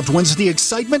and your loved ones the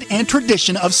excitement and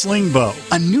tradition of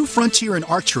Slingbow, a new frontier in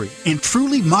archery and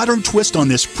truly modern twist on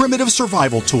this primitive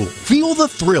survival tool. Feel the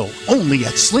thrill only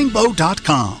at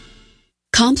slingbow.com.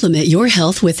 Complement your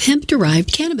health with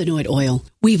hemp-derived cannabinoid oil.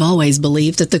 We've always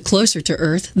believed that the closer to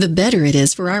Earth, the better it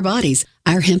is for our bodies.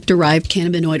 Our hemp-derived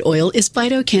cannabinoid oil is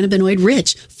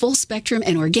phytocannabinoid-rich, full-spectrum,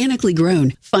 and organically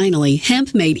grown. Finally,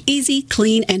 hemp made easy,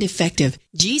 clean, and effective.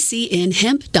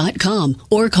 GCNhemp.com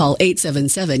or call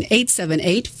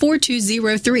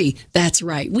 877-878-4203. That's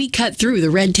right, we cut through the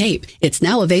red tape. It's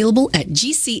now available at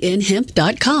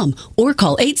GCNhemp.com or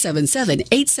call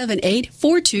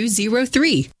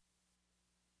 877-878-4203.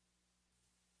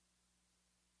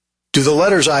 Do the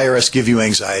letters IRS give you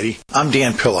anxiety? I'm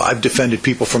Dan Pilla. I've defended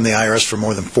people from the IRS for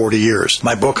more than 40 years.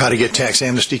 My book, How to Get Tax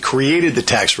Amnesty, created the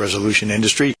tax resolution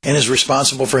industry and is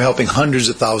responsible for helping hundreds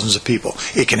of thousands of people.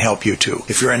 It can help you too.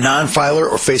 If you're a non-filer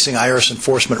or facing IRS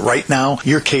enforcement right now,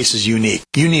 your case is unique.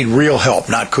 You need real help,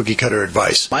 not cookie-cutter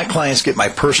advice. My clients get my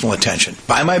personal attention.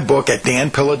 Buy my book at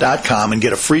danpilla.com and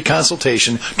get a free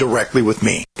consultation directly with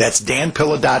me. That's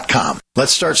danpilla.com.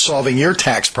 Let's start solving your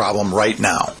tax problem right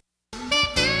now.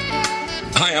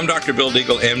 Hi, I'm Dr. Bill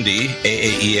Deagle, MD,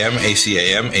 AAEM,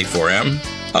 ACAM, A4M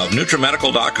of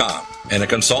NutriMedical.com and a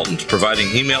consultant providing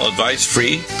email advice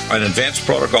free on advanced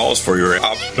protocols for your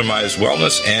optimized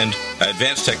wellness and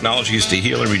advanced technologies to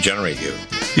heal and regenerate you.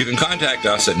 You can contact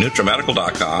us at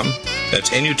NutriMedical.com, that's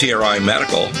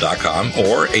NutriMedical.com,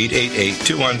 or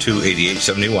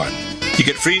 888-212-8871. You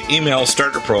get free email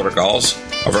starter protocols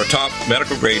of our top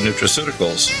medical grade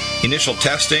nutraceuticals, initial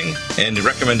testing, and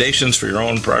recommendations for your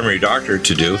own primary doctor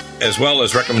to do, as well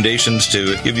as recommendations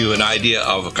to give you an idea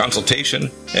of a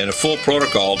consultation and a full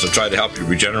protocol to try to help you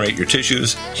regenerate your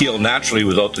tissues, heal naturally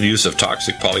without the use of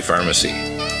toxic polypharmacy.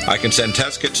 I can send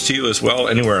test kits to you as well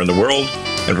anywhere in the world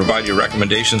and provide you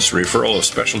recommendations to referral of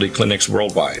specialty clinics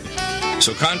worldwide.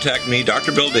 So contact me,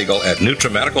 Dr. Bill Deagle, at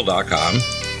NutriMedical.com.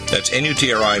 That's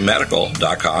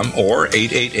NutriMedical.com or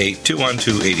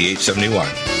 888-212-8871.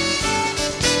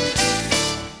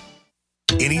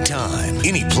 Anytime,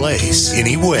 any place,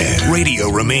 anywhere. Radio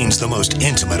remains the most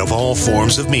intimate of all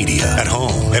forms of media. At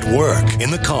home, at work, in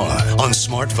the car, on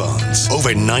smartphones.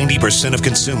 Over 90% of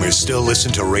consumers still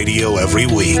listen to radio every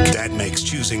week. That makes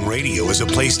choosing radio as a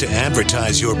place to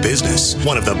advertise your business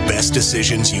one of the best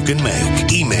decisions you can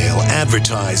make. Email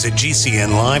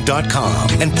advertise@gcnlive.com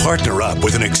and partner up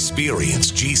with an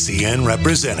experienced GCN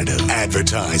representative.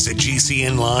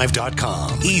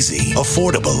 Advertise@gcnlive.com. Easy,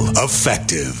 affordable,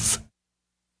 effective.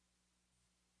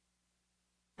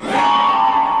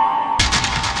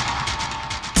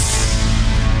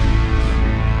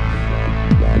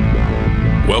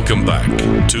 Welcome back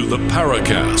to the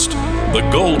Paracast, the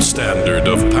gold standard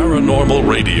of paranormal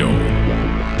radio.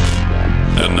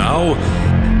 And now,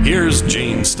 here's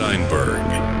Gene Steinberg.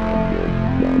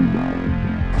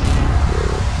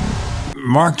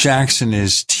 Mark Jackson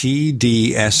is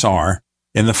TDSR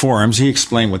in the forums. He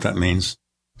explained what that means,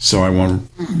 so I won't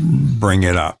bring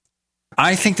it up.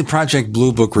 I think the Project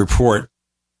Blue Book report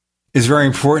is very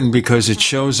important because it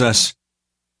shows us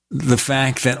the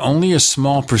fact that only a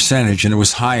small percentage, and it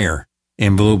was higher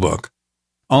in Blue Book,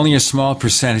 only a small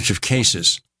percentage of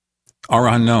cases are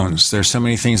unknowns. There's so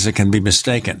many things that can be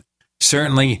mistaken.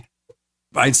 Certainly,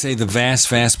 I'd say the vast,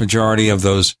 vast majority of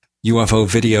those UFO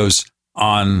videos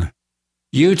on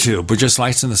YouTube were just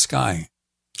lights in the sky.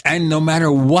 And no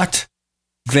matter what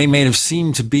they may have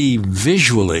seemed to be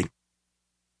visually,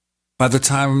 by the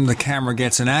time the camera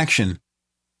gets in action,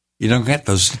 you don't get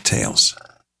those details.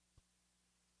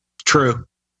 True.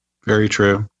 Very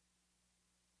true.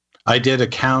 I did a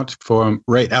count for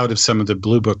right out of some of the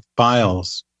Blue Book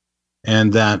files,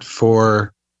 and that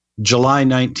for July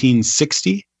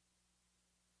 1960,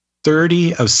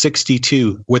 30 of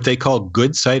 62, what they call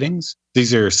good sightings.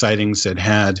 These are sightings that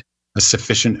had a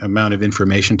sufficient amount of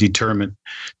information to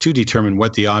determine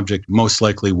what the object most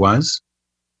likely was.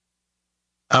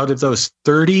 Out of those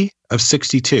 30 of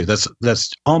 62,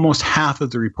 that's almost half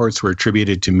of the reports were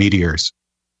attributed to meteors.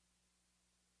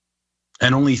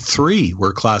 And only 3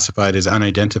 were classified as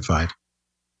unidentified.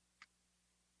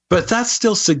 But that's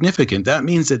still significant. That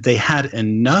means that they had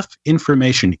enough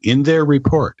information in their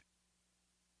report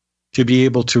to be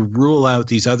able to rule out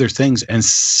these other things and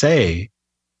say,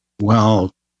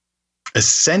 well,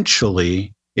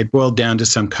 essentially, it boiled down to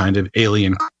some kind of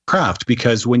alien craft,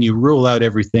 because when you rule out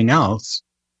everything else,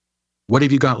 what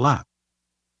have you got left?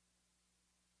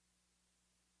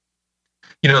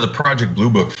 You know, the Project Blue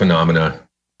Book phenomena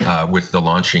with the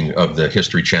launching of the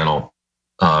History Channel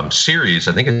series,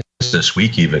 I think it's this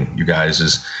week even, you guys,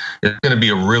 it's going to be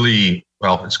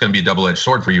it's going to be a double-edged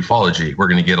sword for ufology. We're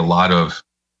going to get a lot of,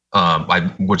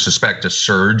 I would suspect, a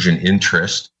surge in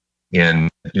interest,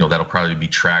 and that'll probably be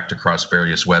tracked across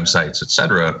various websites, et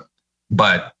cetera.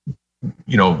 But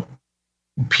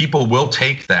people will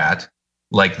take that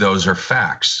like those are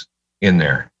facts in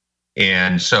there,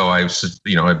 and so I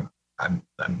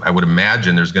would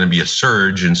imagine there's going to be a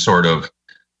surge in sort of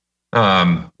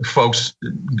folks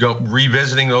go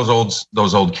revisiting those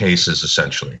old cases.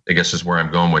 Essentially, I guess is where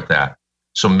I'm going with that.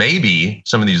 So maybe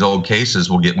some of these old cases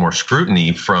will get more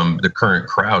scrutiny from the current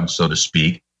crowd, so to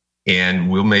speak, and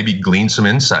we'll maybe glean some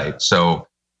insight. So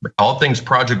all things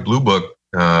Project Blue Book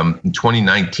in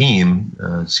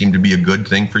 2019 seemed to be a good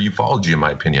thing for ufology, in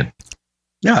my opinion.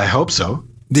 Yeah, I hope so.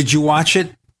 Did you watch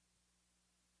it?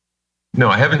 No,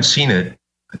 I haven't seen it.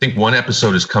 I think one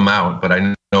episode has come out, but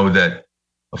I know that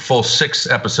a full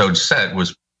 6-episode set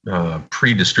was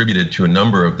pre-distributed to a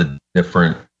number of the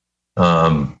different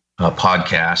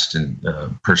podcasts and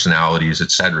personalities, et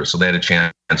cetera. So they had a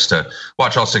chance to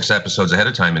watch all 6 episodes ahead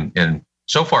of time. And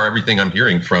so far, everything I'm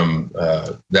hearing from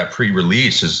that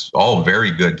pre-release is all very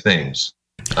good things.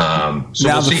 So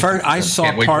now,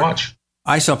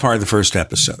 I saw part of the first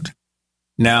episode.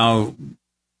 Now,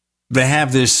 they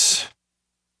have this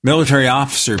military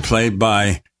officer played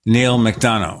by Neil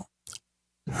McDonough,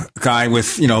 a guy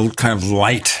with, kind of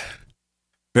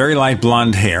very light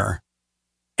blonde hair.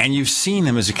 And you've seen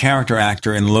him as a character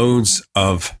actor in loads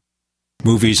of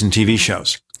movies and TV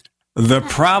shows. The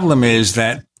problem is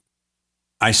that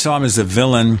I saw him as the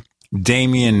villain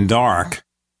Damien Dark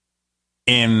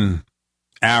in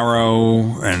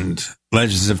Arrow and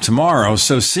Legends of Tomorrow.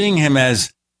 So seeing him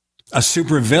as a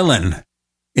super villain,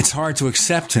 it's hard to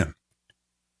accept him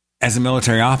as a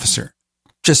military officer.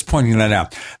 Just pointing that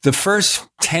out. The first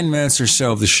 10 minutes or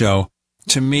so of the show,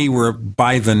 to me, were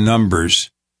by the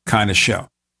numbers kind of show.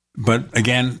 But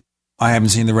again, I haven't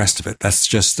seen the rest of it. That's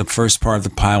just the first part of the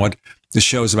pilot. The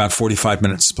show is about 45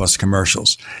 minutes plus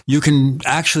commercials. You can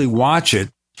actually watch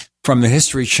it from the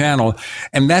History Channel,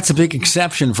 and that's a big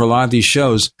exception for a lot of these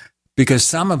shows. because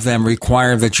some of them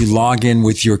require that you log in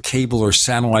with your cable or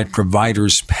satellite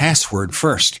provider's password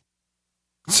first.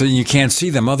 So you can't see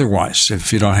them otherwise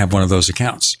if you don't have one of those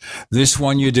accounts. This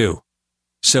one you do.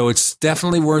 So it's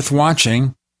definitely worth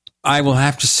watching. I will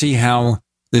have to see how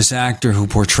this actor who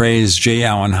portrays J.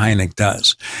 Allen Hynek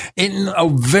does. In a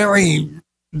very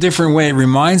different way, it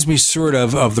reminds me sort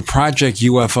of the Project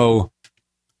UFO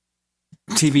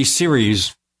TV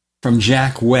series from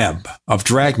Jack Webb of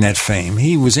Dragnet fame.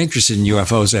 He was interested in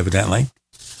UFOs, evidently.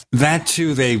 That,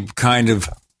 too, they kind of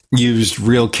used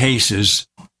real cases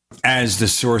as the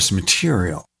source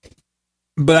material.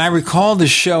 But I recall the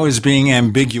show as being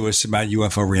ambiguous about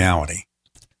UFO reality.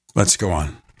 Let's go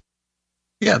on.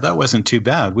 Yeah, that wasn't too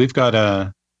bad. We've got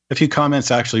a few comments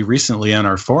actually recently on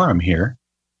our forum here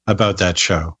about that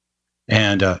show.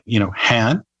 And,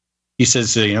 Han, he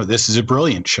says, this is a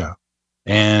brilliant show.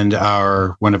 And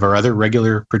one of our other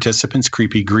regular participants,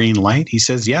 Creepy Green Light, he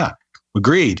says, yeah,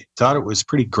 agreed. Thought it was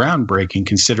pretty groundbreaking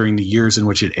considering the years in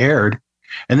which it aired.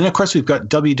 And then, of course, we've got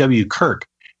W.W. Kirk,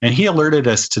 and he alerted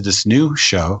us to this new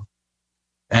show.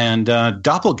 And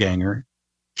Doppelganger,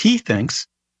 he thinks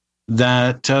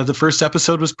that the first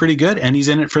episode was pretty good, and he's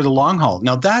in it for the long haul.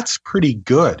 Now, that's pretty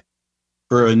good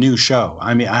for a new show.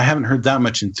 I mean, I haven't heard that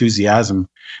much enthusiasm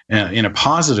in a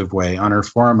positive way on our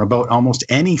forum about almost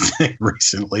anything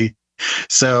recently.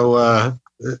 So,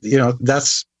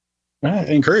 that's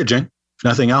encouraging, if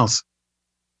nothing else.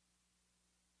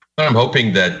 I'm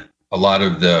hoping that a lot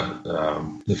of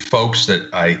the folks that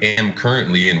I am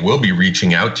currently and will be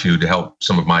reaching out to help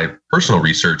some of my personal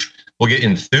research will get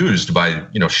enthused by,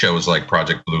 shows like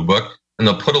Project Blue Book, and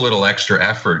they'll put a little extra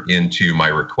effort into my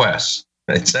requests,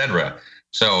 etc.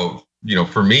 So,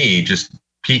 for me, just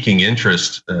piquing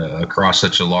interest across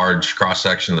such a large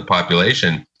cross-section of the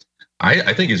population,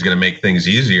 I think is going to make things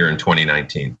easier in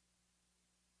 2019.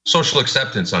 Social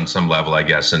acceptance on some level, I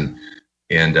guess, and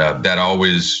that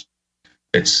always,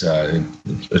 it's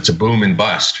a boom and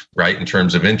bust, right, in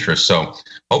terms of interest. So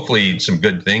hopefully some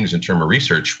good things in terms of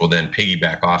research will then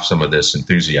piggyback off some of this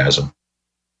enthusiasm.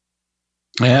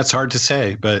 Yeah, it's hard to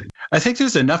say, but I think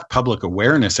there's enough public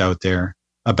awareness out there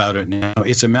about it now.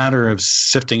 It's a matter of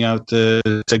sifting out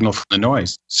the signal from the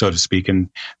noise, so to speak. And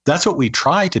that's what we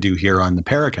try to do here on the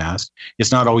Paracast.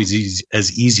 It's not always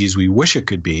as easy as we wish it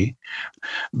could be.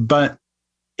 But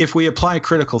if we apply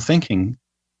critical thinking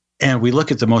and we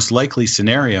look at the most likely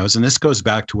scenarios, and this goes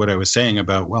back to what I was saying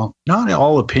about, well, not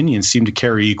all opinions seem to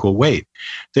carry equal weight.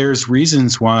 There's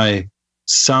reasons why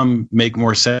some make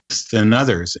more sense than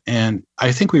others. And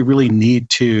I think we really need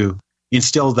to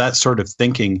instill that sort of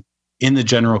thinking in the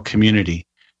general community.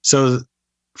 So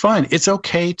fine, it's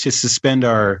okay to suspend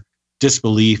our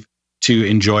disbelief to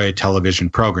enjoy a television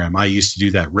program. I used to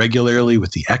do that regularly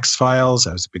with the X-Files.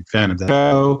 I was a big fan of that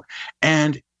show.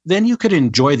 And then you could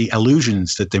enjoy the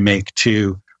allusions that they make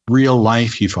to real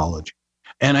life ufology.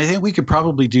 And I think we could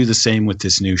probably do the same with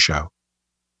this new show.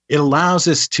 It allows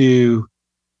us to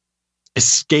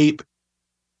escape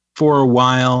for a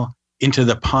while into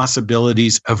the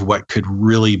possibilities of what could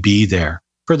really be there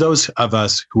for those of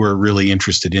us who are really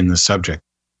interested in the subject.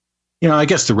 I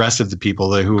guess the rest of the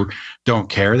people who don't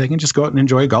care, they can just go out and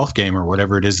enjoy a golf game or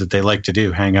whatever it is that they like to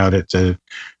do, hang out at the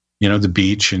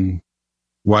beach and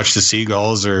watch the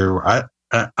seagulls, or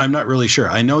I'm not really sure.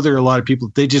 I know there are a lot of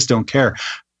people, they just don't care.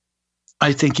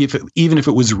 I think even if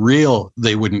it was real,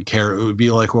 they wouldn't care. It would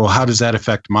be like, well, how does that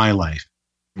affect my life?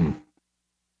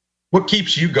 What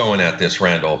keeps you going at this,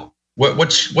 Randall?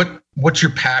 What's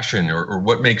your passion, or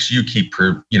what makes you keep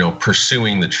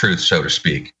pursuing the truth, so to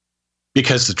speak?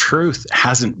 Because the truth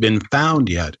hasn't been found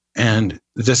yet. And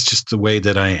that's just the way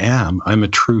that I am. I'm a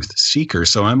truth seeker.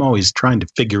 So I'm always trying to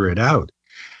figure it out.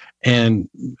 And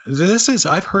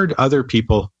I've heard other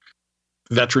people,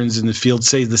 veterans in the field,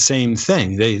 say the same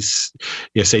thing. They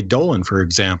say Dolan, for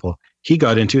example, he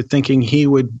got into it thinking he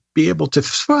would be able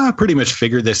to pretty much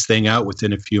figure this thing out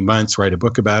within a few months, write a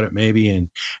book about it maybe,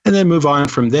 and then move on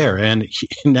from there. And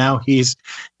now he's,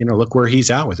 look where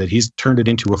he's at with it. He's turned it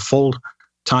into a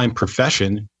full-time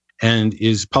profession and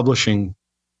is publishing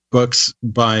books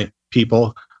by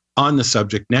people on the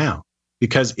subject now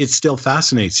because it still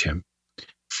fascinates him.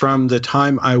 From the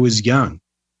time I was young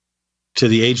to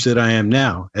the age that I am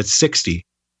now at 60,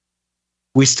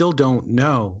 we still don't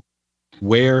know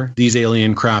where these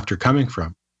alien craft are coming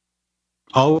from.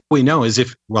 All we know is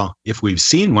if we've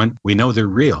seen one, we know they're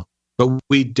real, but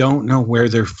we don't know where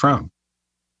they're from.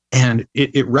 And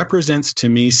it represents to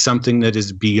me something that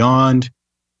is beyond,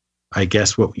 I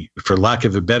guess, for lack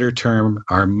of a better term,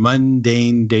 our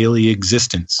mundane daily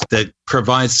existence, that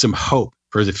provides some hope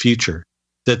for the future,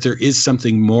 that there is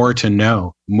something more to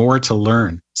know, more to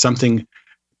learn, something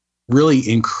really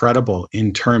incredible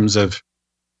in terms of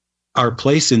our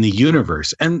place in the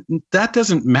universe. And that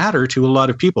doesn't matter to a lot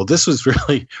of people. This was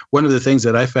really one of the things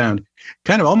that I found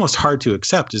kind of almost hard to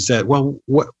accept, is that, well,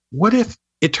 what if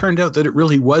it turned out that it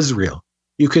really was real?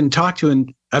 You can talk to,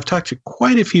 and I've talked to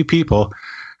quite a few people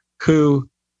who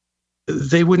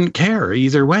they wouldn't care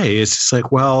either way. It's just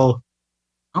like, well,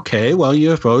 okay, well,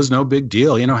 UFOs, no big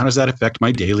deal. How does that affect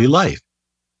my daily life?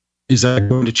 Is that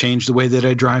going to change the way that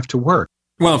I drive to work?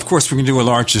 Well, of course, we can do a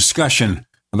large discussion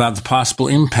about the possible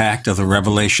impact of the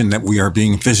revelation that we are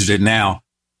being visited now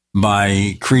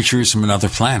by creatures from another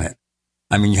planet.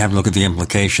 I mean, you have to look at the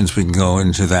implications. We can go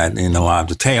into that in a lot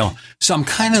of detail. So I'm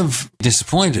kind of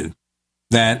disappointed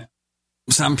that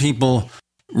some people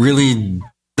really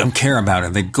don't care about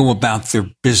it. They go about their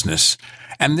business.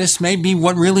 And this may be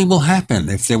what really will happen.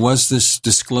 If there was this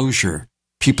disclosure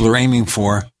people are aiming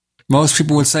for, most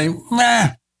people would say,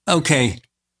 okay,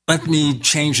 let me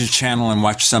change the channel and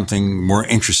watch something more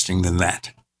interesting than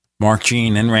that. Mark,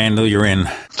 Gene, and Randall, you're in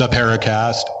the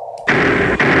Paracast.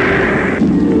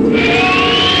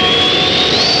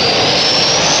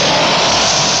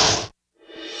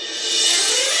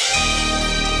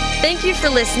 Thank you for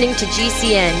listening to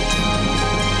GCN.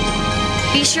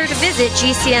 Be sure to visit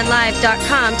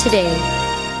GCNlive.com today.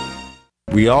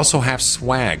 We also have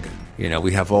swag.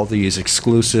 We have all these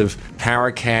exclusive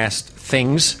Paracast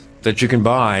things that you can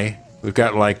buy. We've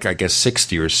got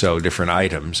 60 or so different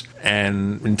items,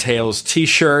 and entails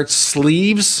t-shirts,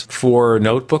 sleeves for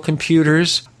notebook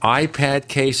computers, iPad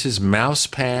cases, mouse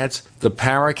pads, the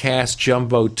Paracast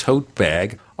Jumbo tote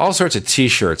bag, all sorts of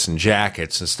t-shirts and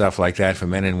jackets and stuff like that for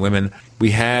men and women.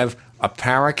 We have a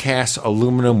Paracast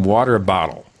aluminum water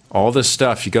bottle. All this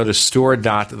stuff, you go to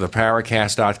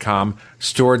store.theparacast.com,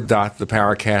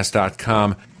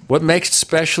 store.theparacast.com. What makes it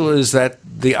special is that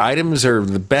the items are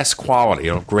the best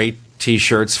quality, great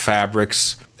t-shirts,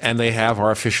 fabrics, and they have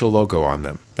our official logo on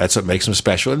them. That's what makes them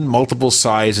special, in multiple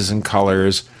sizes and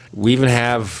colors. We even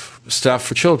have stuff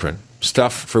for children,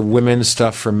 stuff for women,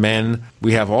 stuff for men.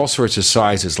 We have all sorts of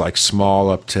sizes, like small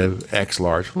up to X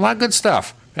large. A lot of good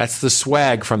stuff. That's the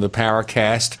swag from the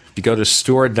Paracast. You go to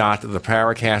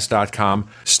store.theparacast.com,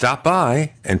 stop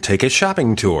by, and take a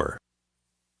shopping tour.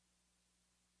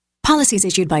 Policies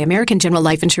issued by American General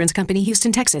Life Insurance Company,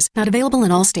 Houston, Texas. Not available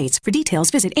in all states. For details,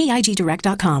 visit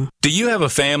AIGdirect.com. Do you have a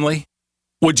family?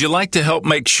 Would you like to help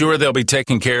make sure they'll be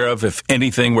taken care of if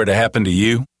anything were to happen to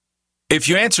you? If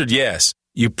you answered yes,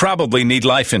 you probably need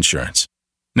life insurance.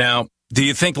 Now, do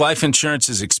you think life insurance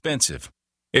is expensive?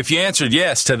 If you answered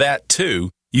yes to that too,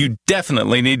 you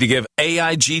definitely need to give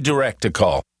AIG Direct a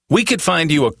call. We could find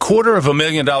you a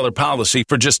 $250,000 policy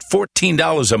for just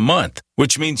 $14 a month,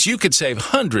 which means you could save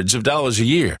hundreds of dollars a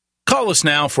year. Call us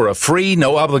now for a free,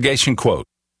 no-obligation quote.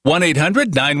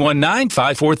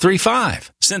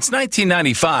 1-800-919-5435. Since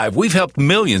 1995, we've helped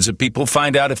millions of people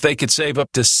find out if they could save up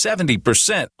to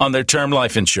 70% on their term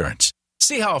life insurance.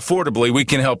 See how affordably we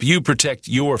can help you protect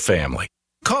your family.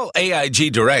 Call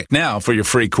AIG Direct now for your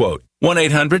free quote.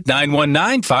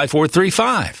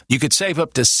 1-800-919-5435. You could save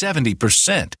up to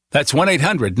 70%. That's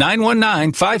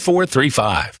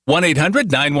 1-800-919-5435.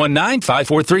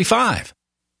 1-800-919-5435.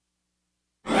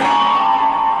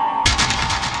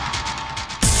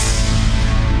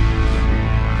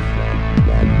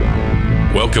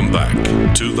 Welcome back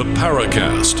to the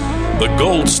Paracast, the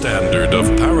gold standard of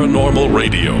paranormal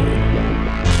radio.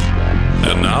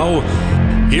 And now,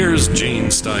 here's Gene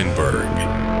Steinberg.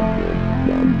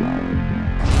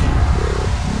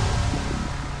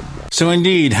 So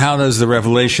indeed, how does the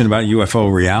revelation about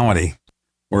UFO reality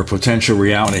or potential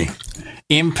reality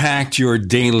impact your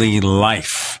daily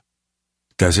life?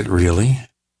 Does it really?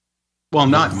 Well,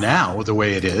 not now, the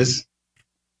way it is.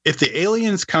 If the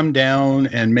aliens come down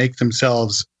and make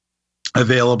themselves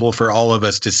available for all of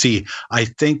us to see, I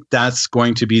think that's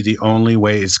going to be the only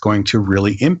way it's going to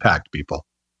really impact people.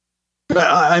 But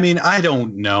I mean, I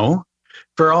don't know.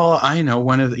 For all I know,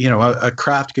 a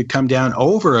craft could come down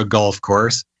over a golf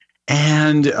course,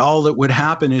 and all that would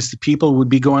happen is the people would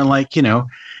be going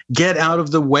get out of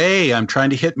the way. I'm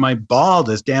trying to hit my ball.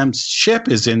 This damn ship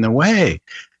is in the way.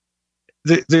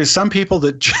 There's some people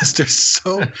that just are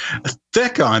so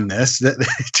thick on this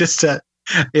that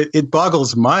it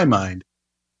boggles my mind.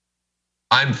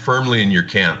 I'm firmly in your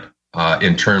camp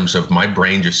in terms of my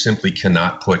brain just simply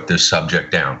cannot put this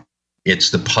subject down.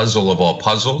 It's the puzzle of all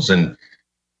puzzles. And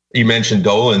you mentioned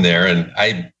Dolan there, and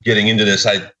getting into this,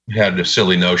 I had a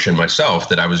silly notion myself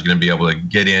that I was going to be able to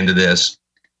get into this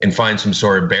and find some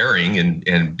sort of bearing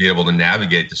and be able to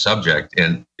navigate the subject.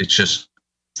 And it's just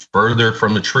further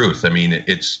from the truth. I mean,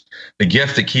 it's the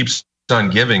gift that keeps on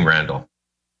giving, Randall.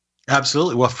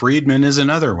 Absolutely. Well, Friedman is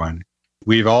another one.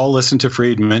 We've all listened to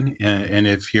Friedman, and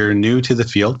if you're new to the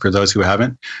field, for those who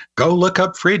haven't, go look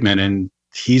up Friedman, and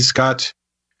he's got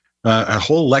a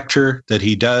whole lecture that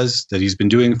he does that he's been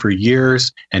doing for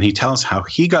years, and he tells how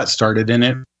he got started in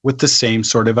it with the same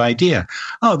sort of idea.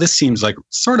 Oh, this seems like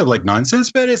sort of like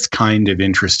nonsense, but it's kind of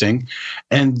interesting.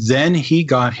 And then he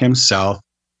got himself,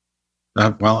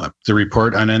 the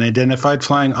report on unidentified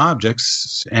flying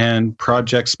objects and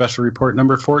project special report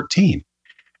number 14.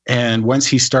 And once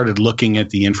he started looking at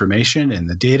the information and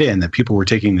the data and that people were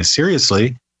taking this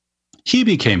seriously, he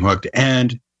became hooked.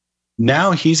 And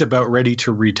now he's about ready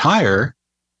to retire.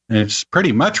 And it's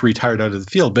pretty much retired out of the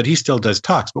field, but he still does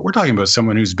talks. But we're talking about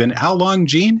someone who's been how long,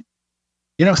 Gene?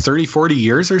 30, 40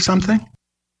 years or something?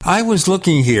 I was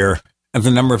looking here at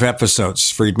the number of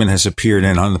episodes Friedman has appeared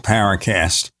in on the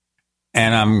Paracast,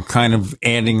 and I'm kind of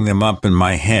adding them up in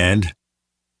my head.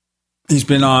 He's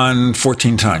been on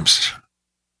 14 times.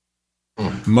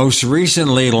 Most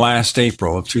recently, last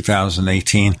April of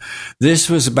 2018, this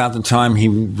was about the time he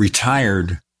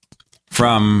retired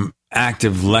from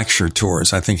active lecture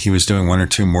tours. I think he was doing one or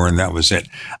two more, and that was it.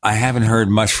 I haven't heard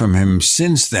much from him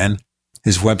since then.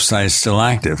 His website is still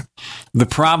active. The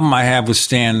problem I have with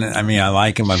Stan, I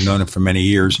like him, I've known him for many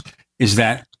years, is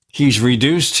that he's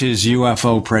reduced his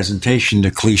UFO presentation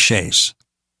to cliches.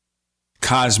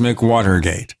 Cosmic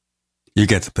Watergate. You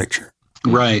get the picture.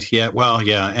 Right. Yeah. Well,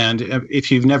 yeah. And if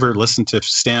you've never listened to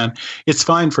Stan, it's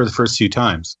fine for the first few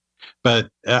times. But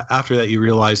after that, you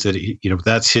realize that,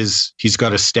 that's he's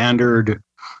got a standard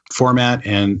format,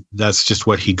 and that's just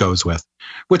what he goes with,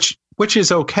 which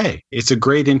is okay. It's a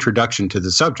great introduction to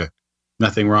the subject.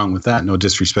 Nothing wrong with that. No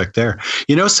disrespect there.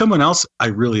 Someone else I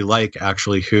really like,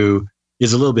 actually, who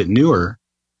is a little bit newer,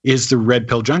 is the Red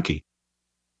Pill Junkie.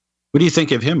 What do you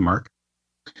think of him, Mark?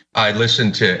 I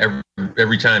listen to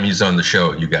every time he's on the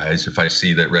show, you guys. If I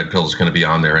see that Red Pill is going to be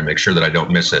on there, I make sure that I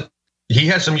don't miss it. He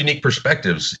has some unique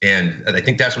perspectives, and I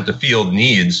think that's what the field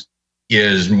needs,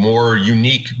 is more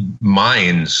unique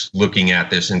minds looking at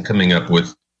this and coming up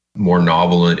with more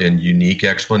novel and unique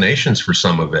explanations for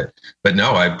some of it. But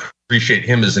no, I appreciate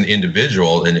him as an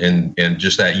individual and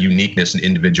just that uniqueness and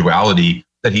individuality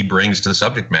that he brings to the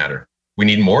subject matter. We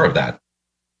need more of that.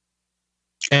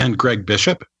 And Greg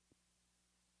Bishop.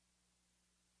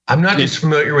 I'm not as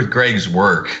familiar with Greg's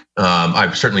work.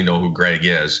 I certainly know who Greg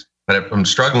is, but I'm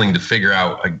struggling to figure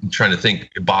out, I'm trying to think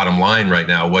bottom line right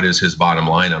now. What is his bottom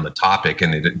line on the topic?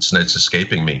 And it's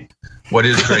escaping me. What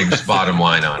is Greg's bottom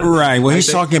line on it? Right. Well,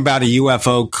 he's talking about a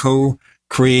UFO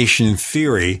co-creation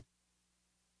theory,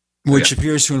 which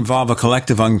appears to involve a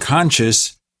collective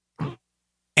unconscious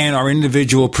and our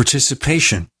individual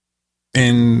participation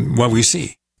in what we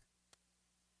see.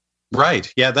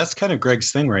 Right. Yeah, that's kind of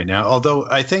Greg's thing right now. Although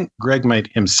I think Greg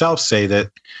might himself say that,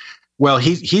 well,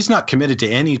 he's not committed to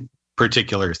any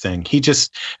particular thing.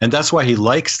 And that's why he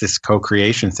likes this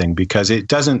co-creation thing, because it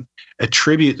doesn't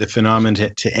attribute the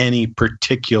phenomenon to any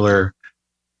particular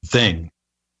thing.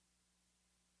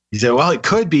 He said, well, it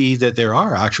could be that there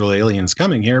are actual aliens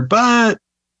coming here, but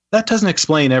that doesn't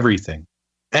explain everything.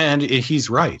 And he's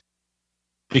right,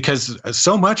 because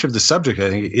so much of the subject, I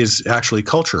think, is actually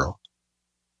cultural.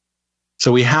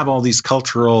 So we have all these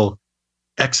cultural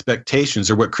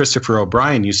expectations, or what Christopher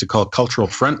O'Brien used to call cultural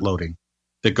front loading,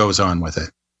 that goes on with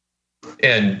it.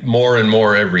 And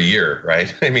more every year,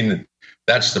 right?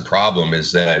 That's the problem,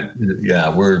 is that,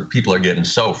 where people are getting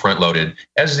so front loaded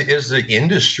as the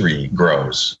industry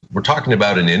grows. We're talking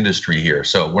about an industry here.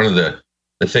 So one of the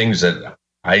things that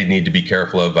I need to be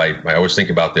careful of, I always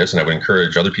think about this, and I would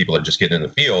encourage other people that just get in the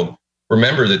field,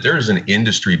 remember that there's an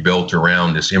industry built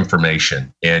around this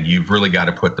information, and you've really got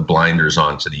to put the blinders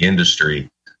on to the industry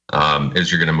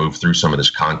as you're going to move through some of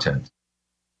this content.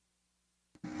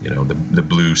 The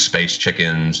blue space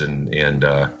chickens and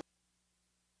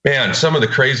man, some of the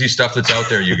crazy stuff that's out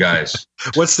there, you guys.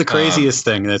 What's the craziest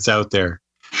thing that's out there?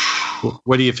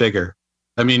 What do you figure?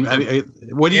 What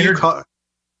do you call?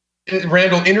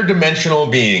 Randall,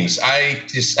 interdimensional beings. I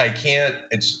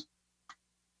can't.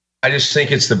 I just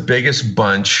think it's the biggest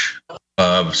bunch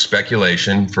of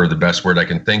speculation, for the best word I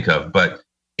can think of. But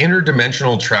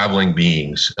interdimensional traveling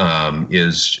beings I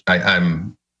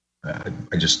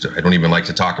don't even like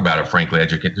to talk about it, frankly. I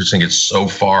just think it's so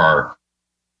far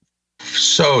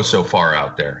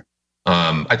out there.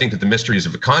 I think that the mysteries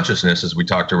of consciousness, as we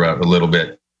talked about a little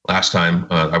bit last time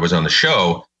I was on the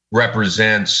show,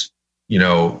 represents,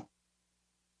 that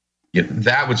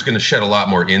was going to shed a lot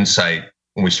more insight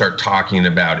when we start talking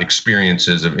about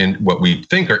experiences of what we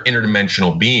think are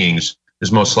interdimensional beings, is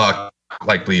most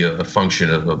likely a function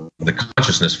of the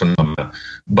consciousness phenomena.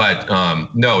 But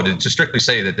no, to strictly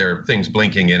say that there are things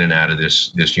blinking in and out of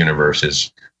this universe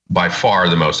is by far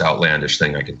the most outlandish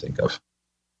thing I can think of.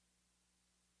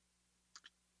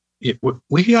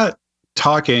 We got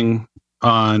talking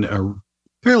on a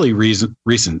fairly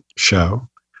recent show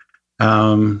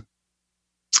about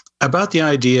the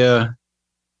idea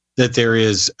that there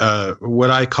is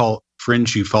what I call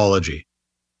fringe ufology.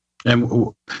 And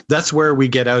that's where we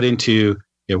get out into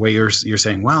what you're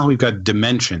saying, well, we've got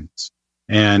dimensions.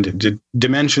 And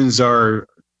dimensions are,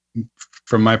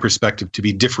 from my perspective, to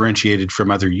be differentiated from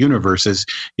other universes.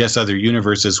 Yes, other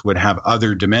universes would have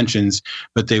other dimensions,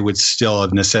 but they would still,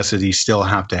 of necessity, still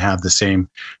have to have the same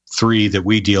three that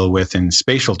we deal with in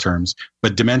spatial terms.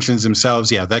 But dimensions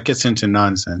themselves, yeah, that gets into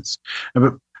nonsense.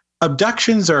 But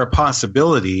abductions are a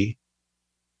possibility,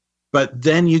 but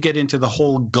then you get into the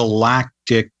whole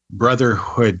galactic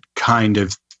brotherhood kind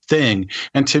of thing.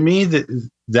 And to me,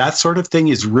 that sort of thing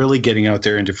is really getting out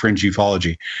there into fringe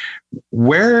ufology.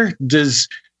 Where does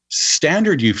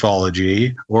standard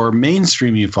ufology or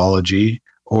mainstream ufology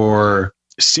or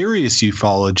serious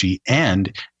ufology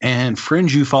end and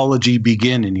fringe ufology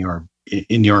begin in your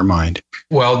mind?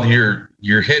 Well,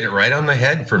 you're hitting it right on the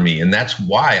head for me. And that's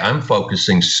why I'm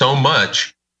focusing so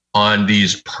much on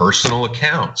these personal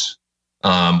accounts,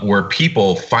 where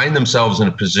people find themselves in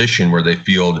a position where they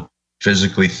feel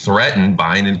physically threatened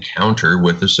by an encounter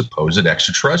with a supposed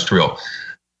extraterrestrial.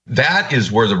 That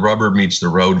is where the rubber meets the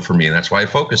road for me, and that's why I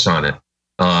focus on it.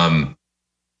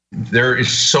 There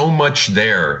is so much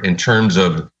there in terms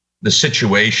of the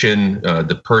situation,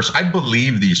 the person. I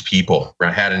believe these people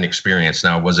had an experience.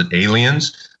 Now, was it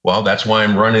aliens? Well, that's why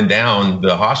I'm running down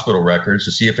the hospital records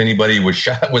to see if anybody was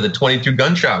shot with a 22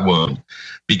 gunshot wound,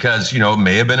 because, it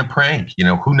may have been a prank.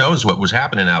 Who knows what was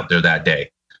happening out there that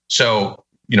day. So,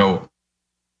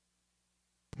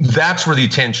 that's where the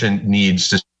attention needs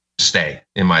to stay,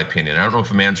 in my opinion. I don't know if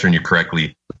I'm answering you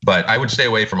correctly, but I would stay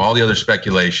away from all the other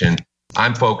speculation.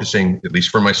 I'm focusing, at least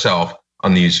for myself,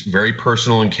 on these very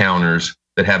personal encounters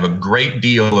that have a great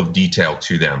deal of detail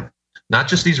to them. Not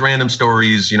just these random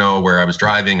stories, where I was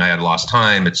driving, I had lost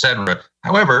time, etc.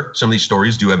 However, some of these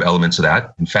stories do have elements of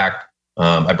that. In fact,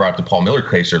 I brought up the Paul Miller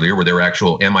case earlier, where there were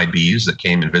actual MIBs that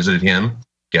came and visited him.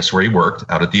 Guess where he worked?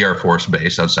 Out at the Air Force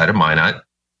Base outside of Minot.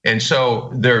 And so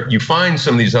there, you find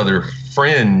some of these other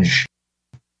fringe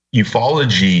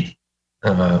ufology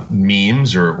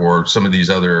memes or some of these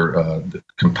other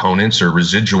components or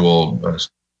residual,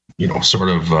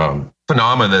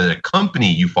 phenomena that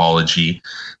accompany ufology.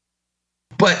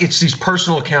 But it's these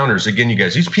personal encounters. Again, you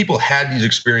guys, these people had these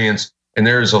experiences, and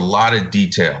there's a lot of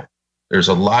detail. There's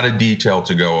a lot of detail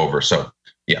to go over. So,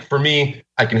 yeah, for me,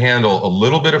 I can handle a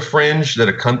little bit of fringe that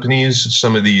accompanies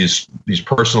some of these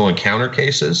personal encounter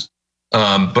cases.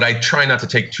 But I try not to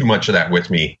take too much of that with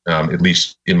me, at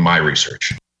least in my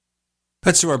research.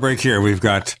 Let's do our break here. We've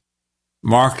got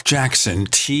Mark Jackson,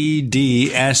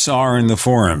 TDSR in the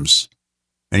forums.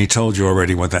 And he told you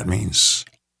already what that means.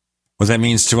 What that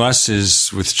means to us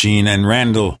is, with Gene and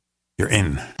Randall, you're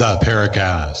in the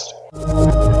Paracast.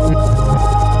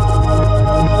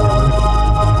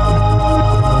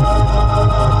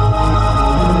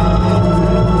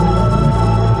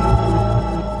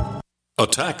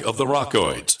 Attack of the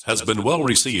Rockoids has been well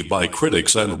received by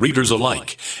critics and readers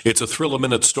alike. It's a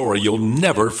thrill-a-minute story you'll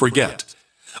never forget.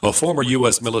 A former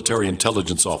U.S. military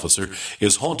intelligence officer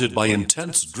is haunted by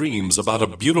intense dreams about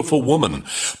a beautiful woman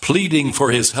pleading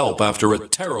for his help after a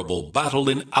terrible battle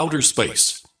in outer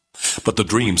space. But the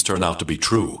dreams turn out to be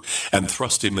true and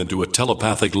thrust him into a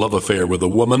telepathic love affair with a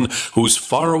woman whose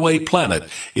faraway planet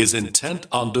is intent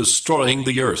on destroying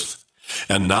the Earth.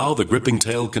 And now the gripping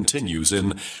tale continues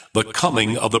in The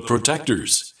Coming of the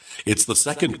Protectors. It's the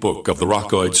second book of the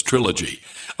Rockoids trilogy,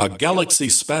 a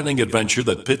galaxy-spanning adventure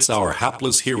that pits our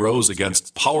hapless heroes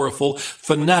against powerful,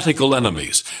 fanatical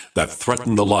enemies that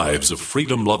threaten the lives of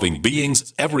freedom-loving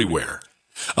beings everywhere.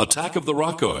 Attack of the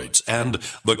Rockoids and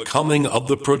The Coming of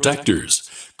the Protectors.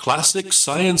 Classic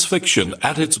science fiction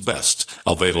at its best,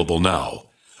 available now.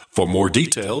 For more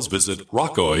details, visit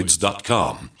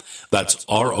rockoids.com. That's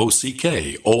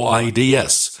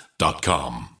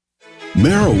ROCKOIDS.com.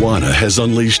 Marijuana has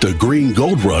unleashed a green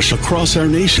gold rush across our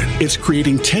nation. It's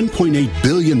creating $10.8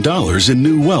 billion in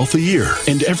new wealth a year.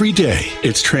 And every day,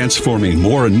 it's transforming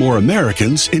more and more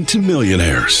Americans into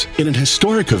millionaires. In an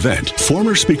historic event,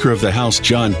 former Speaker of the House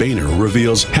John Boehner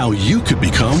reveals how you could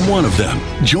become one of them.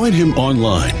 Join him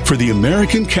online for the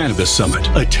American Cannabis Summit.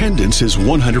 Attendance is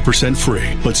 100%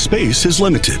 free, but space is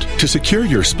limited. To secure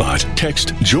your spot,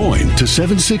 text JOIN to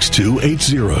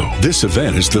 76280. This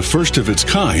event is the first of its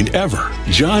kind ever. more.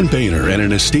 John Boehner and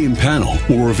an esteemed panel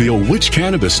will reveal which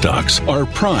cannabis stocks are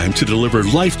primed to deliver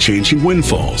life-changing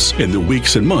windfalls in the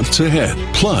weeks and months ahead.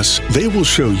 Plus, they will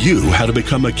show you how to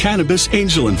become a cannabis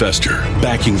angel investor,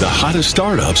 backing the hottest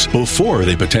startups before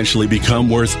they potentially become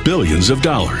worth billions of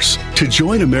dollars. To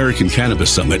join American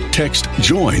Cannabis Summit, text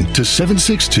JOIN to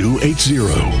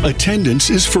 76280. Attendance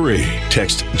is free.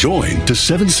 Text JOIN to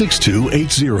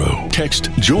 76280. Text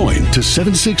JOIN to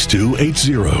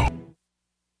 76280.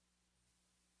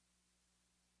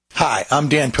 Hi, I'm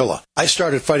Dan Pilla. I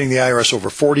started fighting the IRS over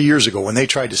 40 years ago when they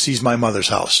tried to seize my mother's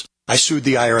house. I sued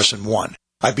the IRS and won.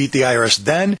 I beat the IRS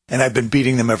then, and I've been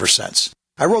beating them ever since.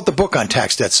 I wrote the book on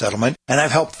tax debt settlement, and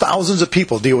I've helped thousands of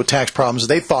people deal with tax problems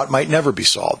they thought might never be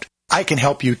solved. I can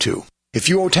help you too. If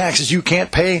you owe taxes you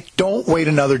can't pay, don't wait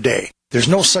another day. There's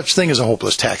no such thing as a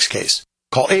hopeless tax case.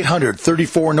 Call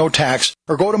 800-34-NO-TAX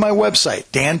or go to my website,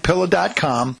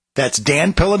 danpilla.com. That's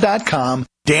danpilla.com,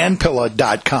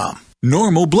 danpilla.com.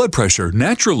 Normal blood pressure,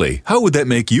 naturally. How would that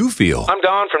make you feel? I'm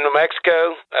Don from New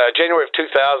Mexico. January of 2000,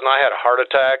 I had a heart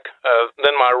attack.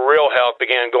 Then my real health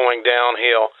began going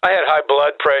downhill. I had high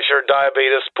blood pressure,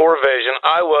 diabetes, poor vision.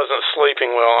 I wasn't sleeping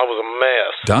well. I was a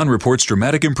mess. Don reports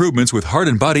dramatic improvements with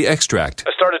Heart and Body Extract.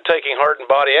 I started taking Heart and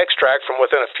Body Extract. From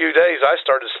within a few days, I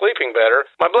started sleeping better.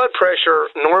 My blood pressure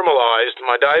normalized.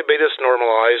 My diabetes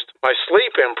normalized. My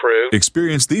sleep improved.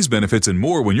 Experience these benefits and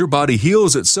more when your body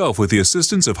heals itself with the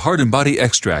assistance of Heart and Body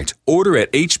Extract. Order at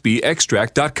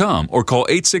hbextract.com or call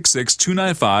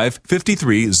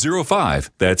 866-295-5305.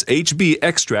 That's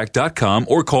hbextract.com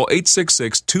or call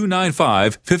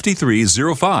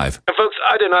 866-295-5305. And folks,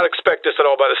 I did not expect this at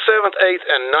all. By the 7th, 8th,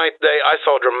 and 9th day, I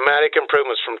saw dramatic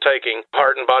improvements from taking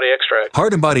Heart and Body Extract.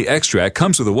 Heart and Body Extract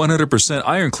comes with a 100%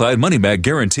 ironclad money-back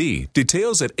guarantee.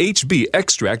 Details at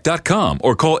hbextract.com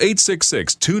or call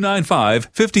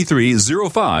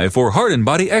 866-295-5305 for Heart and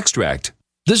Body Extract.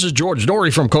 This is George Norrie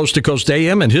from Coast to Coast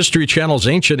AM and History Channel's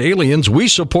Ancient Aliens. We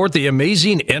support the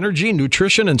amazing energy,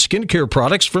 nutrition, and skincare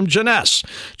products from Jeunesse.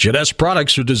 Jeunesse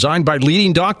products are designed by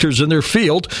leading doctors in their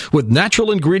field with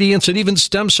natural ingredients and even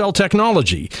stem cell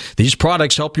technology. These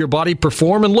products help your body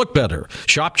perform and look better.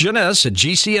 Shop Jeunesse at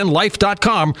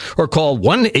gcnlife.com or call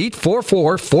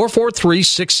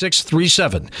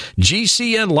 1-844-443-6637.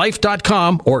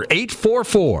 gcnlife.com or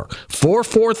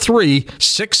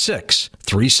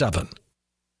 844-443-6637.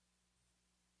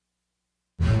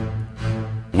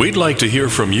 We'd like to hear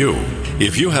from you.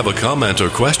 If you have a comment or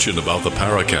question about the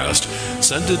Paracast,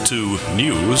 send it to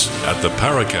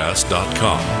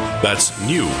news@theparacast.com. That's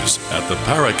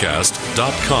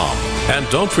news@theparacast.com. And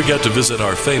don't forget to visit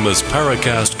our famous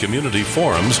Paracast community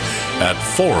forums at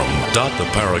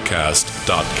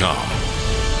forum.theparacast.com.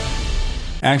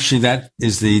 Actually, that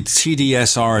is the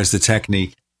TDSR is the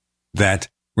technique that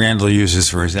Randall uses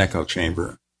for his echo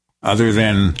chamber. Other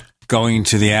than going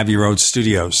to the Abbey Road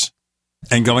studios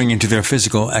and going into their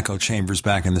physical echo chambers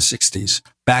back in the 60s,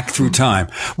 back through time.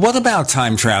 What about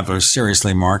time travelers?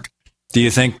 Seriously, Mark, do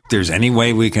you think there's any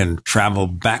way we can travel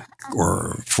back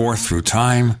or forth through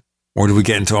time? Or do we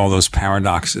get into all those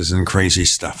paradoxes and crazy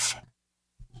stuff?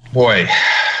 Boy,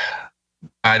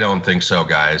 I don't think so,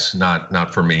 guys.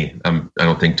 Not for me. I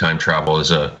don't think time travel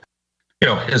is a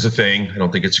thing. I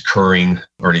don't think it's occurring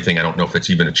or anything. I don't know if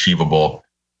it's even achievable.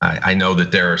 I know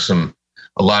that there are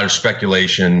a lot of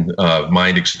speculation,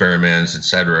 mind experiments, et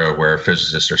cetera, where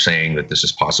physicists are saying that this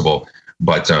is possible.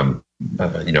 But,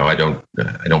 I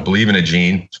don't believe in it,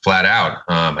 Gene, flat out.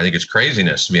 I think it's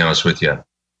craziness, to be honest with you.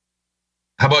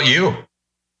 How about you?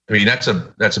 I mean, that's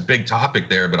a big topic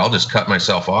there, but I'll just cut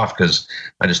myself off because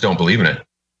I just don't believe in it.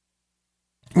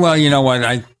 Well, you know what?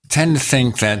 I tend to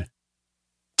think that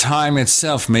time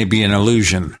itself may be an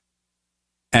illusion.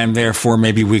 And therefore,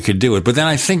 maybe we could do it. But then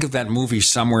I think of that movie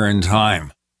Somewhere in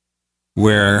Time,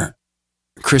 where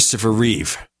Christopher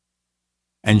Reeve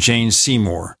and Jane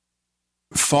Seymour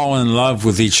fall in love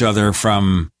with each other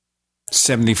from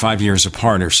 75 years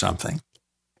apart or something.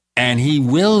 And he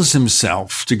wills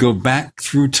himself to go back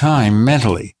through time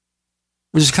mentally,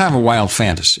 which is kind of a wild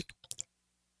fantasy.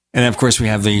 And of course, we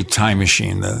have the Time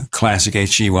Machine, the classic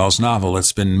H.G. Wells novel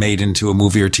that's been made into a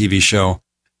movie or TV show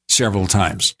several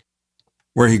times,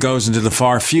 where he goes into the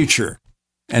far future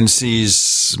and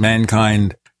sees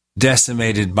mankind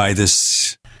decimated by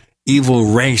this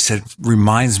evil race that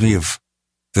reminds me of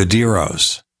the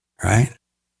Diros, right?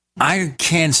 I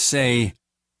can't say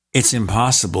it's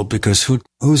impossible because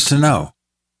who's to know?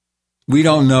 We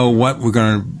don't know what we're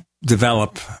going to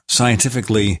develop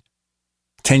scientifically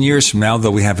 10 years from now,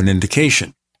 though we have an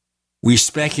indication. We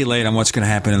speculate on what's going to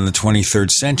happen in the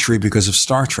 23rd century because of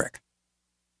Star Trek,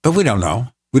 but we don't know.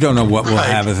 We don't know what we'll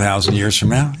have 1,000 years from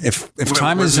now. If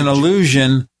time is an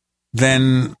illusion,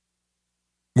 then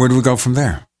where do we go from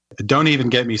there? Don't even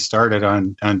get me started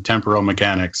on temporal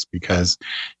mechanics, because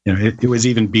it was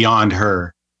even beyond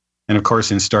her. And of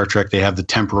course, in Star Trek, they have the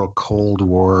temporal Cold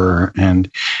War.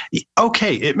 And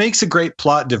okay, it makes a great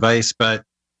plot device, but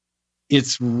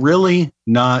it's really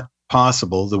not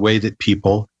possible the way that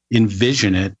people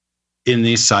envision it in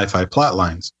these sci-fi plot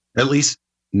lines, at least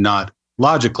not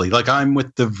logically. Like, I'm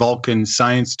with the Vulcan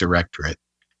Science Directorate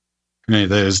that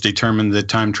has determined that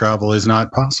time travel is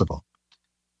not possible.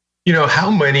 How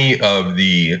many of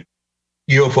the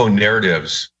UFO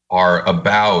narratives are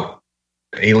about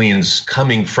aliens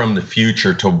coming from the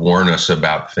future to warn us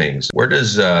about things? Where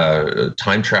does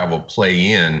time travel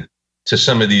play in to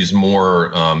some of these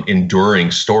more enduring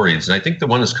stories? And I think the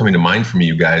one that's coming to mind for me,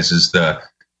 you guys, is the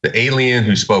alien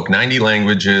who spoke 90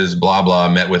 languages, blah, blah,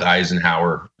 met with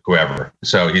Eisenhower, whoever.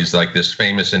 So he's like this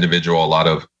famous individual. A lot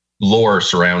of lore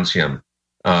surrounds him.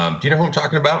 Do you know who I'm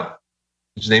talking about?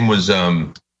 His name was,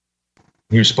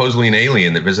 he was supposedly an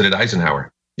alien that visited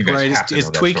Eisenhower. You guys right, have to it's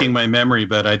know that tweaking story. my memory,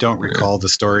 but I don't recall the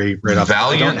story right off.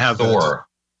 Valiant I don't have Thor.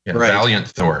 Yeah, right. Valiant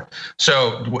Thor.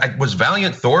 So was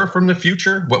Valiant Thor from the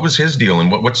future? What was his deal?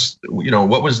 And what was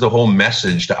the whole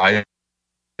message to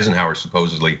Eisenhower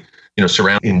supposedly,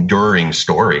 surround enduring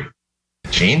story?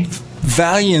 Gene?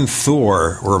 Valiant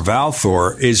Thor, or Val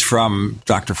Thor, is from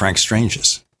Dr. Frank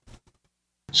Strange's.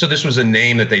 So this was a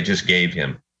name that they just gave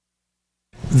him.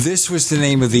 This was the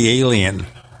name of the alien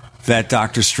that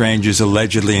Dr. Strange has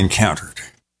allegedly encountered.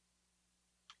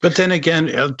 But then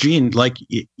again, Gene, like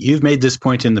you've made this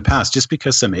point in the past, just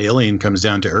because some alien comes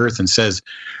down to Earth and says,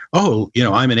 oh,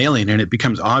 I'm an alien, and it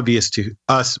becomes obvious to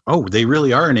us, oh, they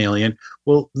really are an alien.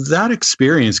 Well, that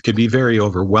experience could be very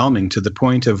overwhelming to the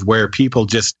point of where people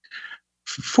just,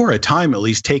 for a time at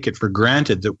least, take it for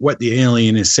granted that what the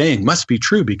alien is saying must be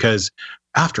true, because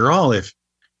after all, if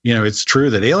it's true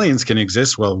that aliens can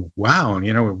exist, well, wow,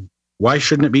 why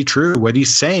shouldn't it be true what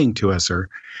he's saying to us?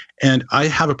 And I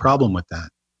have a problem with that.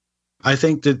 I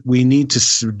think that we need to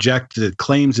subject the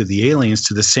claims of the aliens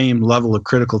to the same level of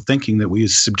critical thinking that we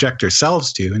subject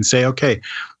ourselves to, and say, okay,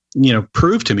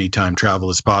 prove to me time travel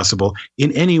is possible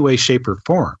in any way, shape, or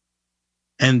form.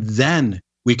 And then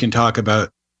we can talk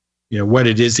about, what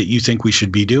it is that you think we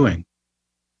should be doing.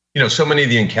 So many of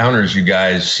the encounters, you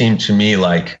guys, seem to me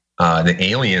like the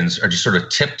aliens are just sort of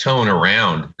tiptoeing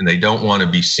around and they don't want to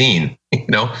be seen.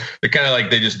 They're kind of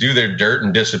like they just do their dirt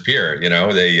and disappear.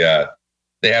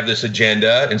 They have this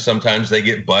agenda, and sometimes they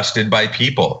get busted by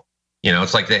people.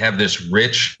 It's like they have this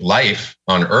rich life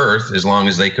on Earth as long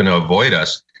as they can avoid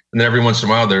us. And then every once in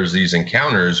a while, there's these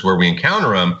encounters where we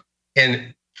encounter them.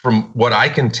 And from what I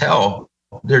can tell,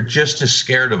 they're just as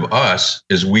scared of us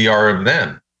as we are of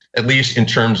them, at least in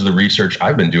terms of the research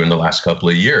I've been doing the last couple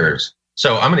of years.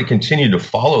 So I'm going to continue to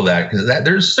follow that,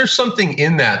 because there's something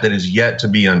in that is yet to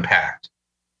be unpacked,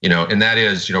 and that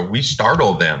is, we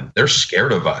startle them. They're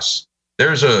scared of us.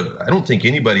 I don't think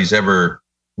anybody's ever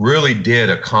really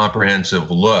did a comprehensive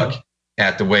look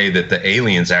at the way that the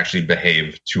aliens actually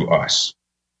behave to us.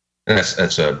 And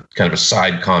that's a kind of a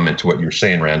side comment to what you're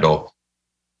saying, Randall.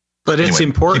 But anyway, it's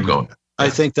important. Keep going. I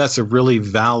think that's a really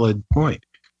valid point.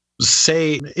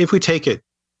 Say, if we take it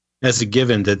as a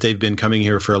given that they've been coming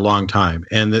here for a long time,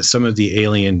 and that some of the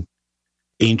alien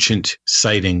ancient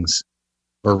sightings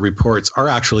or reports are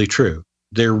actually true.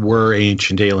 There were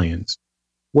ancient aliens.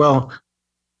 Well,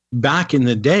 back in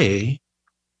the day,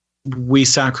 we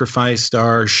sacrificed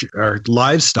our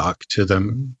livestock to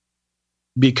them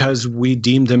because we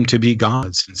deemed them to be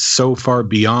gods, and so far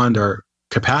beyond our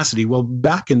capacity. Well,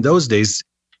 back in those days,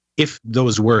 if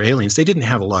those were aliens, they didn't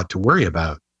have a lot to worry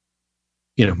about.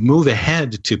 Move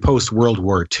ahead to post-World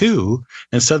War II,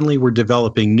 and suddenly we're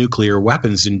developing nuclear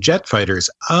weapons and jet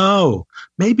fighters. Oh,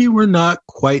 maybe we're not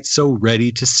quite so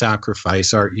ready to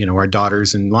sacrifice our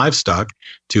daughters and livestock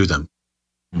to them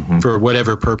for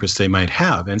whatever purpose they might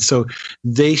have. And so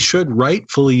they should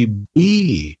rightfully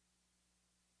be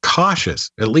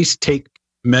cautious, at least take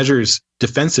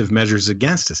defensive measures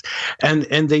against us.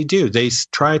 And they do. They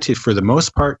try to, for the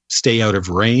most part, stay out of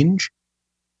range.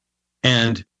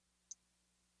 And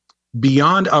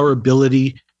beyond our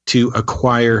ability to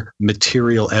acquire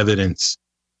material evidence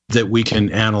that we can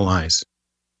analyze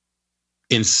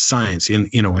in science,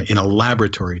 in a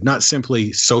laboratory, not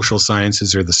simply social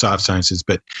sciences or the soft sciences,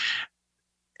 but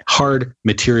hard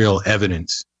material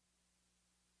evidence.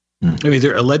 I mean,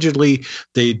 allegedly,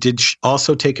 they did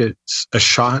also take a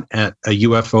shot at a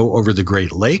UFO over the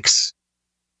Great Lakes,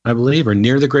 I believe, or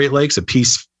near the Great Lakes. A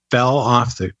piece fell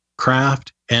off the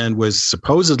craft and was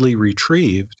supposedly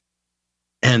retrieved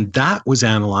And that was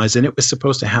analyzed, and it was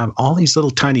supposed to have all these little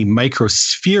tiny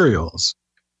microspherules.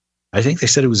 I think they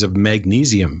said it was of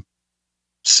magnesium.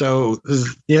 So,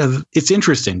 yeah, it's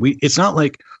interesting. It's not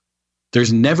like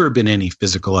there's never been any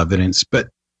physical evidence, but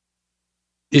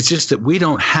it's just that we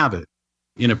don't have it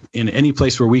in any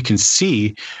place where we can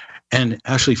see and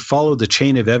actually follow the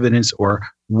chain of evidence or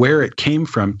where it came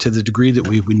from to the degree that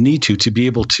we would need to be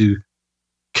able to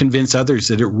convince others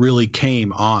that it really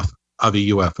came off of a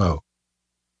UFO.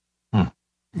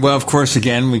 Well, of course,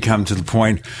 again, we come to the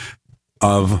point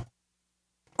of,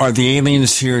 are the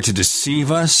aliens here to deceive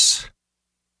us?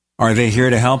 Are they here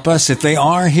to help us? If they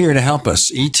are here to help us,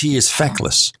 ET is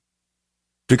feckless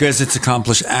because it's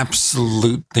accomplished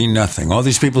absolutely nothing. All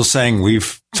these people saying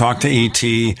we've talked to ET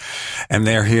and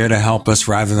they're here to help us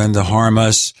rather than to harm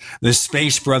us. The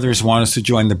Space Brothers want us to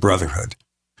join the Brotherhood.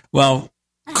 Well,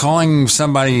 calling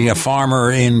somebody a farmer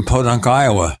in Podunk,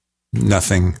 Iowa,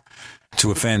 nothing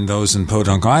to offend those in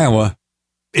Podunk, Iowa,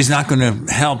 is not going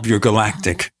to help your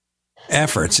galactic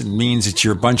efforts. It means that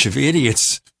you're a bunch of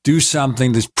idiots. Do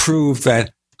something to prove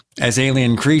that as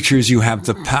alien creatures, you have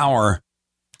the power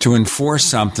to enforce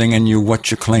something and you're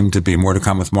what you claim to be. More to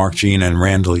come with Mark, Gene, and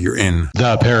Randall. You're in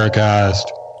the Paracast.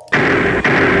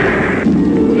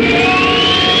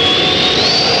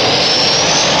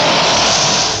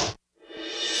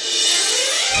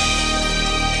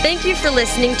 Thank you for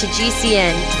listening to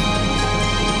GCN.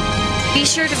 Be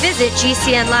sure to visit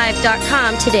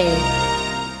GCNlive.com today.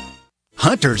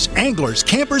 Hunters, anglers,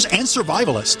 campers, and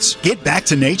survivalists. Get back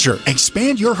to nature.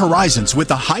 Expand your horizons with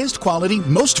the highest quality,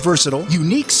 most versatile,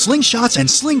 unique slingshots and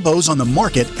sling bows on the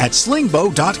market at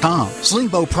slingbow.com.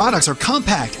 Slingbow products are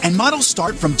compact and models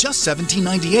start from just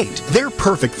 $17.98. They're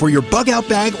perfect for your bug-out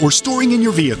bag or storing in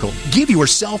your vehicle. Give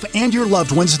yourself and your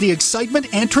loved ones the excitement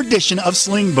and tradition of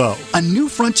Slingbow, a new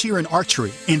frontier in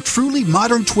archery and truly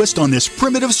modern twist on this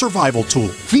primitive survival tool.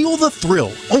 Feel the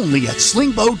thrill only at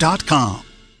slingbow.com.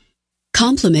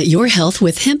 Complement your health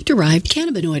with hemp-derived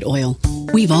cannabinoid oil.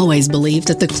 We've always believed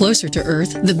that the closer to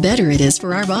Earth, the better it is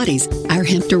for our bodies. Our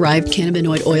hemp-derived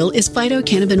cannabinoid oil is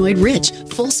phytocannabinoid rich,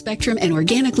 full spectrum, and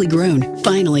organically grown.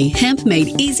 Finally, hemp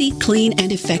made easy, clean,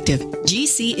 and effective.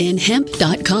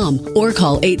 GCNhemp.com or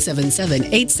call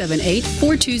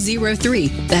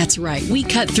 877-878-4203. That's right, we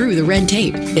cut through the red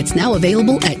tape. It's now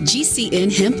available at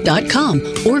GCNhemp.com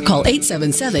or call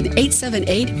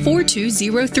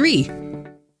 877-878-4203.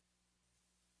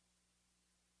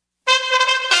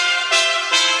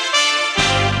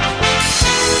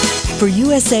 For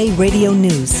USA Radio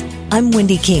News, I'm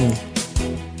Wendy King.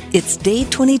 It's day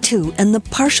 22, and the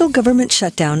partial government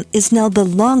shutdown is now the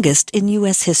longest in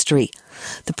U.S. history.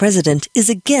 The president is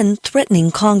again threatening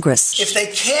Congress. If they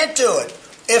can't do it,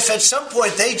 if at some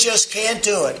point they just can't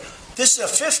do it, this is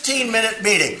a 15-minute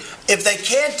meeting. If they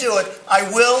can't do it, I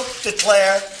will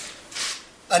declare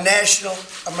a national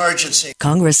emergency.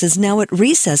 Congress is now at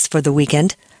recess for the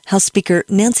weekend. House Speaker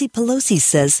Nancy Pelosi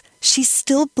says she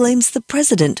still blames the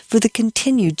president for the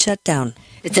continued shutdown.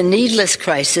 It's a needless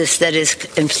crisis that is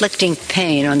inflicting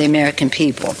pain on the American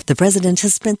people. The president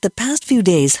has spent the past few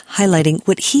days highlighting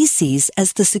what he sees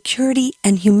as the security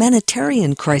and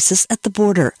humanitarian crisis at the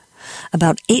border.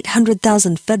 About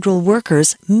 800,000 federal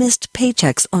workers missed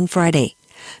paychecks on Friday.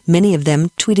 Many of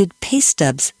them tweeted pay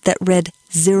stubs that read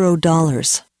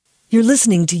 $0. You're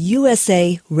listening to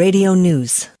USA Radio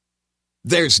News.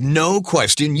 There's no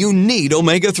question you need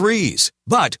omega-3s.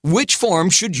 But which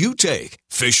form should you take?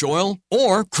 Fish oil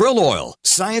or krill oil?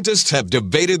 Scientists have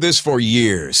debated this for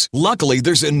years. Luckily,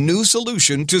 there's a new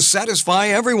solution to satisfy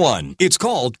everyone. It's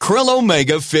called Krill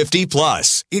Omega 50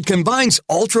 Plus. It combines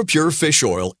ultra-pure fish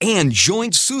oil and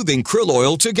joint-soothing krill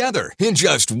oil together in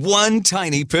just one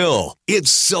tiny pill.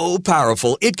 It's so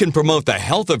powerful, it can promote the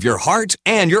health of your heart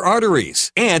and your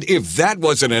arteries. And if that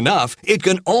wasn't enough, it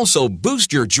can also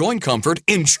boost your joint comfort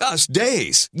in just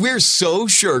days. We're so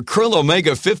sure Krill Omega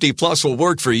 50 Plus will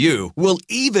work for you. We'll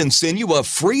even send you a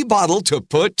free bottle to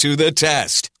put to the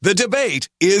test. The debate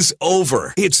is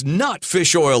over. It's not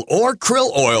fish oil or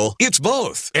krill oil. It's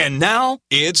both. And now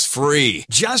it's free.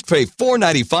 Just pay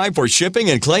 $4.95 for shipping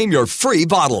and claim your free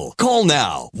bottle. Call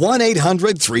now.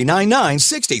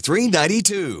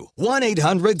 1-800-399-6392.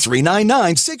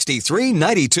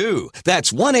 1-800-399-6392.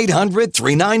 That's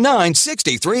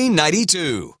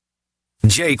 1-800-399-6392.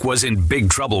 Jake was in big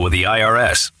trouble with the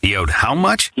IRS. He owed how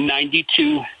much?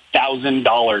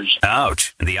 $92,000.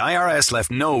 Ouch. The IRS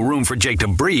left no room for Jake to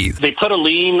breathe. They put a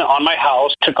lien on my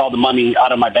house, took all the money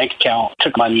out of my bank account,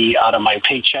 took money out of my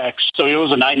paychecks. So it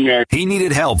was a nightmare. He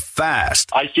needed help fast.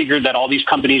 I figured that all these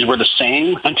companies were the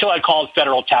same until I called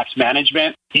Federal Tax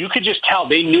Management. You could just tell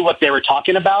they knew what they were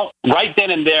talking about. Right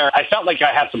then and there, I felt like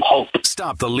I had some hope.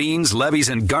 Stop the liens, levies,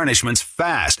 and garnishments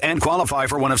fast and qualify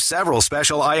for one of several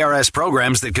special IRS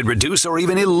programs that could reduce or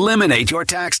even eliminate your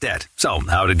tax debt. So,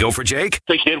 how'd it go for Jake?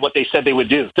 They did what they said they would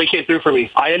do. They came through for me.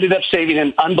 I ended up saving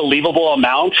an unbelievable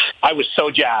amount. I was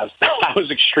so jazzed. I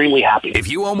was extremely happy. If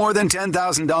you owe more than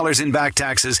 $10,000 in back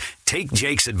taxes, take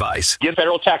Jake's advice. Give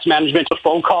Federal Tax Management a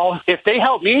phone call. If they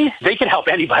help me, they can help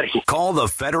anybody. Call the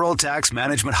Federal Tax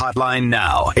Management Hotline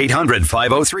now.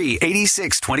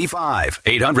 800-503-8625.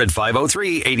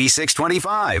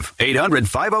 800-503-8625.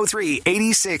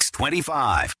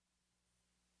 800-503-8625.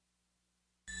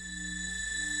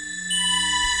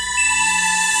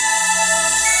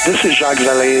 This is Jacques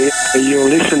Vallée. You're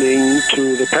listening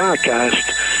to the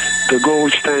Paracast, the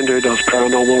gold standard of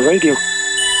paranormal radio.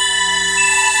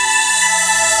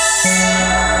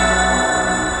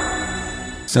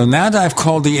 So now that I've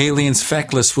called the aliens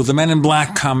feckless, will the men in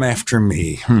black come after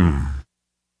me?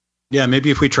 Yeah, maybe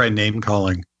if we try name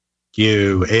calling.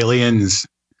 You aliens.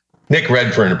 Nick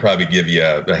Redfern will probably give you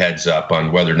a heads up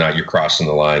on whether or not you're crossing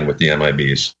the line with the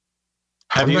MIBs.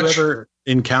 Have you ever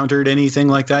encountered anything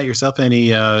like that yourself? Any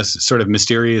sort of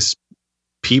mysterious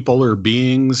people or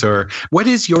beings? Or what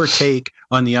is your take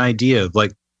on the idea of,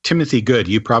 like, Timothy Good?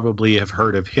 You probably have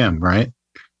heard of him, right?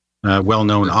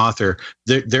 Well-known author.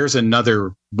 There's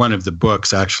another one of the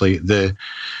books, actually, the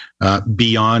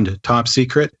Beyond Top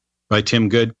Secret by Tim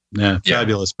Good.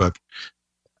 Fabulous book.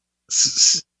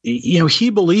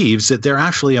 He believes that they're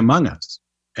actually among us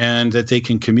and that they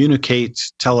can communicate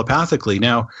telepathically.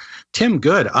 Now, Tim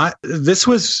Good, this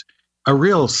was a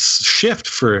real shift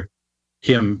for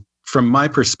him from my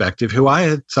perspective, who I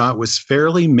had thought was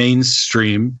fairly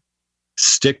mainstream.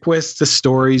 Stick with the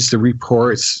stories, the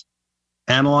reports,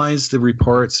 analyze the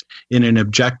reports in an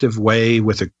objective way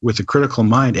with a critical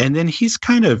mind. And then he's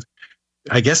kind of,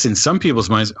 I guess in some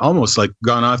people's minds, almost like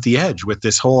gone off the edge with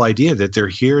this whole idea that they're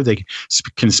here, they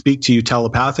can speak to you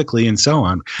telepathically and so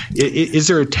on. Is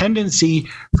there a tendency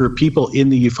for people in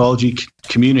the ufology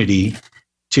community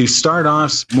to start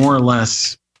off more or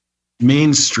less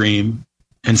mainstream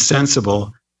and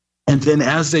sensible, and then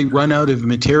as they run out of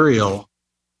material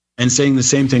and saying the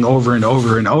same thing over and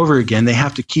over and over again, they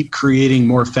have to keep creating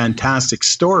more fantastic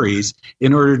stories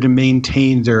in order to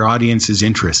maintain their audience's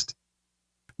interest?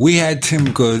 We had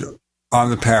Tim Good on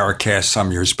the Paracast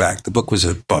some years back. The book was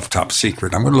above Top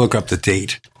Secret. I'm going to look up the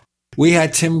date. We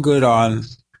had Tim Good on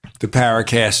the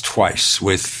Paracast twice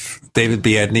with David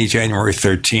B. Edney, January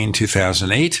 13,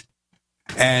 2008,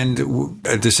 and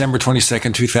December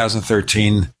 22nd,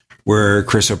 2013, where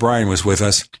Chris O'Brien was with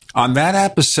us. On that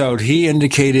episode, he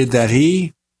indicated that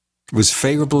he was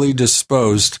favorably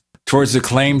disposed towards the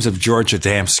claims of George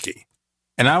Adamski.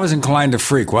 And I was inclined to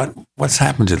freak. What's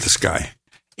happened to this guy?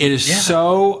 It is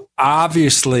so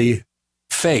obviously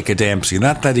fake, Adamski.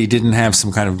 Not that he didn't have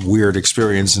some kind of weird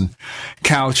experience and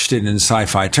couched it in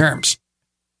sci-fi terms.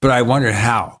 But I wondered,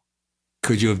 how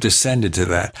could you have descended to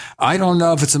that? I don't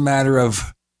know if it's a matter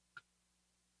of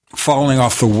falling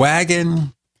off the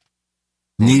wagon,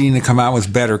 needing to come out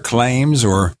with better claims,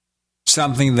 or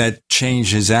something that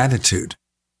changed his attitude.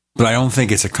 But I don't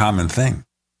think it's a common thing.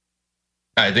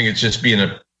 I think it's just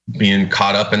being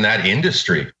caught up in that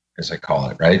industry, as I call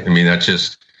it, right? I mean, that's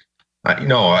just,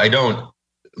 I don't,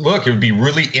 look, it would be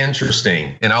really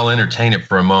interesting, and I'll entertain it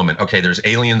for a moment. Okay, there's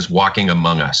aliens walking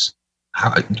among us.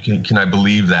 How, can I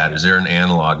believe that? Is there an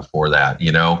analog for that,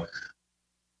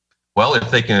 Well,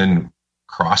 if they can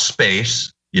cross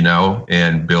space,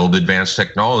 and build advanced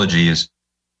technologies,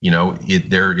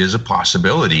 there is a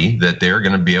possibility that they're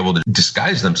going to be able to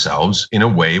disguise themselves in a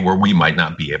way where we might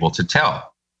not be able to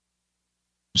tell.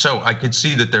 So I could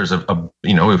see that there's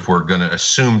if we're going to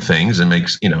assume things and make,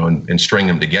 and string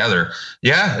them together.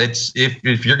 Yeah, it's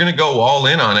if you're going to go all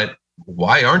in on it,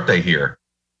 why aren't they here?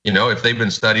 If they've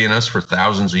been studying us for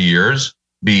thousands of years,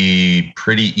 be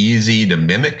pretty easy to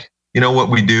mimic, what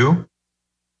we do.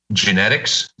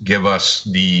 Genetics give us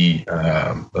the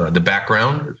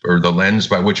background or the lens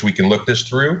by which we can look this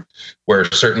through, where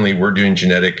certainly we're doing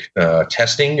genetic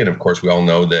testing. And of course, we all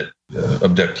know that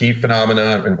abductee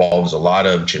phenomena involves a lot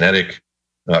of genetic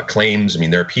claims. I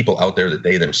mean, there are people out there that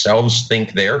they themselves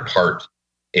think they're part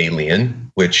alien,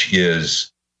 which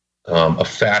is a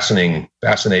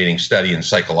fascinating study in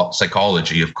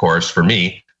psychology, of course, for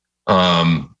me.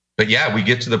 But yeah, we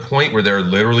get to the point where there are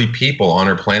literally people on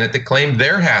our planet that claim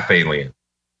they're half alien.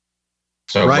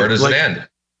 So right, where does it end?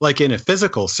 Like in a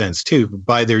physical sense too,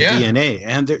 by their DNA.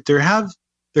 And there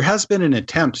has been an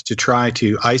attempt to try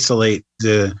to isolate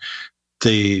the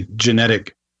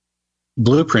genetic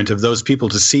blueprint of those people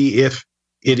to see if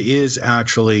it is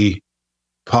actually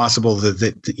possible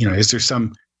that is there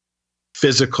some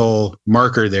physical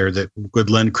marker there that would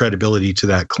lend credibility to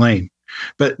that claim?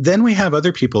 But then we have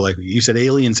other people, like you said,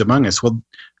 aliens among us. Well,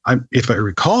 if I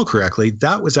recall correctly,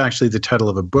 that was actually the title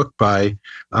of a book by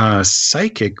a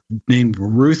psychic named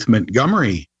Ruth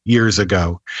Montgomery years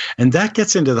ago. And that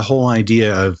gets into the whole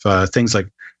idea of things like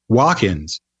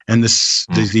walk-ins and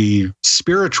the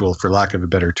spiritual, for lack of a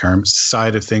better term,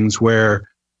 side of things, where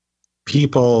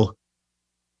people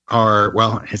are,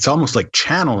 well, it's almost like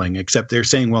channeling, except they're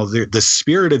saying, well, the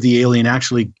spirit of the alien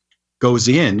actually goes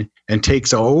in and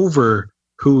takes over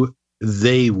who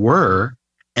they were,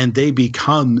 and they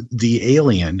become the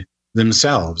alien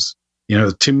themselves.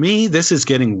 To me, this is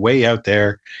getting way out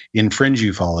there in fringe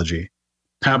ufology.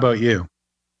 How about you?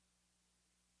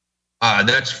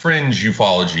 That's fringe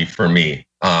ufology for me.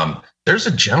 There's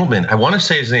a gentleman, I want to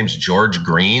say his name's George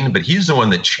Green, but he's the one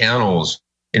that channels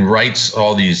and writes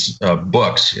all these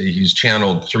books. He's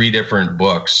channeled 3 different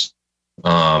books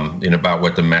in about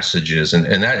what the message is. And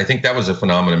that, I think that was a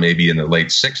phenomenon maybe in the late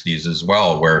 60s as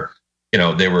well, where,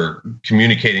 they were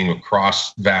communicating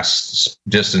across vast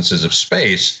distances of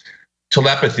space,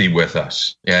 telepathy with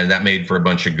us. And that made for a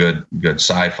bunch of good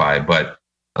sci-fi. But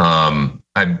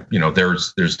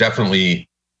there's definitely,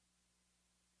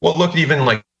 well, look, even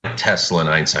like Tesla and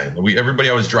Einstein, everybody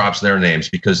always drops their names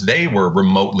because they were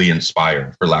remotely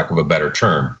inspired, for lack of a better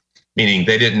term, meaning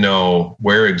they didn't know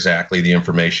where exactly the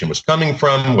information was coming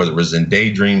from, whether it was in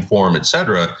daydream form,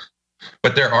 etc.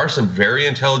 But there are some very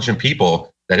intelligent people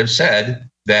that have said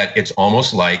that it's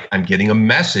almost like I'm getting a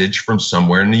message from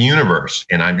somewhere in the universe,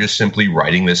 and I'm just simply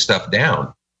writing this stuff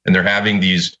down. And they're having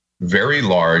these very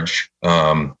large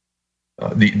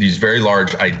these very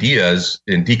large ideas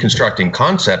in deconstructing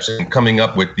concepts and coming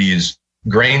up with these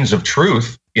grains of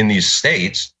truth in these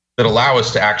states that allow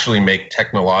us to actually make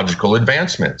technological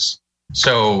advancements.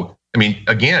 So, I mean,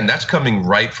 again, that's coming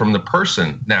right from the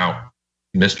person. Now,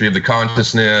 mystery of the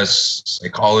consciousness,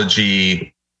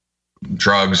 psychology,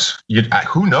 drugs,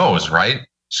 who knows, right?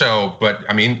 So, but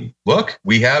I mean, look,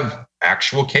 we have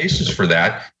actual cases for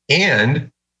that.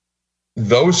 And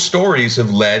those stories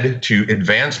have led to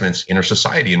advancements in our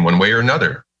society in one way or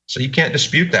another. So you can't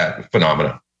dispute that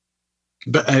phenomenon.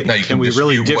 But now you can we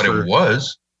really what it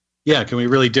was? Yeah, can we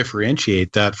really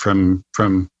differentiate that from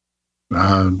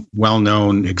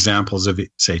well-known examples of,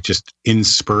 say, just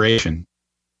inspiration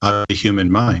of the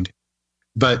human mind?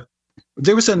 But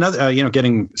there was another,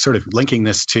 getting sort of linking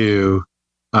this to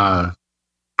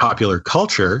popular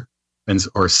culture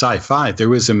or sci-fi. There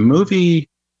was a movie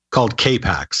called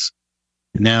K-Pax.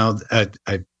 Now,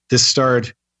 this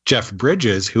starred Jeff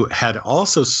Bridges, who had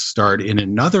also starred in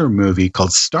another movie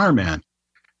called Starman,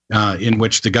 in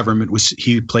which the government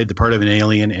he played the part of an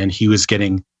alien and he was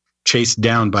getting chased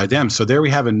down by them. So there we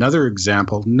have another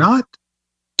example, not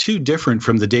too different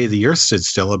from The Day the Earth Stood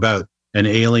Still, about an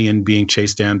alien being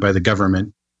chased down by the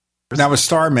government. That was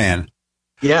Starman.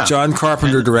 Yeah. John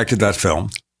Carpenter directed that film.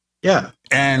 Yeah.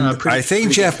 And I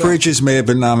think Jeff Bridges may have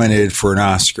been nominated for an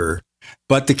Oscar.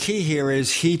 But the key here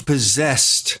is he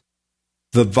possessed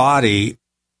the body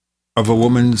of a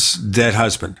woman's dead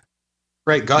husband.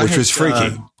 Right. God which was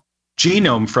freaky.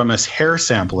 Genome from a hair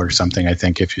sample or something, I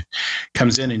think, if he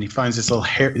comes in and he finds this little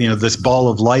hair, this ball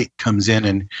of light comes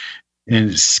in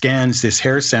and scans this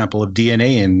hair sample of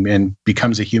DNA and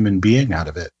becomes a human being out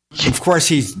of it. Of course,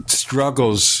 he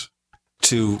struggles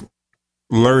to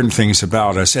learn things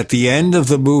about us. At the end of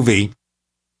the movie,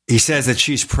 he says that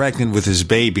she's pregnant with his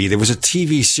baby. There was a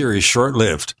TV series,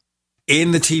 short-lived,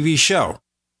 in the TV show,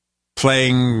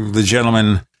 playing the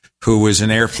gentleman who was an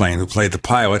airplane, who played the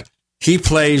pilot. He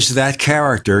plays that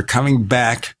character coming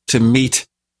back to meet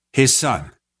his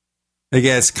son.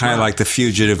 Again, it's kind of like the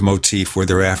fugitive motif where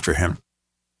they're after him.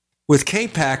 With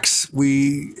K-Pax,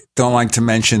 we don't like to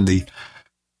mention the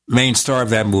main star of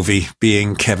that movie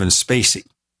being Kevin Spacey.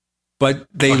 But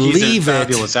they leave it...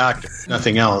 fabulous actor,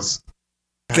 nothing else.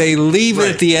 They leave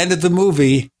it at the end of the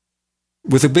movie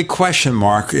with a big question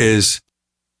mark is,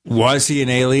 was he an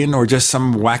alien or just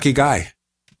some wacky guy?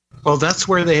 Well, that's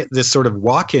where this sort of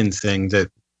walk-in thing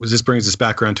this brings us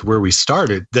back around to where we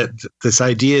started, that this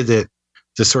idea that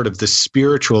the sort of the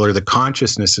spiritual or the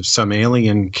consciousness of some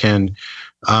alien can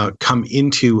come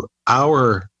into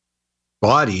our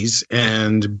bodies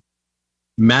and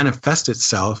manifest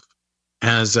itself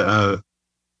as an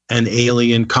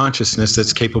alien consciousness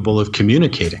that's capable of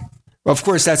communicating. Well, of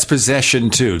course, that's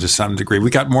possession, too, to some degree. We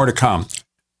got more to come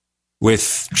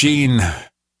with Gene,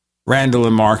 Randall,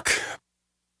 and Mark.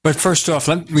 But first off,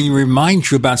 let me remind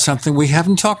you about something we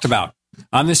haven't talked about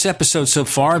on this episode so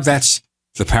far. That's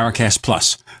the Paracast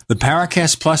Plus. The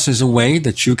Paracast Plus is a way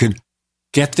that you can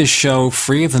get this show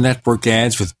free of the network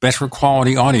ads with better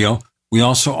quality audio. We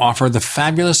also offer the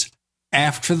fabulous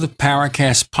After the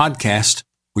Paracast podcast,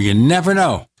 where you never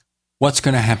know what's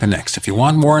going to happen next. If you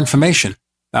want more information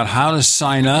about how to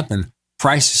sign up and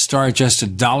prices start just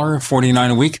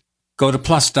 $1.49 a week, go to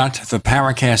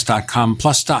plus.theparacast.com,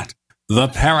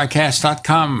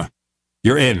 plus.theparacast.com.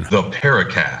 You're in. The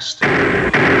Paracast.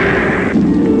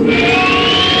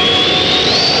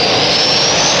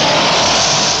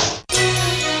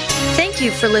 Thank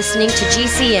you for listening to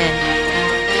GCN.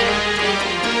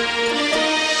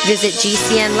 Visit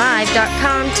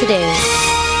GCNlive.com today.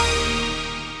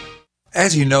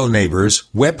 As you know, neighbors,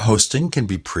 web hosting can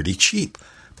be pretty cheap,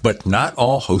 but not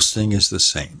all hosting is the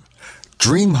same.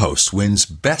 DreamHost wins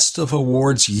Best of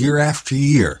Awards year after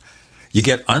year. You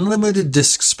get unlimited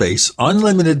disk space,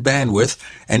 unlimited bandwidth,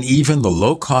 and even the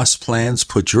low-cost plans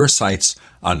put your sites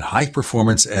on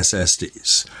high-performance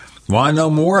SSDs. Want to know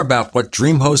more about what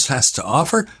DreamHost has to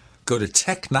offer? Go to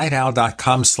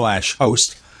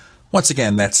technightowl.com/host. Once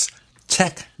again, that's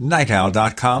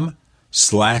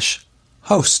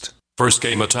technightowl.com/host. First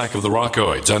came Attack of the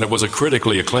Rockoids, and it was a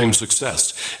critically acclaimed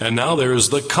success. And now there's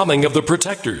The Coming of the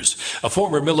Protectors. A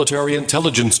former military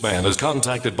intelligence man is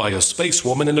contacted by a space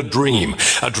woman in a dream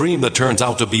that turns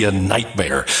out to be a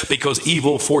nightmare because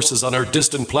evil forces on our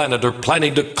distant planet are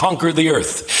planning to conquer the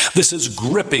Earth. This is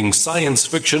gripping science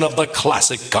fiction of the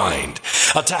classic kind.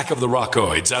 Attack of the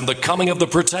Rockoids and The Coming of the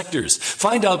Protectors.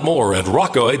 Find out more at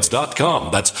rockoids.com.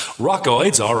 That's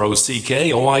Rockoids,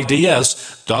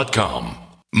 ROCKOIDS.com.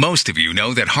 Most of you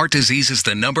know that heart disease is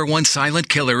the #1 silent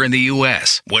killer in the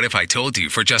U.S. What if I told you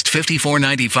for just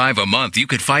 $54.95 a month you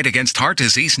could fight against heart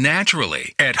disease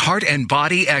naturally? At Heart and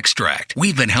Body Extract,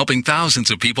 we've been helping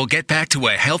thousands of people get back to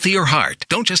a healthier heart.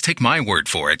 Don't just take my word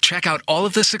for it. Check out all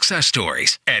of the success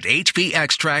stories at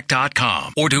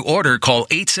hbextract.com. Or to order, call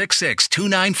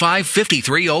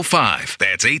 866-295-5305.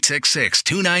 That's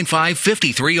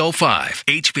 866-295-5305.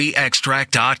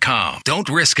 hbextract.com. Don't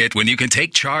risk it when you can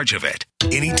take charge of it.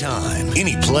 Anytime,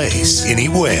 any place,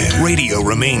 anywhere. Radio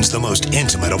remains the most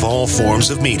intimate of all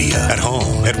forms of media. At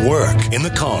home, at work, in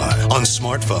the car, on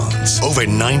smartphones. Over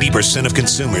 90% of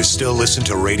consumers still listen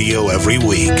to radio every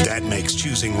week. That makes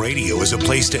choosing radio as a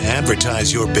place to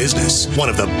advertise your business one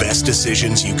of the best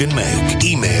decisions you can make.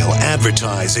 Email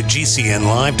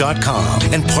advertise@gcnlive.com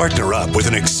and partner up with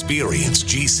an experienced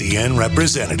GCN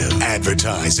representative.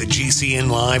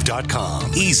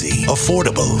 Advertise@gcnlive.com. Easy,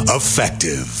 affordable,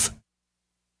 effective.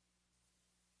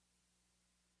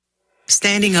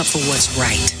 Standing up for what's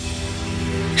right,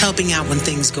 helping out when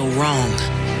things go wrong,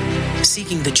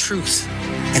 seeking the truth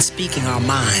and speaking our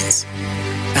minds,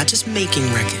 not just making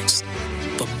records,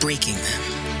 but breaking them.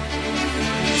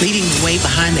 Leading the way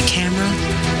behind the camera,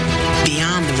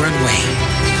 beyond the runway,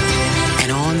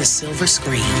 and on the silver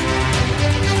screen.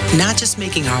 Not just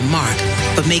making our mark,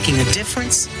 but making a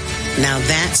difference. Now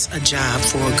that's a job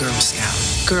for a Girl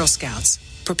Scout. Girl Scouts,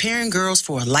 preparing girls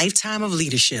for a lifetime of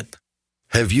leadership.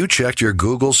 Have you checked your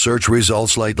Google search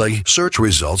results lately? Search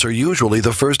results are usually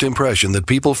the first impression that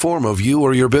people form of you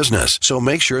or your business, so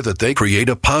make sure that they create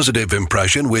a positive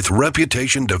impression with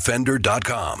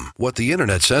ReputationDefender.com. What the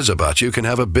internet says about you can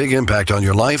have a big impact on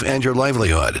your life and your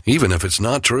livelihood, even if it's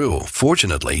not true.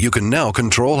 Fortunately, you can now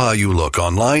control how you look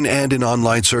online and in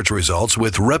online search results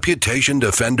with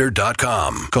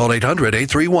ReputationDefender.com. Call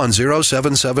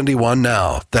 800-831-0771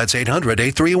 now. That's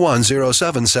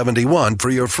 800-831-0771 for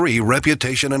your free reputation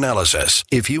analysis.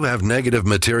 If you have negative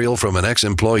material from an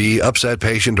ex-employee, upset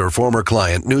patient, or former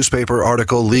client, newspaper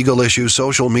article, legal issue,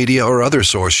 social media, or other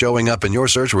source showing up in your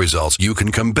search results, you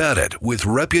can combat it with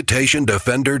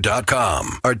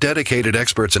ReputationDefender.com. Our dedicated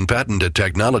experts in patented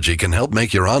technology can help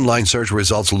make your online search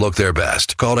results look their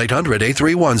best. Call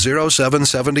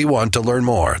 800-831-0771 to learn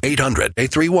more.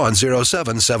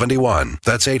 800-831-0771.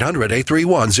 That's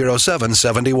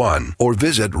 800-831-0771. Or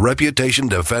visit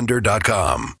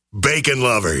ReputationDefender.com. Bacon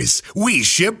lovers, we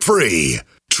ship free.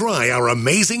 Try our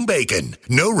amazing bacon.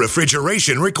 No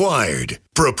refrigeration required.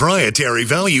 Proprietary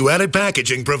value-added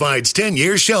packaging provides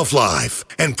 10-year shelf life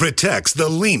and protects the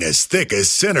leanest,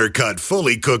 thickest, center-cut,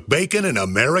 fully cooked bacon in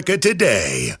America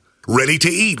today. Ready to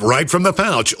eat right from the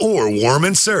pouch or warm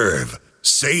and serve.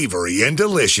 Savory and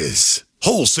delicious.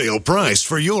 Wholesale price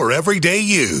for your everyday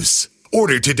use.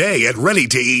 Order today at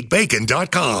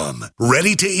readytoeatbacon.com.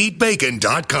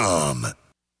 readytoeatbacon.com.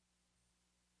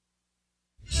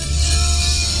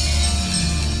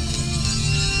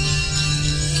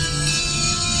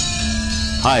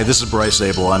 Hi, this is Bryce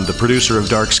Abel. I'm the producer of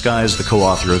Dark Skies, the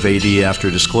co-author of AD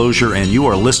After Disclosure, and you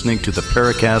are listening to the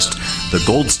Paracast, the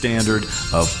gold standard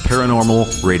of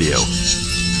paranormal radio.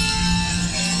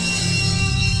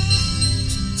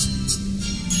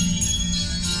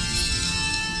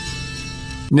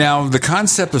 Now, the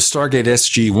concept of Stargate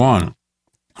SG-1,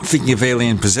 thinking of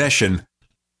alien possession,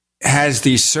 has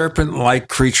these serpent-like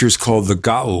creatures called the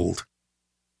Goa'uld,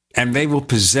 and they will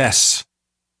possess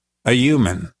a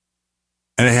human,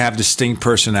 and they have distinct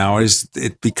personalities.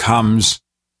 It becomes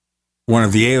one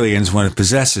of the aliens when it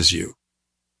possesses you.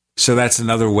 So that's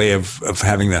another way of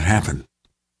having that happen.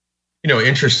 You know,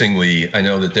 interestingly, I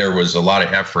know that there was a lot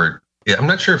of effort. I'm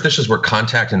not sure if this is where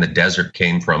Contact in the Desert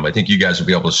came from. I think you guys will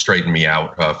be able to straighten me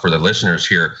out for the listeners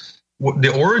here.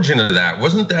 The origin of that,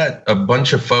 wasn't that a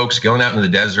bunch of folks going out in the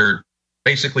desert,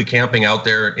 basically camping out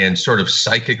there and sort of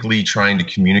psychically trying to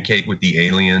communicate with the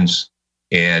aliens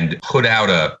and put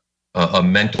out a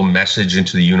mental message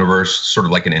into the universe, sort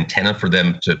of like an antenna for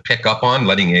them to pick up on,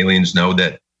 letting aliens know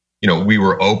that, you know, we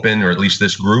were open, or at least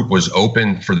this group was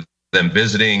open for them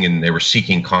visiting and they were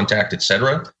seeking contact,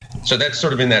 etc. So that's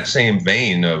sort of in that same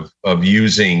vein of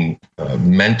using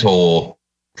mental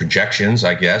projections,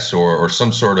 I guess, or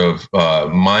some sort of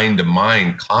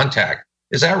mind-to-mind contact.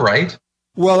 Is that right?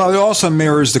 Well, it also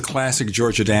mirrors the classic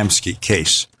George Adamski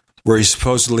case, where he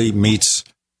supposedly meets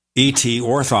E.T.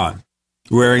 Orthon,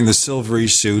 wearing the silvery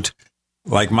suit,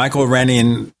 like Michael Rennie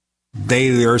and Day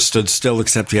Earth stood still,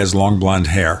 except he has long blonde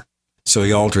hair, so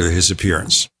he altered his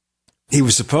appearance. He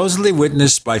was supposedly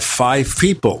witnessed by 5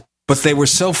 people, but they were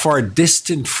so far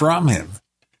distant from him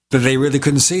that they really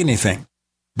couldn't see anything.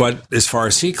 But as far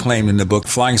as he claimed in the book,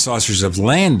 Flying Saucers Have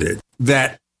Landed,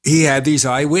 that he had these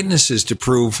eyewitnesses to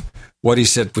prove what he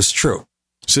said was true.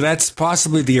 So that's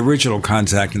possibly the original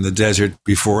Contact in the Desert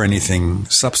before anything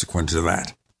subsequent to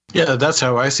that. Yeah, that's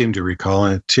how I seem to recall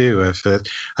it, too.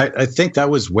 I think that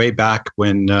was way back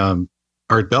when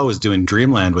Art Bell was doing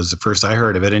Dreamland was the first I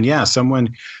heard of it. And yeah,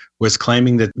 someone was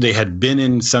claiming that they had been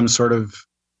in some sort of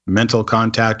mental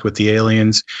contact with the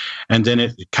aliens. And then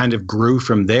it kind of grew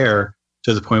from there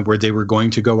to the point where they were going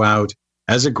to go out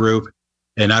as a group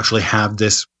and actually have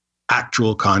this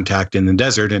actual contact in the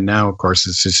desert. And now, of course,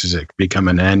 this has become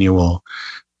an annual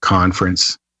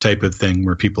conference type of thing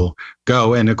where people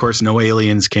go. And of course, no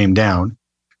aliens came down.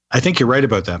 I think you're right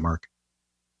about that, Mark.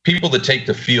 People that take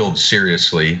the field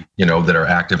seriously, you know, that are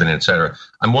active in it, et cetera.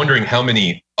 I'm wondering how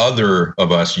many other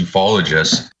of us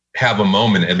ufologists have a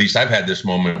moment, at least I've had this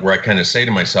moment, where I kind of say to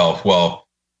myself, well,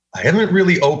 I haven't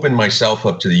really opened myself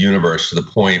up to the universe to the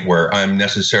point where I'm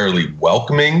necessarily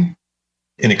welcoming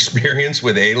an experience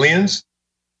with aliens.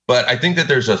 But I think that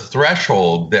there's a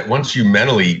threshold that once you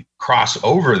mentally cross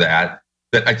over that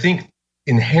I think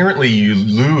inherently you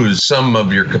lose some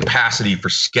of your capacity for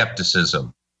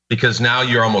skepticism, because now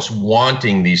you're almost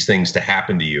wanting these things to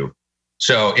happen to you.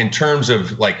 So in terms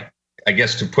of, like, I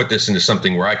guess to put this into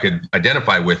something where I could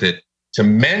identify with it, to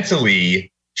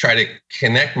mentally try to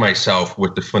connect myself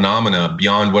with the phenomena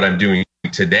beyond what I'm doing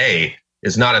today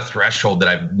is not a threshold that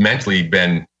I've mentally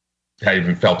I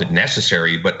even felt it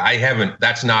necessary, but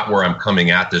that's not where I'm coming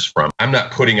at this from. I'm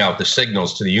not putting out the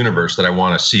signals to the universe that I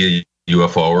want to see a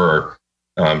UFO, or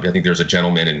I think there's a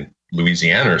gentleman in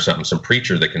Louisiana or something, some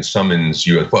preacher that can summons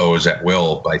UFOs at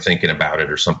will by thinking about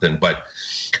it or something.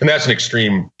 And that's an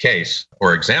extreme case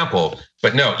or example.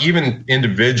 But no, even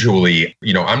individually,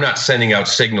 you know, I'm not sending out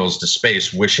signals to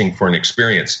space wishing for an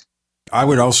experience. I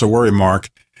would also worry, Mark,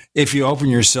 if you open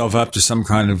yourself up to some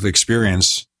kind of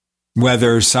experience,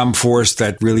 whether some force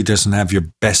that really doesn't have your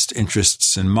best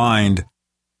interests in mind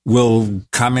will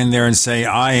come in there and say,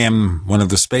 I am one of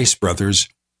the Space Brothers,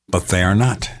 but they are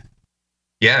not.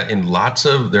 Yeah, and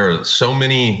there are so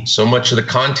much of the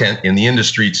content in the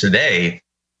industry today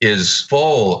is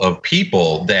full of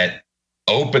people that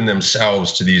open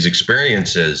themselves to these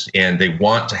experiences and they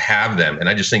want to have them. And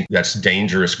I just think that's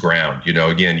dangerous ground. You know,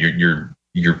 again,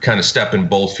 you're kind of stepping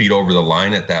both feet over the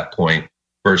line at that point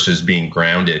versus being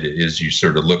grounded as you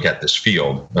sort of look at this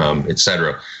field, et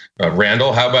cetera.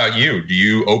 Randall, how about you? Do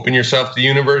you open yourself to the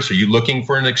universe? Are you looking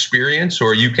for an experience, or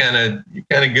are you kind of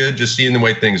good just seeing the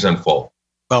way things unfold?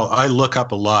 Well, I look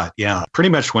up a lot. Yeah. Pretty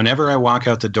much whenever I walk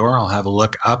out the door, I'll have a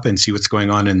look up and see what's going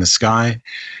on in the sky,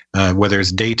 whether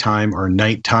it's daytime or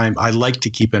nighttime. I like to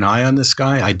keep an eye on the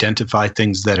sky, identify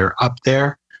things that are up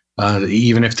there,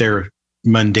 even if they're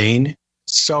mundane.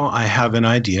 So I have an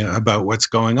idea about what's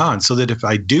going on, so that if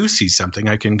I do see something,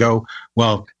 I can go,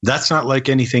 well, that's not like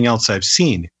anything else I've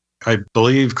seen. I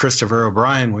believe Christopher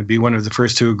O'Brien would be one of the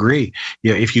first to agree.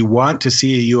 Yeah, if you want to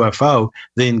see a UFO,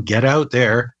 then get out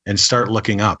there and start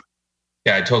looking up.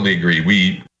 Yeah, I totally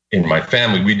agree. In my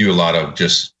family, we do a lot of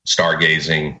just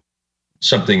stargazing,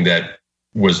 something that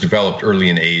was developed early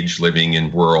in age, living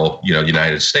in rural,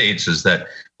 United States, is that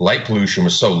light pollution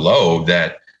was so low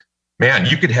that man,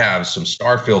 you could have some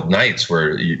star-filled nights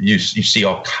where you see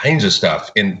all kinds of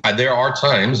stuff. And there are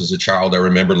times as a child, I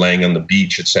remember laying on the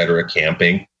beach, et cetera,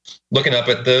 camping, looking up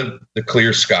at the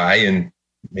clear sky. And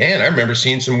man, I remember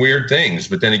seeing some weird things.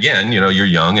 But then again, you're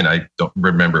young and I don't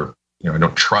remember, I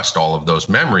don't trust all of those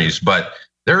memories. But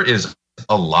there is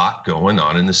a lot going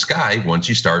on in the sky once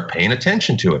you start paying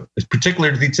attention to it,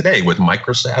 particularly today with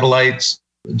microsatellites,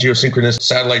 geosynchronous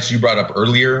satellites you brought up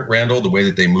earlier, Randall, the way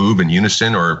that they move in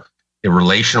unison or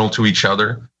relational to each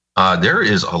other. There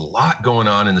is a lot going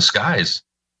on in the skies.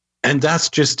 And that's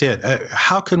just it.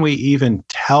 How can we even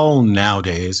tell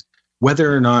nowadays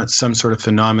whether or not some sort of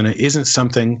phenomena isn't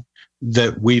something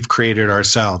that we've created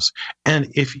ourselves? And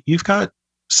if you've got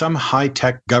some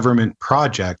high-tech government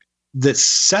project that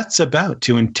sets about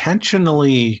to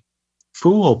intentionally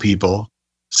fool people,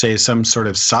 say some sort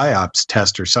of PSYOPs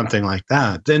test or something like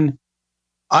that, then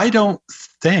I don't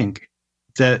think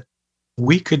that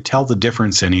we could tell the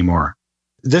difference anymore.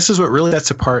 This is what really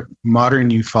sets apart modern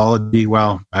ufology.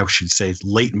 Well, I should say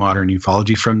late modern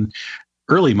ufology from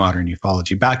early modern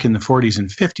ufology. Back in the 40s and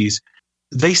 50s,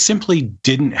 they simply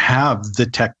didn't have the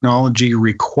technology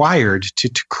required to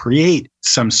create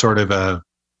some sort of a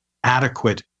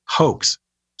adequate hoax,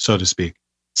 so to speak.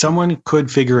 Someone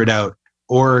could figure it out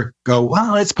or go,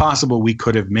 well, it's possible we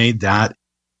could have made that.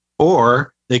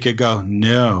 Or they could go,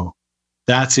 no,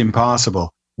 that's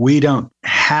impossible. We don't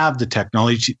have the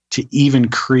technology to even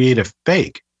create a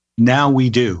fake. Now we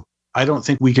do. I don't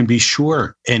think we can be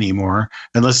sure anymore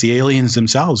unless the aliens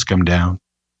themselves come down.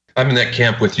 I'm in that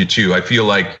camp with you too. I feel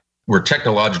like we're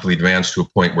technologically advanced to a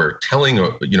point where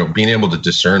being able to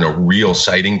discern a real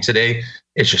sighting today,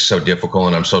 it's just so difficult,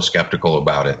 and I'm so skeptical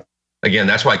about it. Again,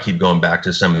 that's why I keep going back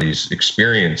to some of these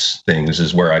experience things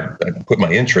is where I put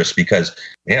my interest, because,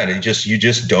 man, you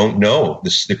just don't know.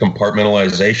 The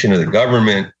compartmentalization of the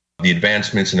government, the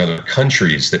advancements in other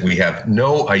countries that we have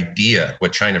no idea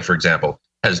what China, for example,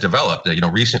 has developed.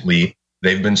 Recently,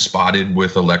 they've been spotted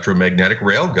with electromagnetic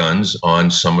railguns on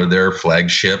some of their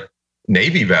flagship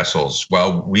Navy vessels.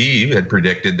 Well, we had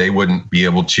predicted they wouldn't be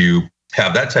able to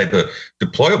have that type of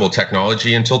deployable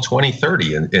technology until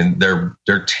 2030. And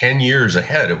they're 10 years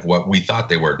ahead of what we thought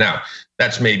they were. Now,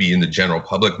 that's maybe in the general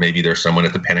public. Maybe there's someone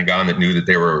at the Pentagon that knew that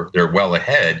they're well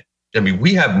ahead. I mean,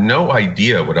 we have no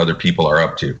idea what other people are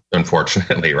up to,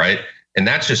 unfortunately, right? And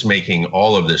that's just making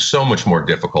all of this so much more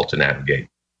difficult to navigate.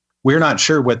 We're not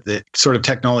sure what the sort of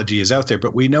technology is out there,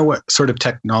 but we know what sort of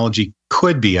technology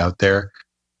could be out there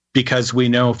because we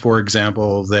know, for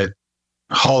example, that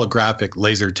holographic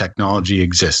laser technology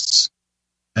exists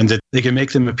and that they can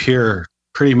make them appear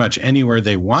pretty much anywhere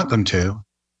they want them to.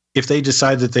 If they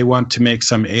decide that they want to make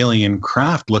some alien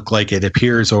craft look like it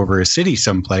appears over a city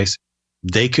someplace,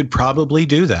 they could probably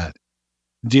do that.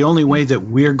 The only way that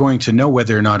we're going to know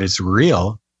whether or not it's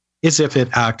real is if it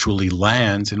actually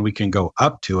lands and we can go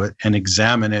up to it and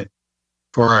examine it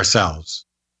for ourselves.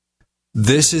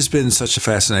 This has been such a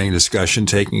fascinating discussion,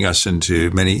 taking us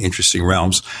into many interesting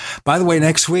realms. By the way,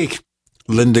 next week,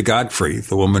 Linda Godfrey,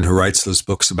 the woman who writes those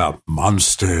books about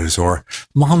monsters, will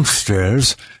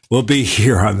be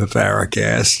here on the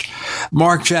Paracast.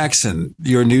 Mark Jackson,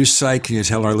 your news site, can you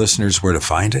tell our listeners where to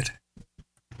find it?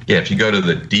 Yeah, if you go to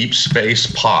the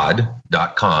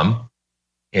deepspacepod.com,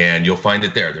 and you'll find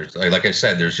it there. Like I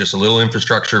said, there's just a little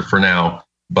infrastructure for now.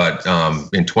 But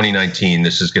in 2019,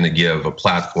 this is going to give a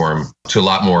platform to a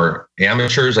lot more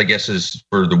amateurs, I guess is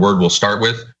for the word we'll start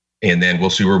with. And then we'll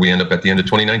see where we end up at the end of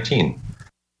 2019.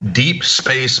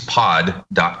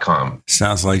 Deepspacepod.com.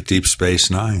 Sounds like Deep Space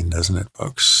Nine, doesn't it,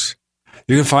 folks?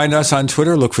 You can find us on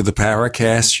Twitter. Look for the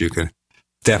Paracast. You can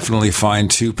definitely find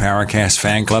 2 Paracast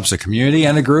fan clubs, a community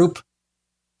and a group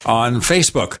on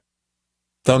Facebook.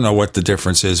 Don't know what the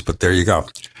difference is, but there you go.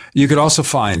 You could also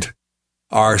find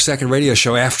our second radio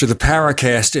show after the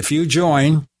Paracast. If you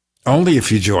join, only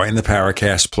if you join the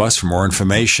Paracast Plus. For more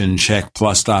information, check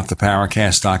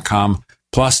plus.theparacast.com,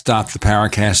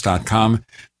 plus.theparacast.com.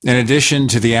 In addition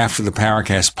to the After the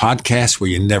Paracast podcast,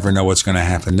 where you never know what's going to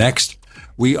happen next,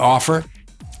 we offer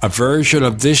a version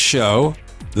of this show,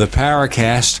 the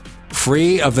Paracast,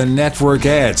 free of the network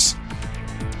ads.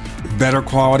 Better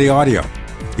quality audio.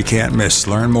 You can't miss.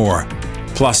 Learn more.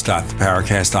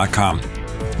 Plus.theparacast.com.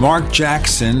 Mark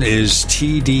Jackson is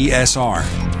TDSR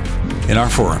in our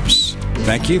forums.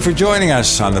 Thank you for joining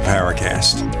us on the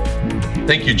Paracast.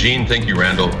 Thank you, Gene. Thank you,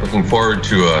 Randall. Looking forward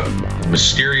to a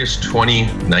mysterious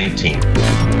 2019.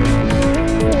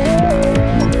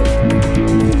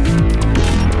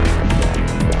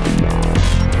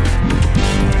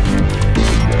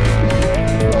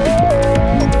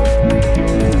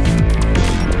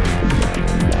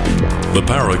 The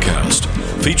Paracast,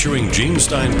 featuring featuring Gene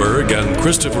Steinberg and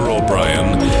Christopher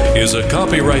O'Brien, is a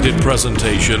copyrighted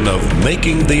presentation of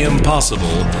Making the Impossible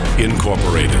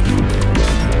Incorporated.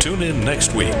 Tune in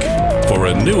next week for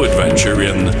a new adventure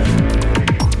in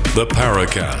the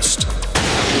Paracast.